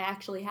idea to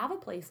actually have a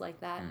place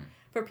like that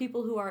for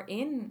people who are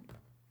in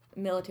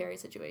military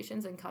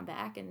situations and come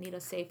back and need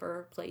a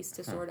safer place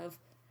to sort of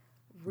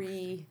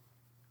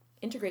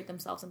integrate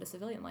themselves into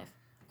civilian life.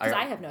 Because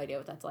I have no idea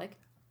what that's like.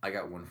 I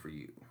got one for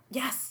you.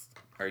 Yes.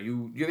 Do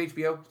you have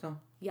HBO still?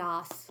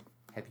 Yes.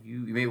 You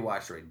may have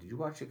watched it. Did you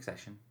watch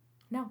Succession?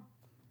 No.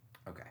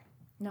 Okay.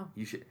 No.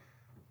 You should.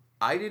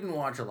 I didn't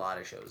watch a lot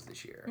of shows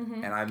this year.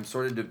 And I'm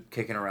sort of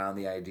kicking around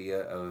the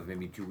idea of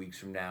maybe 2 weeks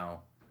from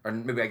now, or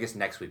maybe I guess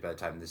next week by the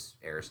time this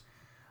airs,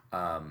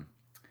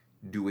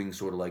 doing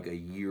sort of like a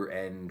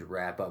year-end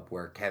wrap-up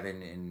where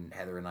Kevin and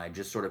Heather and I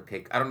just sort of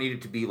pick... I don't need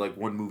it to be like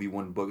one movie,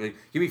 one book. Like,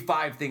 give me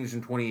 5 things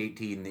from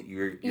 2018 that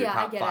your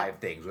top 5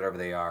 things, whatever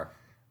they are.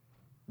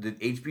 The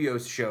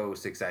HBO show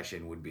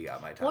Succession would be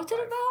on my top 5. What's it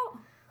about?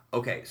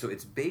 Okay, so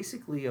it's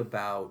basically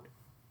about...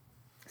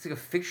 It's like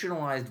a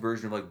fictionalized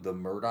version of like the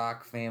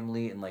Murdoch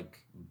family and like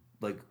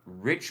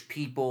rich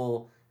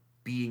people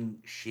being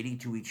shitty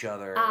to each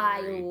other.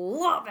 I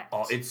love it.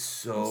 Oh, it's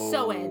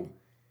so in.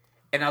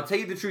 And I'll tell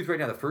you the truth right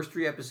now. The first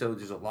 3 episodes,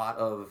 there's a lot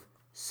of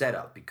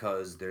setup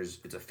because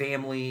it's a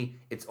family.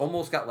 It's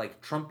almost got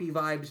like Trumpy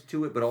vibes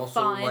to it, but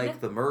also like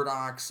the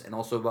Murdochs and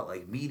also about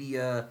like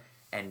media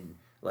and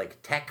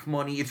like tech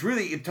money.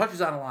 It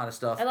touches on a lot of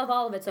stuff. I love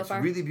all of it so far.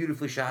 It's really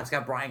beautifully shot. It's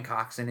got Brian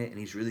Cox in it, and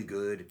he's really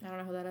good. I don't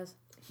know who that is.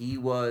 He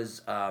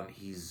was,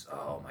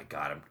 oh my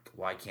God,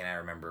 why can't I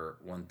remember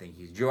one thing?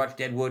 Did you watch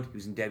Deadwood? He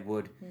was in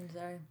Deadwood.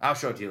 Sorry. I'll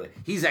show it to you later.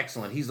 He's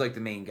excellent. He's like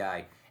the main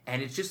guy.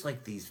 And it's just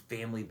like these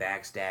family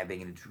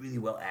backstabbing, and it's really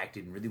well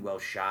acted and really well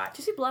shot.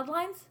 Did you see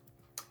Bloodlines?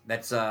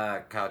 That's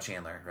Kyle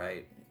Chandler,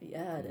 right?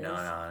 Yeah, it is.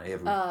 No.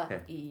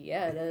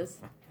 Yeah, it is.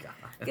 God.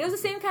 It was the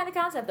same kind of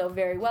concept, though.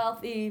 Very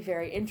wealthy,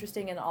 very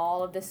interesting, and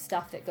all of this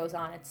stuff that goes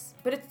on.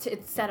 But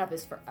its setup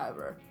is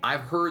forever.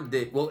 I've heard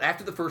that, well,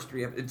 after the first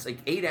 3 episodes, it's like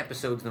 8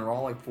 episodes, and they're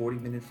all like 40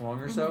 minutes long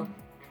or so.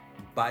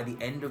 By the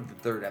end of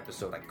the 3rd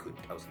episode, I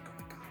was like, oh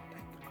my God.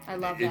 I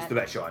love that. It's the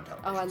best show on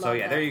television. Oh, I love So,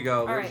 yeah, that. there you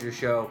go. All There's right. your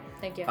show.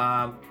 Thank you.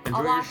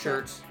 Enjoy your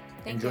shirts.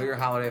 Enjoy your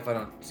holiday if I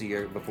don't see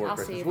you before I'll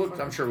Christmas. see you Well,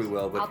 before I'm sure we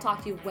will, but I'll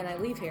talk to you when I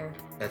leave here.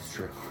 that's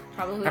true.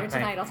 Probably later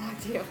tonight. I'll talk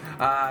to you.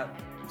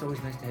 It's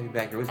always nice to have you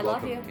back. You're always I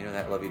love welcome. you. Know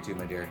that. I love you too,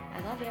 my dear. I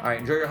love you. All right,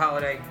 enjoy your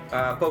holiday.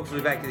 Folks, we'll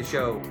be back to the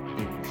show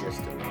in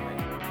just a moment.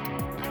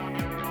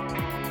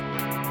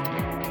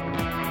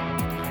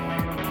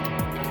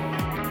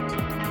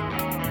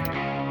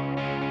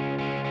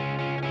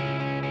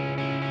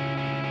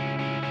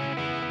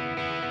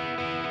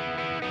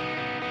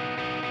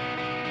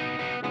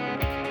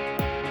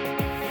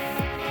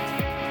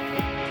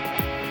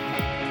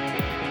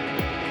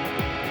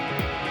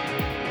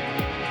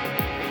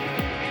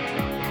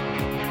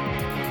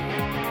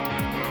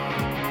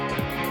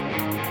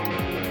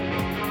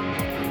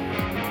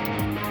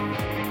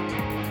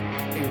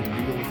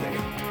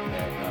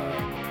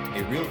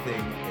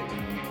 thing that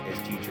we as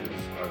teachers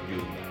are doing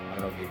now. I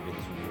don't know if you did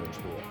this when you were in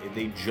school.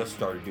 They just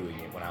started doing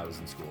it when I was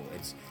in school.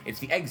 It's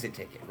the exit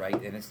ticket, right?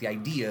 And it's the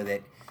idea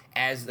that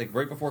as like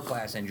right before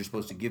class ends, you're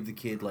supposed to give the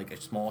kid like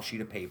a small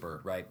sheet of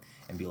paper, right?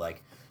 And be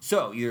like,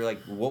 so you're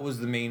like, what was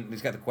the main?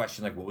 It's got the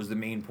question like, what was the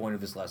main point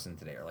of this lesson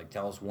today? Or like,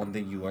 tell us one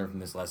thing you learned from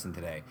this lesson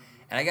today.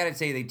 And I gotta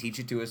say, they teach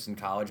it to us in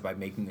college by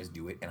making us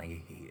do it, and I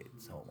hate it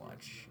so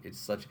much. It's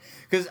such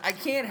because I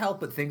can't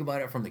help but think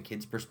about it from the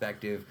kid's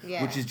perspective,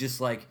 which is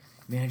just like,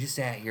 man, I just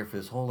sat here for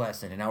this whole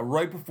lesson, and now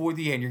right before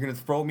the end, you're gonna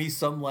throw me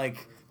some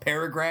like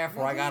paragraph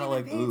where I gotta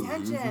like,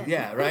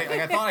 yeah, right?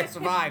 Like I thought I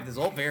survived this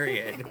whole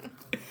period.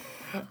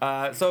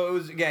 So it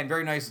was again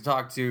very nice to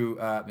talk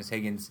to Miss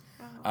Higgins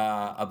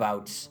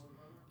about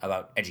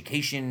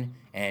education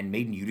and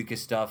Made in Utica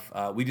stuff.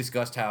 We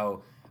discussed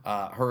how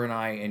her and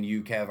I and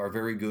you, Kev, are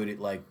very good at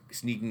like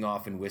sneaking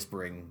off and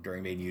whispering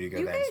during Made in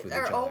Utica events with each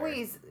other. You guys are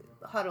always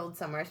huddled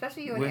somewhere,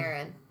 especially you and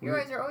Erin. You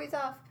guys are always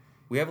off.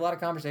 We have a lot of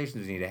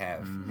conversations we need to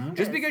have. Mm-hmm.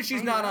 Just because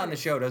she's not on the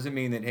show doesn't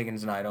mean that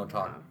Higgins and I don't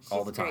talk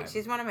all the time. Great.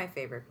 She's one of my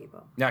favorite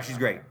people. No, she's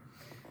great.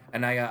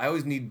 And I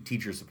always need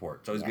teacher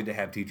support. It's always good to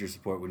have teacher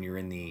support when you're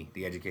in the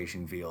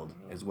education field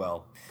as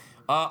well.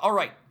 All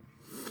right.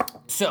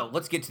 So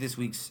let's get to this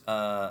week's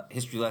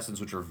history lessons,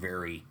 which are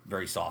very,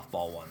 very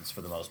softball ones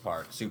for the most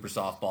part. Super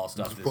softball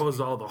stuff. Suppose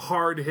all the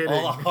hard-hitting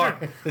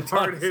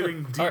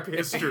deep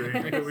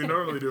history that we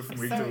normally do from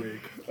week to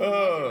week.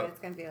 What it's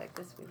going to be like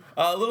this week.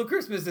 Little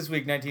Christmas this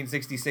week,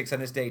 1966. On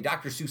this day,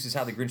 Dr. Seuss's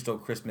How the Grinch Stole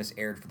Christmas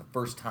aired for the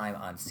first time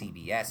on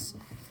CBS.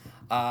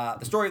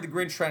 The story of the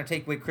Grinch trying to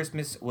take away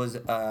Christmas was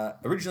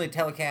originally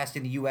telecast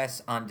in the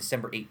U.S. on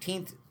December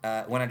 18th.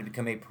 Went on to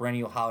become a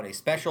perennial holiday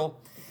special.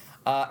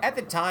 At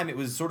the time, it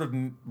was sort of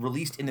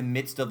released in the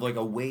midst of like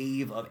a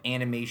wave of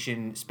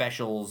animation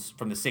specials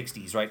from the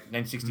 60s, right?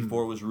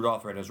 1964 was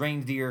Rudolph the Red-Nosed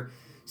Reindeer.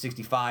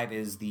 65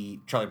 is the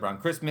Charlie Brown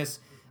Christmas.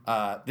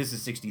 This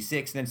is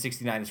 66, and then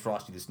 69 is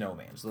Frosty the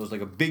Snowman. So those like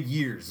a big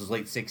years, those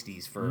late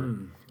 60s for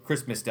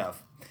Christmas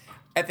stuff.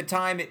 At the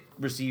time, it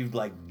received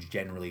like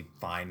generally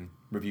fine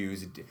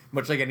reviews.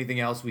 Much like anything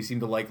else we seem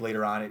to like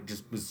later on, it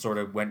just was sort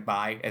of went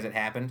by as it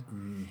happened.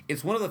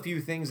 It's one of the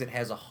few things that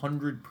has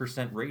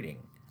 100% rating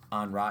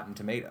on Rotten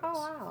Tomatoes. Oh,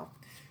 wow.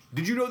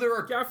 Did you know there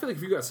are... Yeah, I feel like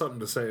if you got something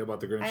to say about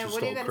the Grinch Who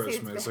Stole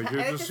Christmas, like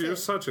you're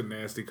such a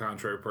nasty,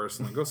 contrary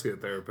person. Like, go see a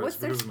therapist. What's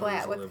their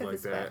splat? What could the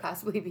splat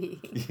possibly be?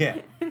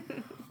 Yeah.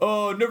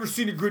 Oh, never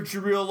seen a Grinch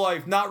in real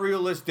life. Not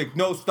realistic.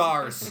 No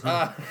stars.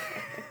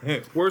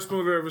 Worst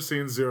movie I've ever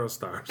seen. 0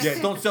 stars. Yeah,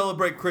 don't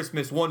celebrate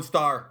Christmas. 1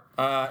 star.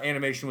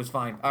 Animation was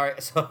fine. All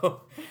right,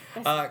 so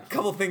a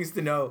couple things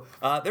to know.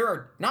 There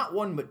are not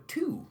one but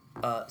 2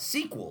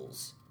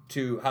 sequels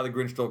to How the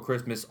Grinch Stole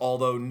Christmas,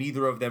 although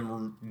neither of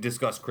them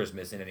discuss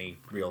Christmas in any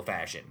real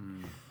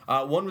fashion.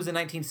 One was in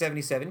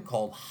 1977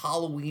 called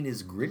Halloween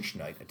is Grinch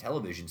Night, a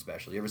television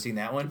special. You ever seen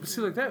that one? See,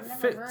 like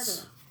that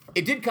fits.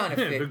 It did kind of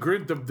fit.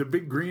 The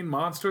big green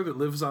monster that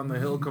lives on the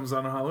hill comes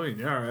on Halloween.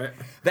 Yeah, all right.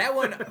 That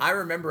one, I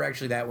remember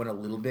actually that one a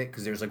little bit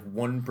because there's like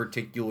one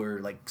particular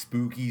like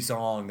spooky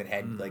song that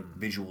had like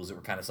visuals that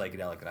were kind of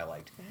psychedelic that I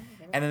liked.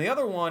 And then the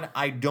other one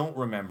I don't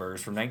remember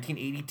is from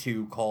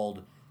 1982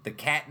 called The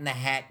Cat in the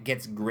Hat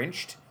Gets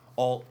Grinched,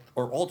 or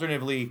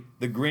alternatively,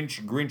 The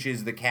Grinch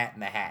Grinches the Cat in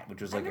the Hat,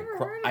 which was like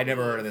I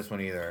never heard of this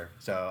one either,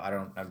 so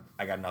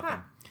I got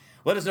nothing.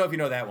 Let us know if you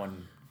know that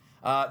one.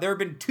 There have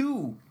been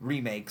 2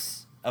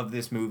 remakes of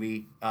this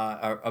movie,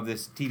 of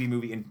this TV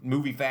movie in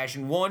movie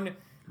fashion. One,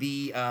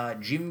 the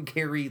Jim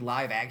Carrey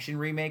live action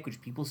remake,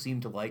 which people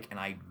seem to like, and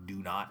I do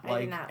not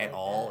like at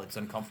all. That. It's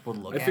uncomfortable to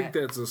look at. I think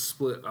that's a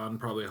split on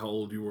probably how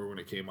old you were when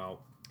it came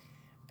out.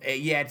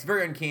 Yeah, it's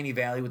very uncanny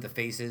valley with the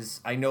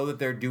faces. I know that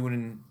they're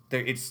doing...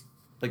 It's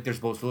like they're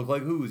supposed to look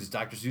like Who's. It's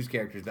Dr. Seuss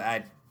characters,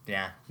 but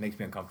it makes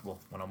me uncomfortable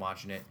when I'm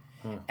watching it.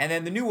 And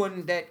then the new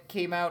one that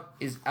came out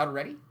is out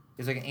already.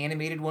 It's like an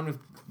animated one with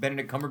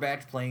Benedict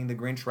Cumberbatch playing the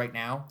Grinch right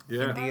now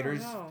in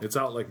theaters. It's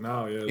out like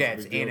now, yeah. Yeah,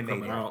 it's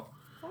animated. Out.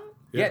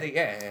 Yeah,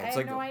 I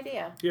had no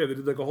idea. Yeah, they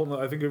did like a whole.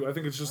 I think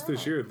it's just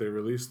this year they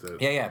released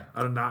it. Yeah.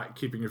 Out of not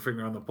keeping your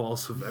finger on the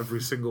pulse of every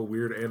single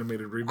weird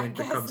animated remake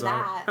that comes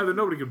not. out. And then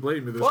nobody can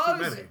blame you. There's too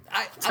many.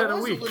 10 a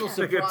week.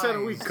 They get 10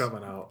 a week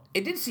coming out.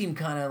 It did seem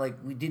kind of like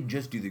we did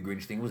just do the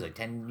Grinch thing. Was it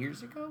 10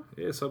 years ago?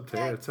 Yeah,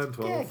 10, 12,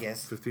 I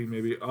guess 15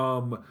 maybe.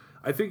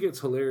 I think it's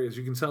hilarious.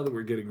 You can tell that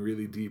we're getting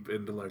really deep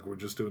into like we're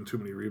just doing too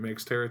many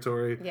remakes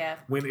territory. Yeah.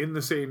 When in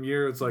the same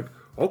year it's like,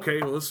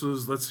 okay, well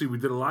let's see, we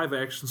did a live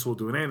action, so we'll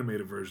do an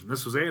animated version.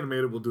 This was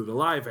animated, we'll do the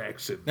live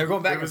action. They're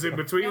going back. It was in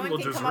between. No one we'll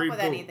can just come up with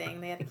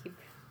anything. They had to keep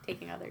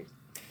taking others.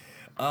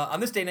 On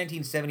this day,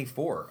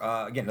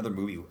 1974, again another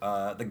movie,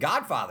 The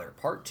Godfather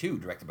Part 2,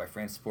 directed by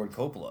Francis Ford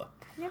Coppola.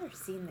 I've never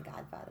seen the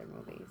Godfather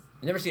movies.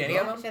 You never seen any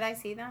of them? Should I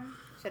see them?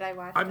 Should I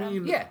watch I them?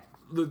 mean, Yeah.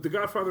 The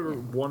Godfather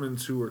 1 and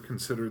 2 are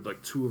considered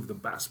like 2 of the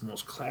best,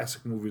 most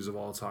classic movies of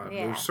all time.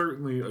 Yeah. There's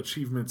certainly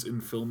achievements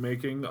in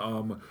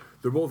filmmaking.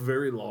 They're both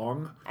very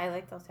long. I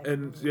like those types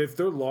And of movies. if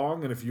they're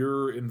long and if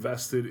you're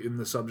invested in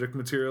the subject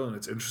material and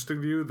it's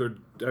interesting to you,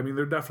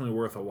 they're definitely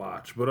worth a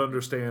watch. But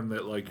understand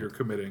that like you're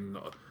committing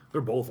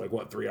They're both like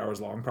what 3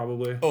 hours long,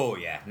 probably. Oh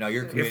yeah, no,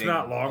 you're committing If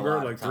not a longer,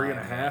 lot like of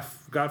 3.5. time,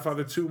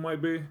 Godfather 2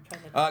 might be.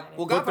 Well,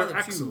 But Godfather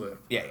they're 2, excellent.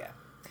 yeah.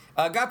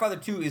 Godfather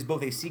 2 is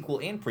both a sequel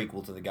and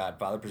prequel to The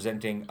Godfather,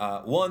 presenting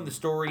one, the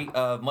story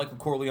of Michael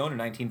Corleone in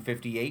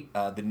 1958,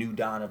 the new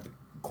dawn of the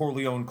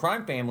Corleone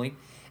crime family,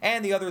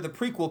 and the other, the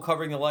prequel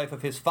covering the life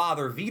of his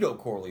father, Vito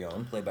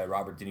Corleone, played by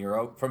Robert De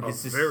Niro, from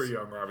his Very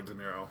young Robert De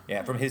Niro.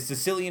 Yeah, from his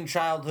Sicilian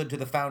childhood to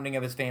the founding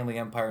of his family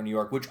empire in New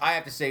York, which I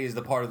have to say is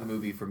the part of the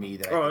movie for me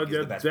that I think is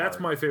the best that's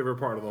part. my favorite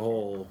part of the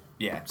whole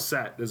Yeah.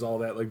 set. Is all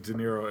that like De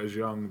Niro as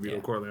young Vito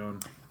Yeah. Corleone.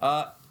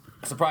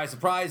 Surprise,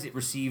 surprise, it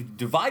received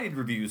divided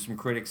reviews from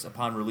critics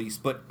upon release,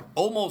 but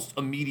almost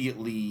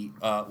immediately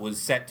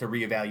was set to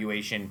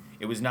reevaluation.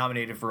 It was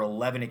nominated for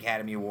 11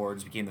 Academy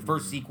Awards, became the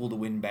first sequel to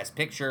win Best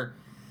Picture,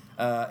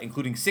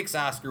 including 6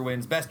 Oscar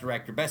wins, Best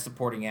Director, Best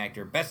Supporting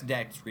Actor, Best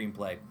Adapted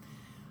Screenplay.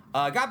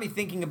 Got me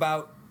thinking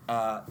about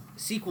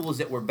sequels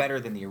that were better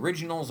than the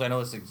originals. I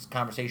know this is a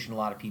conversation a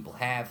lot of people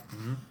have.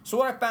 So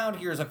what I found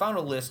here is I found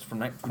a list from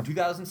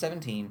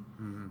 2017,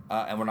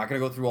 and we're not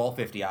going to go through all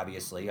 50,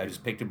 obviously. I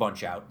just picked a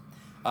bunch out.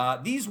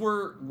 These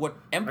were what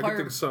I Empire... can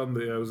think of some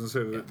that I was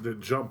gonna say that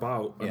jump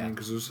out. I Yeah. mean,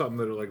 because there's some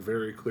that are like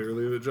very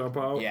clearly that jump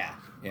out. Yeah.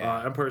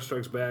 Empire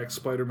Strikes Back,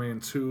 Spider-Man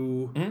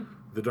 2,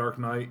 The Dark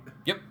Knight.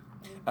 Yep.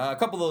 A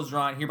couple of those are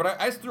on here, but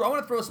I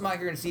want to throw some out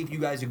here and see if you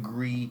guys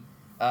agree.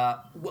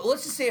 Well,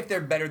 let's just say if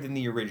they're better than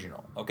the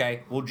original,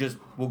 okay? We'll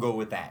go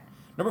with that.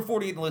 Number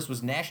 48 on the list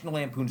was National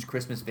Lampoon's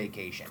Christmas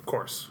Vacation. Of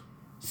course.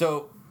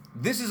 So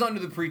this is under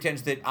the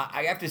pretense that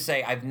I have to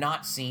say I've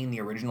not seen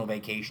the original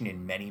Vacation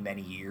in many,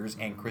 many years,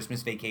 and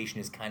Christmas Vacation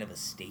is kind of a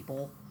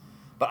staple.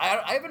 But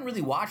I haven't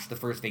really watched the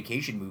first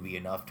Vacation movie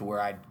enough to where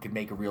I could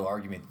make a real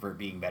argument for it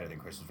being better than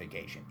Christmas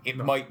Vacation. It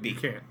might be. You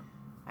can't.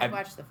 I've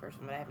watched the first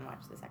one, but I haven't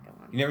watched the second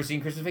one. You never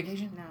seen Christmas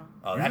Vacation? No.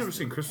 Oh, You've that's never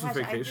seen Christmas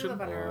Gosh, I Vacation? grew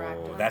up under a rock,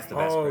 Oh, don't that's I? the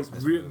best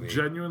Christmas movie.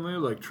 Genuinely,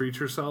 like treat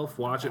yourself.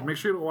 Watch it. Make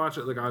sure you don't watch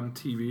it like on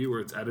TV where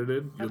it's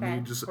edited. You'll Okay,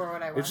 need just for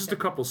what I it's just watch a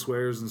couple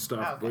swears and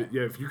stuff. Oh, okay. But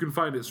yeah, if you can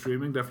find it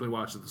streaming, definitely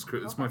watch it.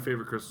 It's my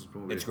favorite Christmas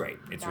movie. It's great.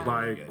 It's really,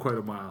 By really good. quite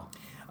a mile.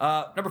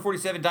 Number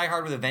 47, Die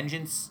Hard with a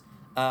Vengeance.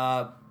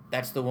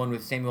 That's the one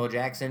with Samuel L.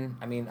 Jackson.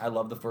 I mean, I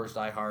love the first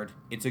Die Hard.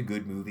 It's a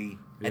good movie.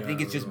 I Yeah, think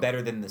it's just I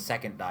better than the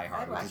second Die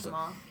Hard. I'd which watch is them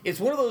all. It's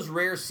one of those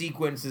rare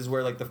sequences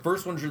where like the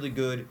first one's really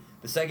good,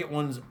 the second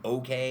one's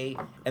okay,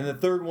 and the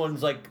third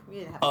one's like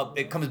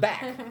it comes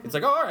back. It's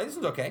like, oh, all right, this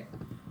one's okay.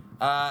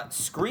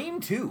 Scream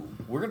 2.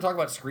 We're going to talk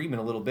about Scream in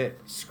a little bit.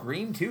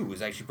 Scream 2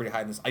 is actually pretty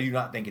high in this. I do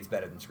not think it's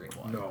better than Scream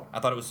 1. No. I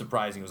thought it was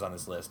surprising it was on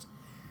this list.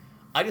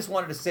 I just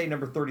wanted to say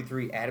number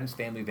 33, Addams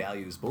Family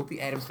Values. Both the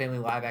Addams Family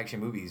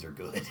live-action movies are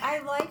good. I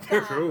like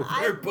They're that. true.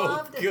 I They're both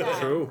loved good. that.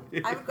 True.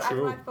 I've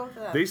True. watched both of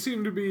them. They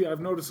seem to be.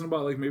 I've noticed in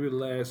about like maybe the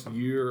last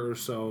year or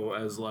so,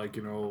 as like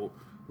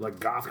like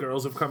goth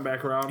girls have come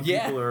back around.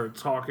 Yeah. People are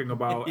talking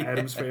about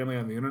Addams Family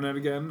on the internet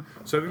again.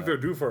 So I think they're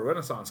due for a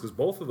renaissance because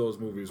both of those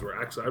movies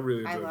were excellent. I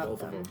really enjoyed love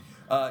both of them. them.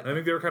 I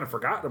think they were kind of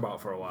forgotten about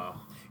for a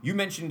while. You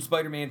mentioned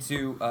Spider-Man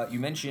 2. You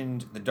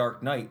mentioned The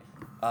Dark Knight.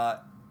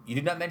 You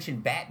did not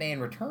mention Batman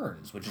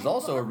Returns, which is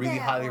also a love really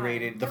that highly one.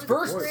 rated. The That was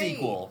first great.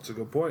 sequel. It's a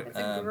good point. It's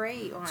a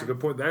great one. It's a good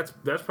point. That's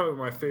probably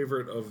my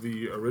favorite of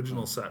the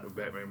original set of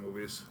Batman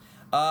movies.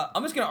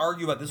 I'm just going to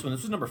argue about this one.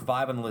 This was number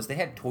 5 on the list. They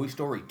had Toy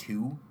Story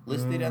 2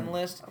 listed on the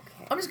list.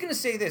 Okay. I'm just going to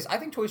say this. I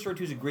think Toy Story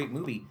 2 is a great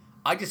movie.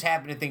 I just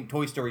happen to think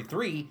Toy Story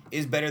 3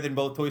 is better than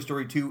both Toy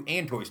Story 2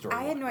 and Toy Story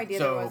 1. I had no idea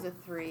So, there was a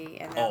 3,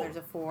 and now there's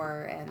a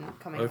 4 and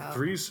coming out.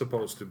 3's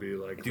supposed to be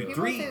like Dude, the,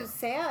 People three- say it was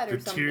sad or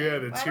the something. tear,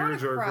 the I don't wanna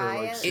tearjerker, cry.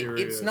 like, It's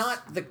serious.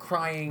 not the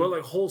crying... but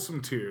like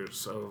wholesome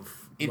tears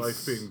of It's-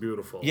 life being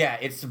beautiful. Yeah,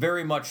 it's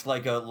very much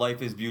like a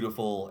Life is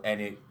Beautiful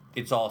and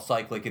it's all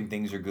cyclic and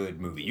things are good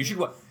movie. You should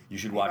watch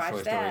watch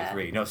Toy Story that.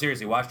 3. No,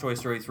 seriously, watch Toy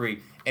Story 3.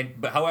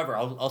 But however,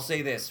 I'll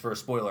say this for a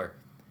spoiler.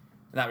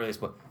 Not really a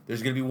spoiler.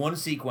 There's going to be one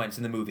sequence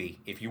in the movie,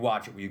 if you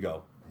watch it, where you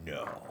go,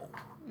 no,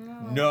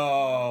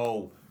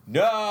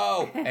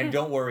 and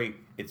don't worry,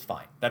 it's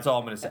fine. That's all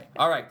I'm going to say.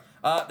 All right,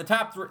 the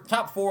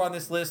top 4 on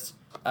this list.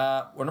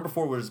 Number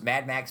 4 was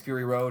Mad Max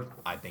Fury Road.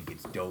 I think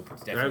it's dope.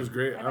 It's definitely That was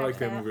great. I like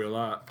that that. movie a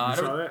lot. You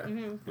saw that?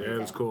 Yeah, it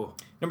was cool.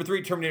 Number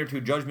 3, Terminator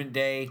 2 Judgment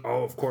Day.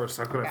 Oh, of course.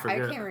 How could I I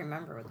forget? can't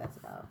remember what that's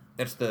about.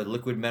 That's the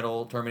liquid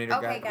metal Terminator guy.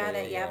 Okay, got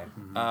it, yep.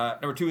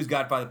 Number 2 is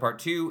Godfather Part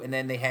 2, and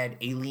then they had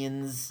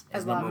Aliens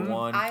as I love number them.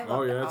 1. I love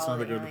Oh yeah, all it's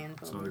another the good. Alien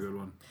It's another films. good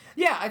one.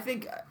 Yeah, I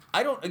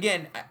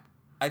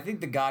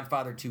think the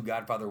Godfather 2,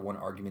 Godfather 1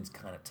 argument's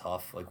kind of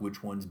tough. Like,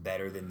 which one's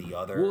better than the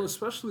other? Well,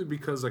 especially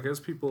because like as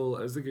they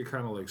get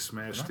kind of like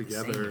smashed They're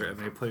not the together same. and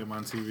they play them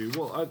on TV.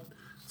 Well,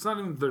 it's not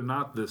even they're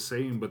not the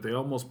same, but they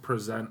almost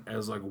present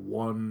as like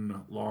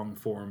one long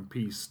form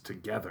piece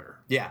together.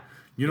 Yeah.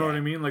 You know Yeah. what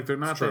I mean? Like they're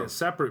not It's true. that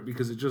separate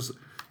because it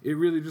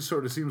really just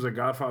sort of seems like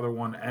Godfather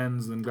 1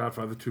 ends, then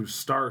Godfather 2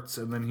 starts,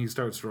 and then he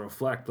starts to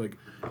reflect. Like,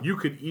 you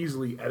could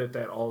easily edit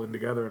that all in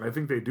together, and I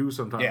think they do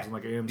sometimes Yeah. in,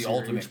 like, AMC The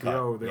or ultimate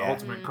HBO, cut. the Yeah.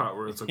 ultimate cut,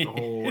 where it's, like, the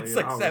whole It's 8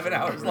 like hours 7 or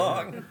hours whatever.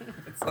 long.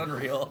 It's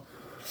unreal.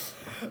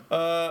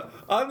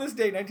 On this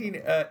day,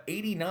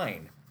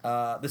 1989,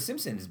 The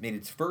Simpsons made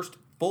its first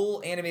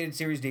full animated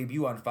series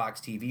debut on Fox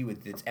TV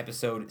with its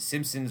episode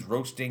Simpsons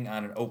Roasting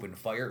on an Open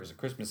Fire. It was a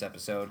Christmas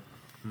episode.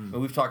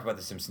 We've talked about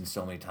The Simpsons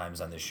so many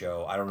times on this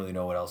show. I don't really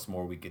know what else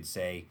more we could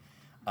say.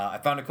 I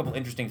found a couple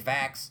interesting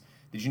facts.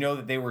 Did you know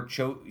that they were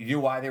you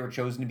know why they were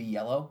chosen to be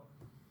yellow?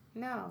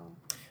 No.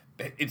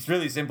 It's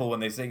really simple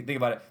when they think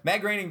about it. Matt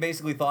Groening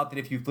basically thought that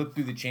if you flipped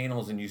through the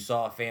channels and you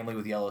saw a family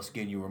with yellow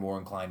skin, you were more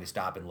inclined to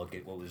stop and look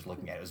at what was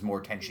looking at. It was more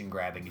tension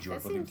grabbing as you were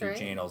That flipping seems through right.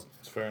 channels.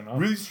 It's fair enough.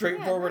 Really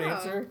straightforward Yeah,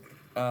 answer.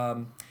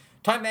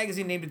 Time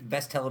Magazine named it the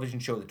best television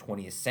show of the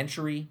 20th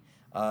century.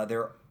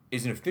 There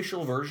is an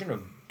official version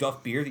of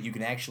Duff beer that you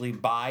can actually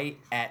buy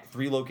at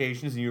 3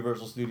 locations in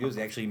Universal Studios.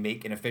 They actually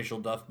make an official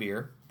Duff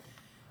beer.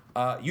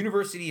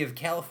 University of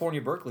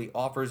California, Berkeley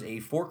offers a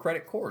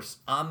 4-credit course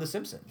on The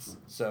Simpsons.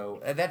 So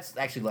that's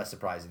actually less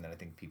surprising than I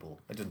think people...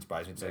 It doesn't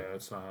surprise me. It's like, Yeah,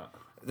 it's not.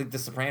 I think The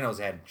Sopranos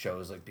had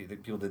shows, like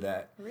people did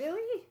that.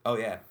 Really? Oh,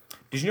 yeah.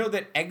 Did you know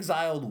that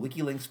exiled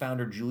WikiLeaks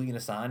founder Julian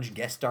Assange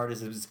guest starred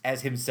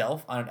as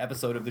himself on an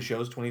episode of the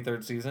show's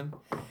 23rd season?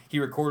 He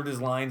recorded his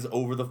lines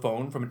over the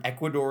phone from an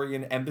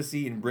Ecuadorian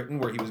embassy in Britain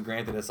where he was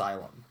granted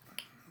asylum.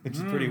 Which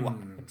is pretty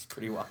wild. It's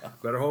pretty wild.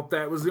 Better hope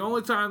that was the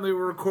only time they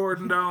were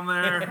recording down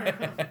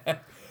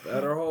there.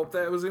 Better hope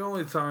that was the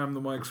only time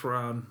the mics were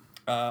on.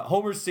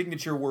 Homer's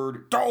signature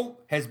word, "don't,"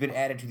 has been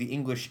added to the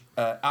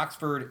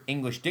Oxford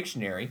English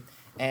Dictionary,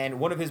 and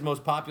one of his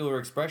most popular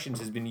expressions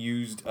has been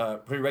used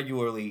pretty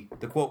regularly.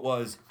 The quote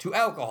was, "To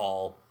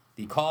alcohol,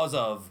 the cause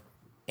of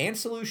and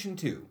solution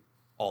to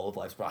all of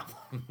life's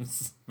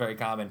problems." Very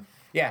common.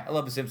 Yeah, I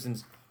love The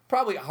Simpsons.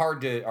 Probably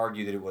hard to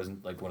argue that it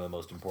wasn't like one of the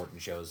most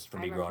important shows for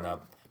me growing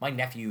up. My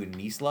nephew and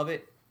niece love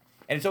it,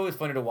 and it's always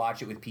funny to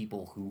watch it with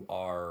people who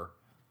are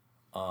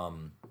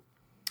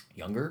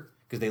younger,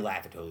 because they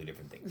laugh at totally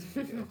different things.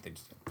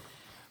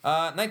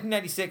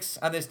 1996,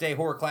 on this day,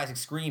 horror classic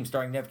Scream,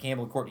 starring Neve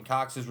Campbell and Courtney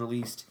Cox, is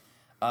released.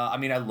 I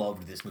mean, I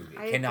loved this movie.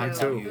 I Cannot do.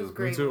 tell It was you.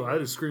 great. Me too. I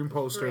had a Scream Great.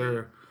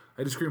 poster.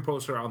 I had a Scream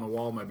poster on the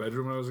wall in my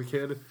bedroom when I was a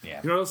kid.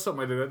 Yeah. You know, that's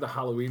something I did. I had the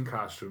Halloween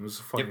costume. It's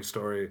a funny Yep.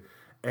 story.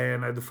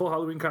 And I had the full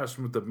Halloween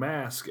costume with the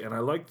mask, and I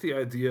liked the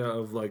idea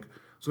of, like,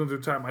 so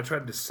through time, I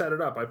tried to set it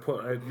up. I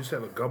used to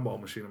have a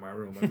gumball machine in my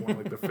room, like one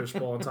like the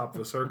fishbowl on top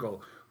of a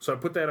circle. So I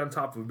put that on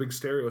top of a big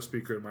stereo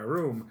speaker in my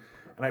room,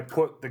 and I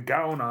put the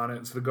gown on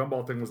it. So the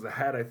gumball thing was the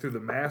head. I threw the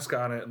mask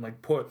on it and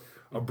like put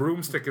a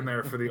broomstick in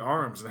there for the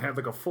arms, and I had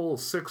like a full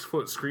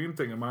 6-foot Scream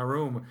thing in my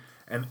room.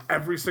 And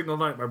every single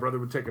night, my brother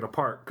would take it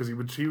apart because he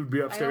would be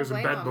upstairs in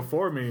blame bed him.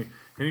 before me,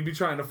 and he'd be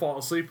trying to fall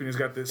asleep, and he's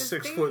got this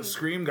This 6-foot thing.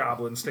 Scream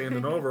goblin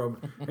standing over him,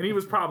 and he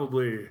was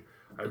probably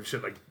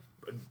like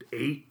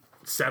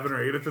 7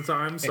 or 8 at the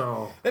time.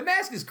 So The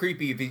mask is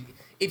creepy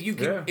if you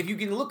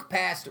can look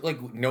past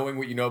like knowing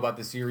what you know about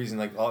the series and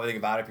like everything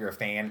about it if you're a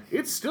fan.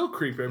 it's still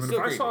creepy. I mean, still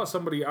if I saw creepy.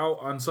 somebody out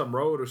on some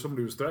road or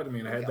somebody was threatening me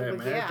and I had that well,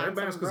 mask, yeah, that on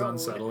mask some is road.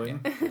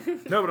 unsettling.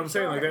 No, but I'm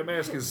saying like that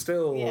mask is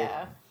still.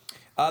 Yeah.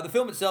 The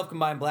film itself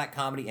combined black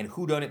comedy and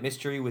whodunit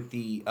mystery with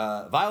the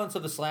violence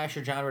of the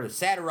slasher genre to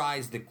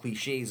satirize the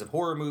cliches of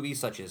horror movies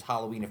such as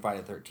Halloween and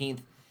Friday the 13th.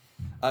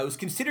 It was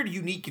considered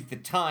unique at the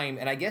time,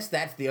 and I guess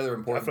that's the other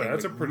important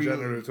Definitely, thing. that's a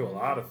progenitor to a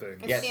lot of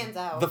things. It stands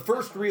out. The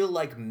first real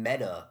like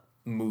meta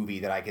movie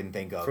that I can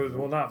think of.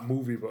 Well, not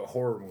movie, but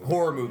horror movie.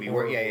 Horror movie,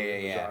 Horror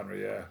yeah. Genre,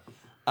 yeah.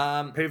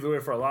 Paved the way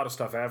for a lot of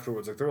stuff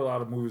afterwards. Like there were a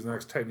lot of movies in the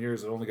next 10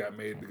 years that only got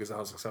made because of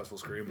how successful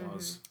Scream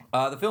was.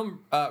 The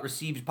film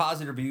received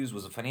positive reviews,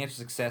 was a financial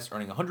success,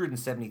 earning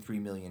 $173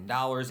 million in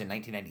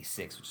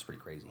 1996, which is pretty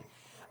crazy.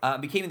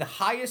 Became the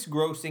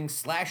highest-grossing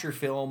slasher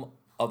film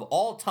of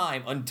all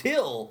time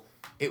until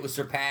it was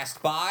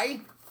surpassed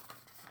by...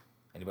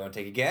 Anybody want to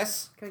take a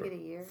guess? Can we get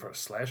a year? For a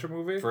slasher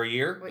movie? For a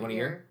year? What You want a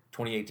year?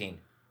 2018.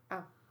 Oh.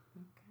 Okay.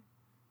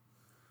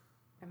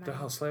 Am The I-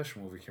 hell slasher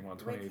movie came out in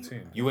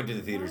 2018? You went to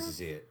the theaters to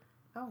see it.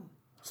 Oh.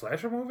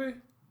 Slasher movie?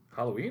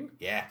 Halloween?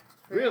 Yeah.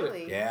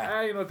 Really? Yeah.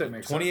 Ah, you know what, that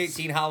makes 2018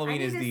 sense. I Halloween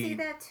need is to see the...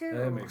 that too.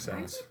 That makes I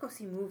sense. need to go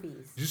see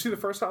movies. Did you see the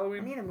first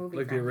Halloween? I need a movie.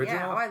 Like the friend. original?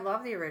 Yeah. Oh, I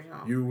love the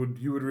original. You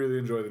would really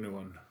enjoy the new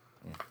one.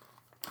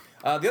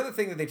 The other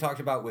thing that they talked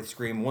about with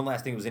Scream, one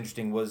last thing that was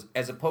interesting, was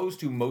as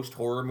opposed to most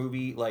horror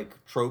movie like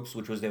tropes,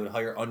 which was they would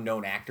hire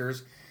unknown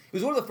actors, it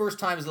was one of the first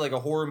times that like a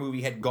horror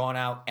movie had gone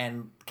out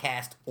and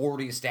cast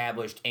already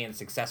established and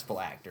successful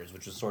actors,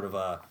 which was sort of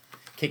a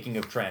kicking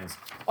of trends.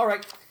 All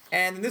right,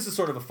 and this is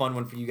sort of a fun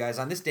one for you guys.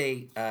 On this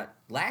day,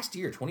 last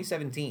year,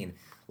 2017,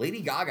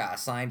 Lady Gaga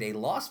signed a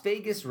Las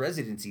Vegas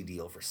residency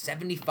deal for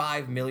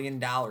 $75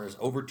 million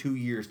over 2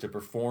 years to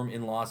perform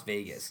in Las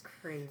Vegas,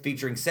 Crazy.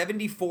 featuring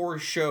 74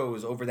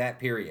 shows over that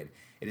period.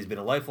 It has been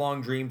a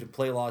lifelong dream to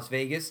play Las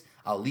Vegas.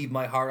 I'll leave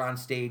my heart on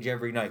stage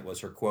every night,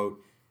 was her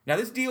quote. Now,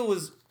 this deal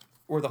was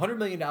worth $100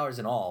 million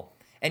in all,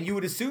 and you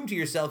would assume to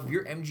yourself, if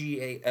you're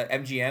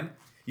MGM,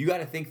 you got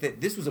to think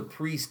that this was a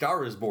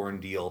pre-Star is Born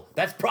deal.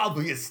 That's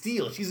probably a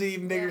steal. She's an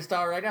even bigger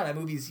star right now. That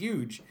movie's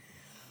huge.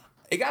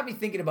 It got me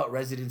thinking about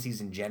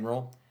residencies in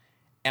general,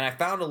 and I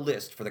found a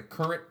list for the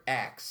current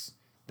acts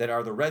that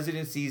are the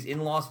residencies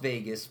in Las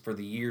Vegas for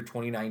the year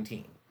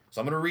 2019. So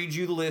I'm going to read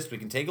you the list. We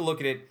can take a look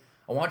at it.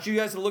 I want you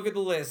guys to look at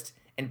the list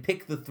and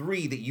pick the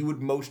 3 that you would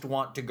most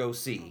want to go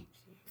see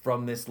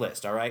from this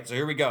list. All right, so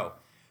here we go.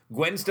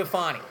 Gwen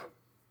Stefani,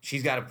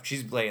 she's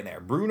playing there.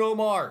 Bruno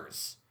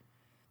Mars,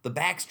 the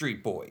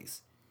Backstreet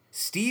Boys,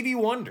 Stevie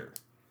Wonder,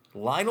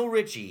 Lionel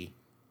Richie,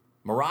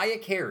 Mariah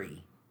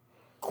Carey,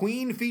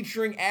 Queen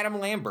featuring Adam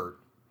Lambert,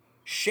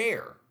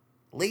 Cher,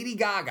 Lady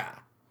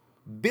Gaga,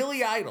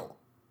 Billy Idol,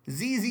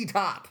 ZZ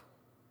Top,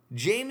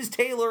 James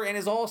Taylor and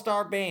his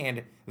all-star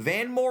band,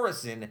 Van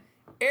Morrison,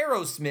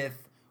 Aerosmith,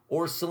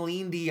 or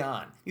Celine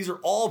Dion. These are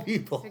all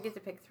people. So we get to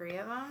pick 3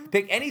 of them?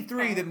 Pick any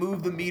 3 that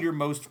move the meter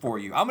most for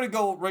you. I'm going to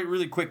go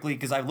really quickly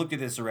because I've looked at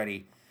this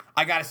already.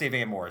 I got to say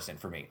Van Morrison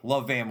for me.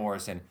 Love Van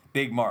Morrison.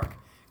 Big Mark.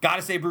 Got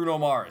to say Bruno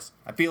Mars.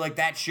 I feel like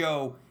that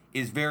show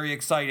is very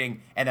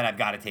exciting. And then I've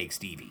got to take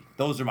Stevie.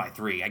 Those are my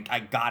 3. I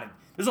got it.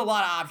 There's a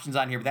lot of options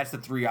on here, but that's the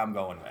 3 I'm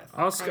going with.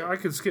 I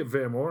could skip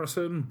Van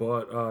Morrison,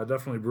 but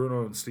definitely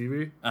Bruno and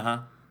Stevie.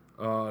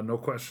 No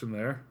question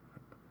there.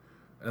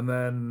 And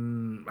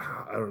then,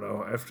 I don't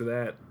know, after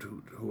that,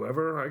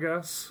 whoever, I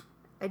guess.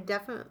 I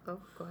definitely... Oh,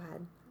 go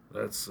ahead.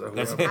 That's I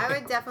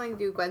would definitely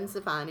do Gwen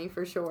Stefani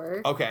for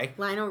sure. Okay.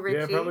 Lionel Richie.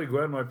 Yeah, probably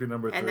Gwen might be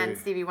number 3. And then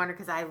Stevie Wonder,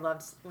 because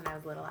when I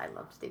was little, I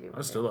loved Stevie Wonder.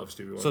 I still love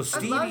Stevie Wonder. So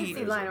I'd love to Stevie...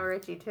 see Lionel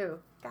Richie, too.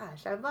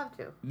 Gosh, I'd love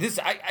to.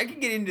 I can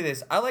get into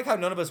this. I like how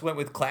none of us went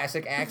with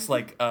classic acts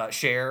like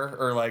Cher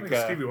or like... I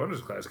think Stevie Wonder's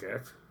a classic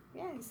act.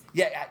 Yes.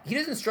 Yeah, he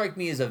doesn't strike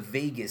me as a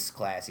Vegas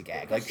classic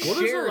act. Like Well,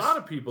 there's Cher's... a lot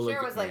of people.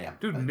 Cher was like...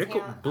 Dude,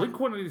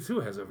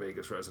 Blink-182 has a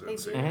Vegas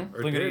residency. They do.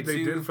 Or Blink-182.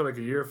 they did for like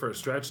a year for a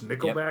stretch.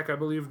 Nickelback, I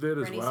believe, did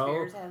as Britney well.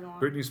 Spears had one.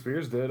 Britney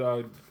Spears did.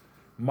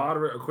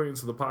 Moderate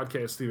acquaintance of the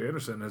podcast, Steve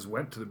Anderson, has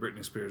went to the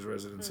Britney Spears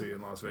residency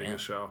in Las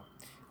Vegas show.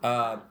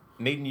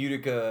 Made in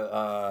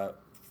Utica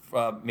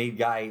made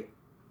guy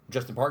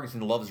Justin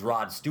Parkinson loves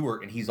Rod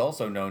Stewart, and he's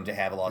also known to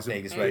have a Las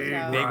Vegas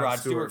resident. Big Rod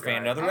Stewart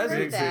fan, another I heard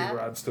resident. that. Big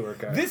Rod Stewart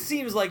guy. This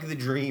seems like the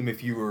dream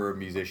if you were a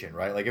musician,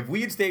 right? Like if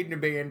we had stayed in a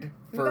band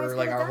You for guys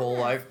like could've our done whole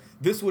this. life,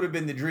 this would have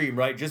been the dream,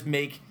 right? Just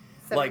make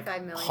like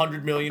 75 million.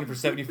 100 million for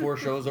 74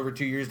 shows over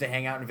 2 years to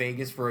hang out in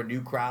Vegas for a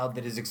new crowd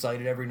that is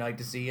excited every night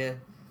to see you.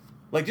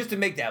 Like just to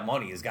make that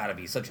money has got to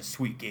be such a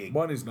sweet gig.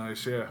 Money's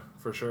nice, yeah,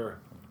 for sure.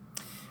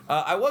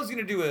 I was going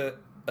to do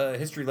a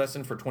history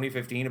lesson for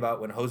 2015 about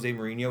when Jose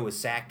Mourinho was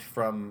sacked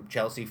from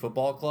Chelsea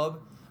Football Club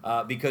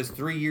because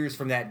 3 years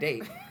from that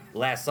date,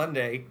 last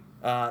Sunday,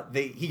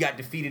 he got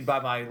defeated by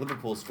my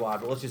Liverpool squad.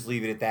 But let's just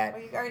leave it at that.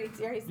 Well, you already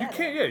said You it.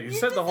 can't, yeah, you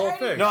said the whole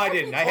thing. No, I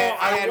didn't. I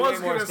had was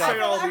way more gonna stuff. say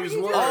all these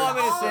words. All I'm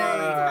gonna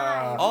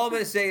time. All I'm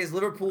gonna say is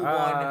Liverpool won.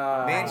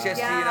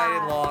 Manchester God.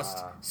 United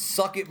lost.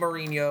 Suck it,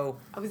 Mourinho.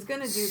 I was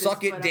going to do this,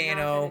 Suck it, but I'm not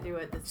Dano. gonna do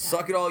it this time.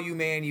 Suck it, all you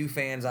Man U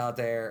fans out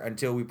there.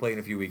 Until we play in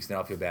a few weeks, then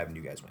I'll feel bad when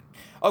you guys win.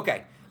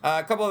 Okay,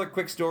 a couple other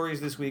quick stories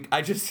this week.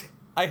 I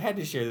had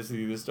to share this with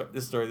you.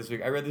 This story this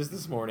week. I read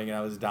this morning and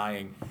I was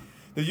dying.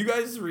 Did you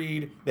guys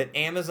read that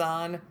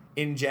Amazon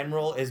in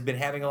general has been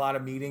having a lot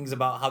of meetings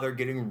about how they're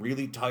getting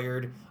really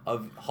tired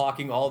of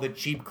hawking all the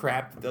cheap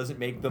crap that doesn't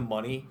make them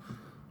money?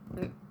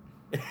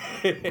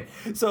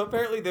 So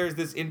apparently there's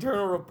this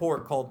internal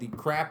report called the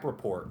Crap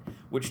Report,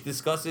 which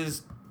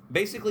discusses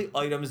basically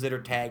items that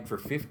are tagged for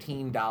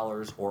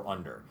 $15 or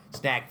under.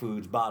 Snack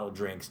foods, bottled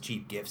drinks,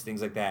 cheap gifts,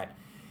 things like that.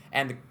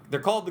 And they're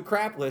called the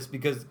crap list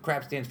because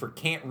crap stands for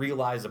can't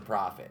realize a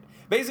profit.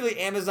 Basically,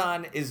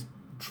 Amazon is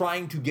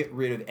trying to get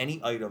rid of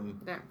any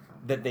item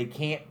that they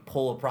can't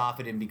pull a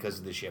profit in because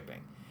of the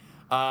shipping.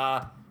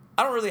 I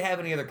don't really have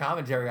any other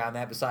commentary on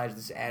that besides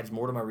this adds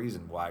more to my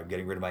reason why I'm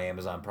getting rid of my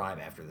Amazon Prime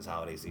after this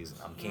holiday season.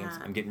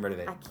 I'm getting rid of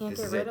it. I can't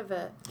get rid of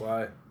it.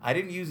 Why? I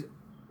didn't use...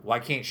 Why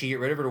can't she get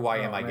rid of it, or why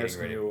am I I'm getting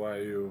asking rid of it? you why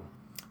you...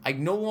 I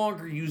no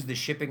longer use the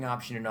shipping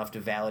option enough to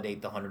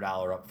validate the $100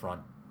 upfront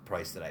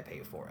price that I pay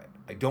for it.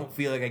 I don't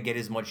feel like I get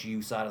as much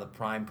use out of the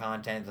Prime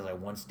content as I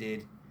once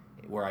did,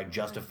 where I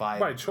justify...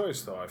 By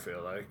choice, though, I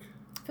feel like.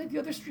 I think the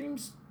other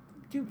streams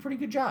do a pretty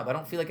good job. I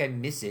don't feel like I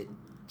miss it.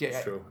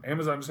 It's true.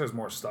 Amazon just has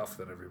more stuff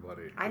than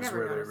everybody. That's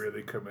where noticed. they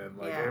really come in.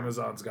 Like, Yeah.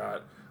 Amazon's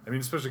got... I mean,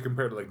 especially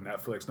compared to, like,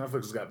 Netflix.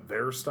 Netflix has got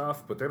their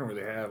stuff, but they don't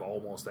really have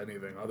almost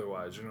anything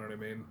otherwise. You know what I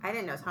mean? I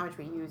didn't know how much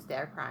we used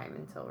their Prime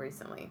until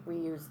recently. We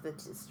used the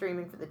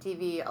streaming for the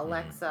TV,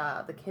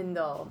 Alexa, the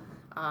Kindle,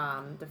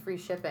 the free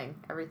shipping,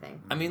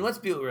 everything. I mean, let's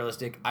be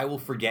realistic. I will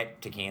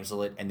forget to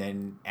cancel it, and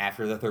then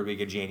after the third week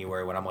of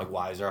January, when I'm like,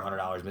 why is there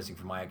 $100 missing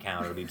from my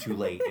account? It'll be too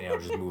late, and I'll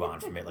just move on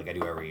from it like I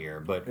do every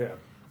year. But,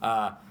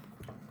 Yeah.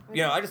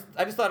 you know, I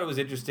just thought it was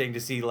interesting to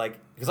see, like,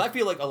 because I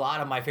feel like a lot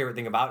of my favorite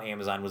thing about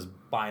Amazon was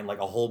buying, like,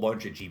 a whole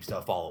bunch of cheap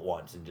stuff all at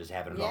once and just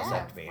having it all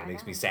sent to me. It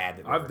makes me sad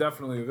that There've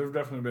definitely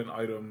been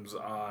items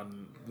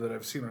that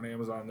I've seen on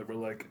Amazon that were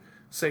like,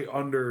 say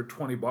under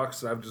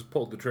 $20, and I've just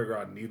pulled the trigger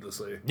on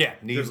needlessly. Yeah,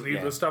 just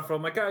needless stuff.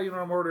 I'm like,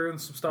 I'm ordering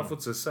some stuff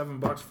with this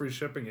 $7 free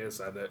shipping. Yes,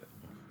 I did.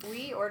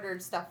 We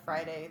ordered stuff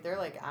Friday. They're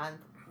like on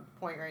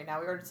point right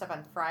now. We ordered stuff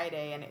on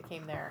Friday, and it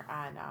came there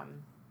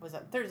on was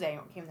it Thursday?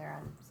 And it came there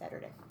on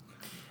Saturday.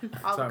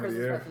 All the Time of the Christmas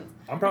year. presents.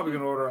 I'm probably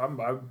gonna order.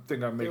 I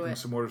think I'm making it.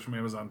 some orders from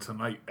Amazon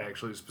tonight,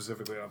 actually,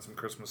 specifically on some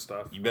Christmas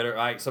stuff. You better.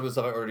 Some of the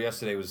stuff I ordered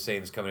yesterday was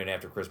saying it's coming in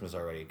after Christmas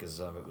already because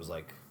it was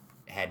like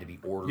had to be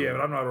ordered. Yeah,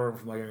 but I'm not ordering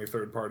from like any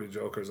third party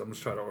jokers. I'm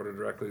just trying to order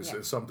directly. Yeah.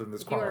 It's something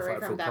that's If you order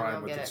qualified right for from them, Prime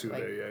you'll with the get it, 2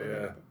 like,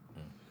 day. Yeah.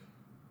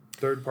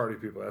 Third party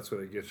people, that's where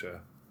they get you.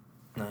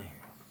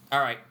 All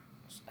right.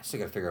 I still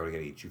got to figure out what I got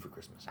to get you for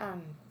Christmas.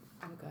 I'm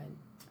good.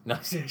 No,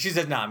 she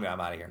says, no, I'm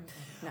out of here.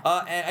 No.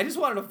 And I just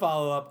wanted to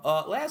follow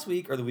up. Last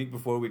week or the week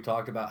before, we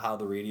talked about how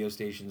the radio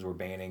stations were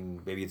banning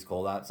Baby It's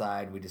Cold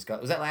Outside. Was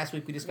that last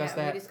week we discussed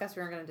that? We discussed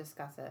we weren't going to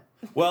discuss it.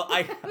 Well,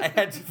 I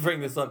had to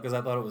bring this up because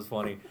I thought it was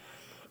funny.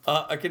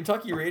 A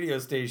Kentucky radio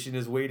station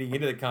is wading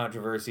into the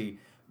controversy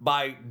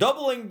by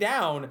doubling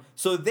down.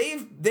 So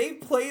they've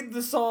played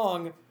the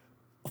song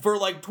for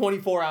like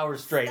 24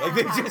 hours straight. Like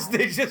they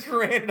just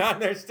ran it on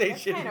their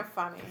station. That's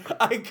kind of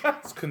funny.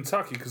 It's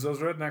Kentucky, because those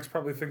rednecks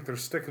probably think they're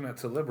sticking it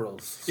to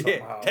liberals somehow.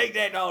 Yeah, take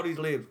that to all these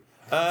libs.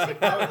 They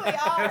probably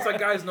are. It's like,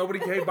 guys,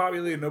 hey, Bobby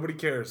Lee, nobody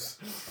cares.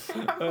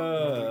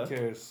 Nobody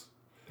cares.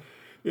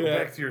 Yeah. Go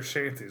back to your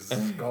shanties. This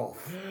is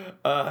golf.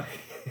 So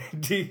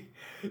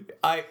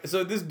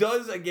this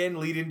does again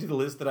lead into the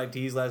list that I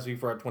teased last week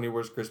for our 20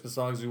 worst Christmas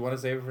songs. Do we want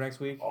to save it for next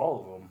week? All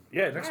of them.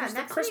 Yeah, next week's the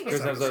next Christmas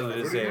week. Christmas episode.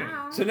 episode What do you mean?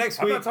 Wow. So next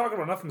I'm week, not talking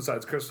about nothing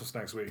besides Christmas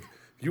next week.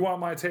 If you want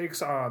my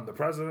takes on the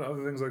president,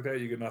 other things like that,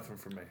 you get nothing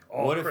from me.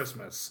 All What if-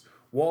 Christmas.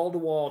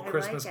 Wall-to-wall I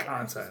Christmas like it.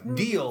 content.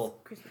 deal.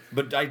 Christmas.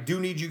 But I do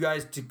need you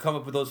guys to come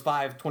up with those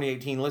 5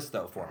 2018 lists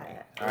though for me.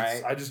 All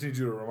right, I just need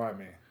you to remind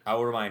me. I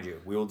will remind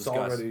you. We will It's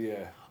discuss. already,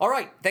 yeah. All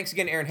right. Thanks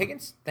again, Erin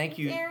Higgins. Thank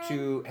you Erin.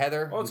 to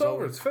Heather. Oh, it's who's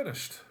over. It's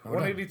finished. We're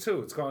done.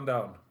 182. It's gone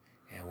down.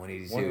 Yeah,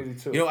 182.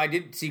 182. You know, I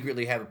did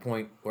secretly have a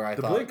point where I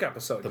The thought Blink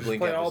episode. The You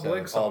Blink play episode, all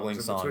Blink songs all Blink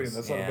in songs. between.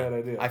 That's not a bad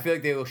idea. I feel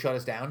like they will shut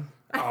us down.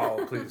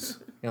 Oh, please.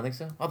 You don't think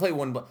so? I'll play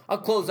one. I'll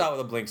close out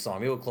with a Blink song.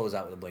 Maybe we'll close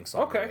out with a Blink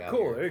song. Okay,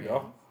 cool. There you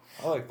go.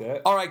 I like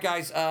that. All right,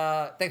 guys.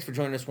 Thanks for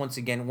joining us once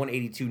again.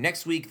 182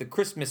 next week, the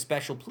Christmas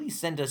special. Please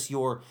send us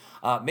your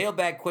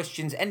mailbag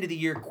questions, end of the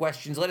year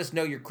questions. Let us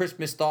know your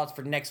Christmas thoughts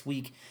for next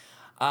week.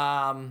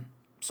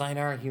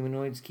 Sayonara,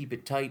 humanoids. Keep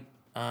it tight.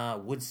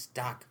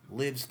 Woodstock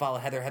lives. Follow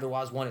Heather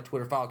Waz1 at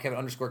Twitter. Follow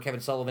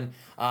Kevin Sullivan.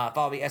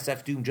 Follow me,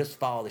 SF Doom. Just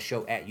follow the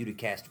show at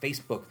Uticast.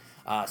 Facebook,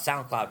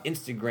 SoundCloud,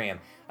 Instagram,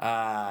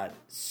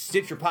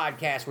 Stitcher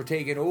Podcast. We're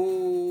taking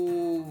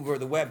over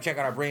the web. Check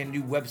out our brand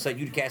new website,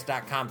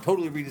 uticast.com.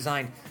 Totally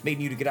redesigned.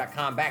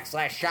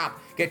 MadeInUtica.com/shop.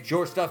 Get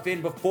your stuff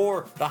in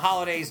before the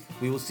holidays.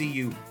 We will see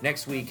you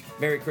next week.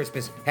 Merry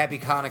Christmas. Happy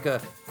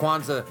Hanukkah,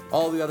 Kwanzaa,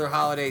 all the other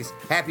holidays.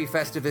 Happy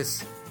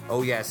Festivus.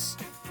 Oh, yes.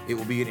 It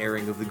will be an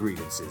airing of the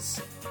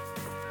grievances.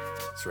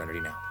 Serenity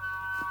now.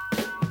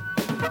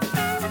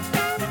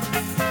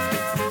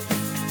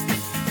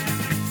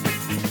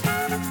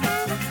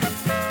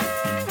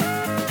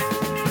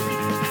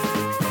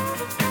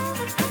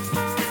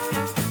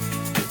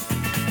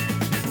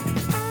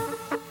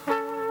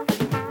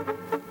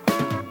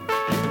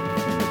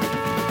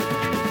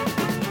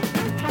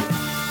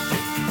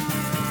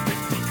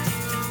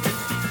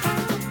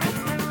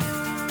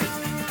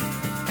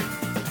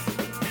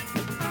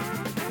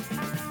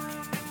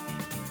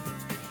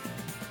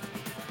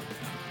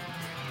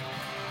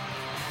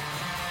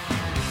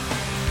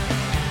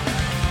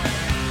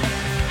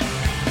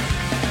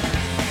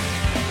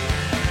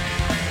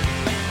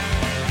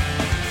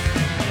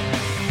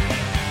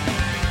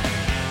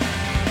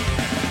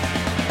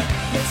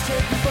 Let's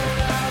take the phone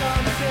out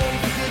on the day.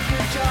 You did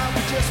your job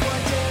for just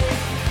one day.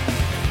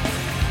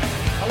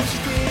 I wish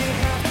it didn't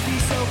have to be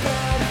so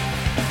bad.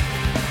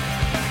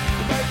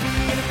 It might be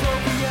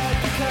inappropriate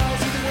because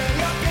either way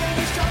your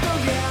baby's struggle,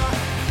 yeah.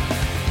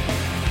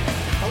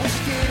 I wish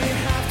it didn't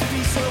have to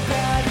be so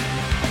bad.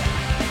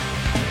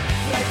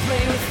 But I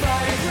play with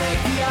fire, break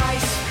the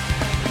ice.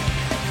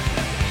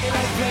 And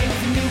I play with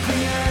the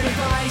nuclear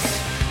device.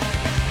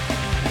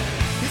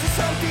 Is it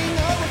something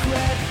I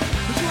regret?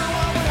 But you don't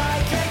want what I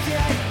can't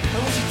get. I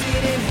wish it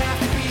didn't have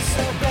to be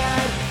so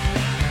bad.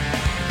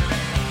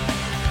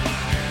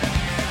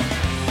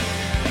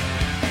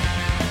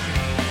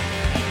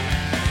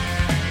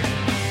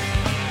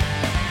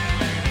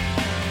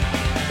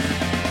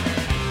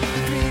 The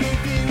 3-day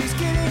theory's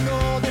getting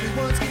old.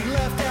 Everyone's getting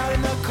left out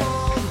in the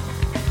cold.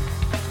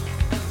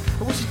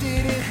 I wish it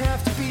didn't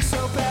have to be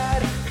so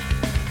bad.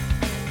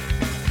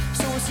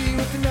 So we'll see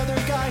with another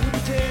guy who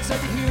pretends not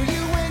to hear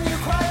you when you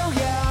cry, oh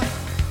yeah.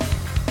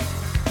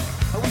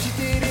 I wish it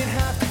didn't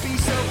have to be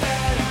so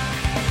bad.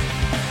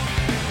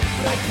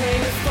 But I play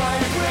with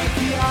fire, break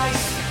the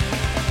ice.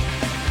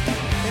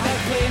 And I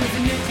play with the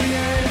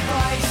nuclear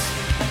device.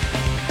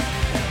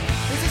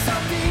 Is it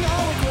something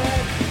I'll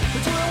regret?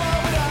 But you don't want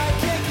what I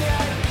can't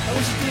get. I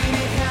wish it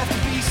didn't have to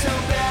be so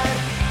bad.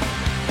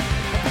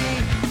 I'll be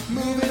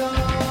moving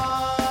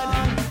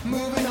on,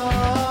 moving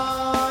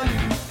on,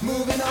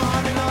 moving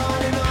on and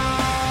on and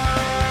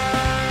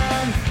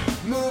on.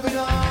 Moving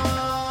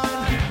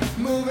on,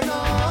 moving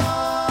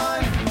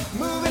on,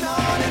 moving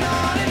on and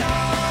on and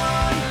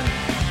on.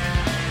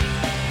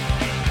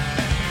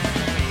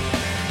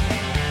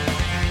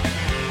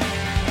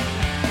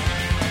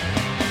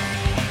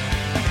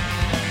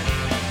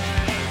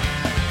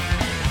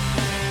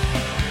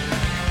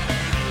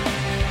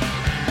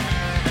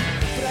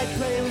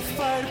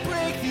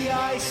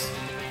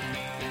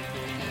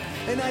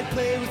 and I'd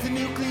play with a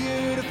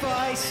nuclear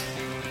device.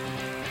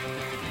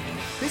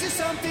 Is there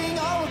something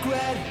I'll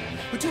regret?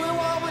 Or do I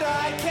want what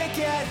I can't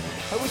get?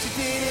 I wish it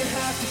didn't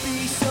have to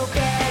be so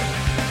bad.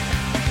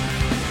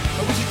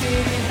 I wish it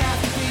didn't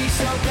have to be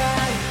so bad.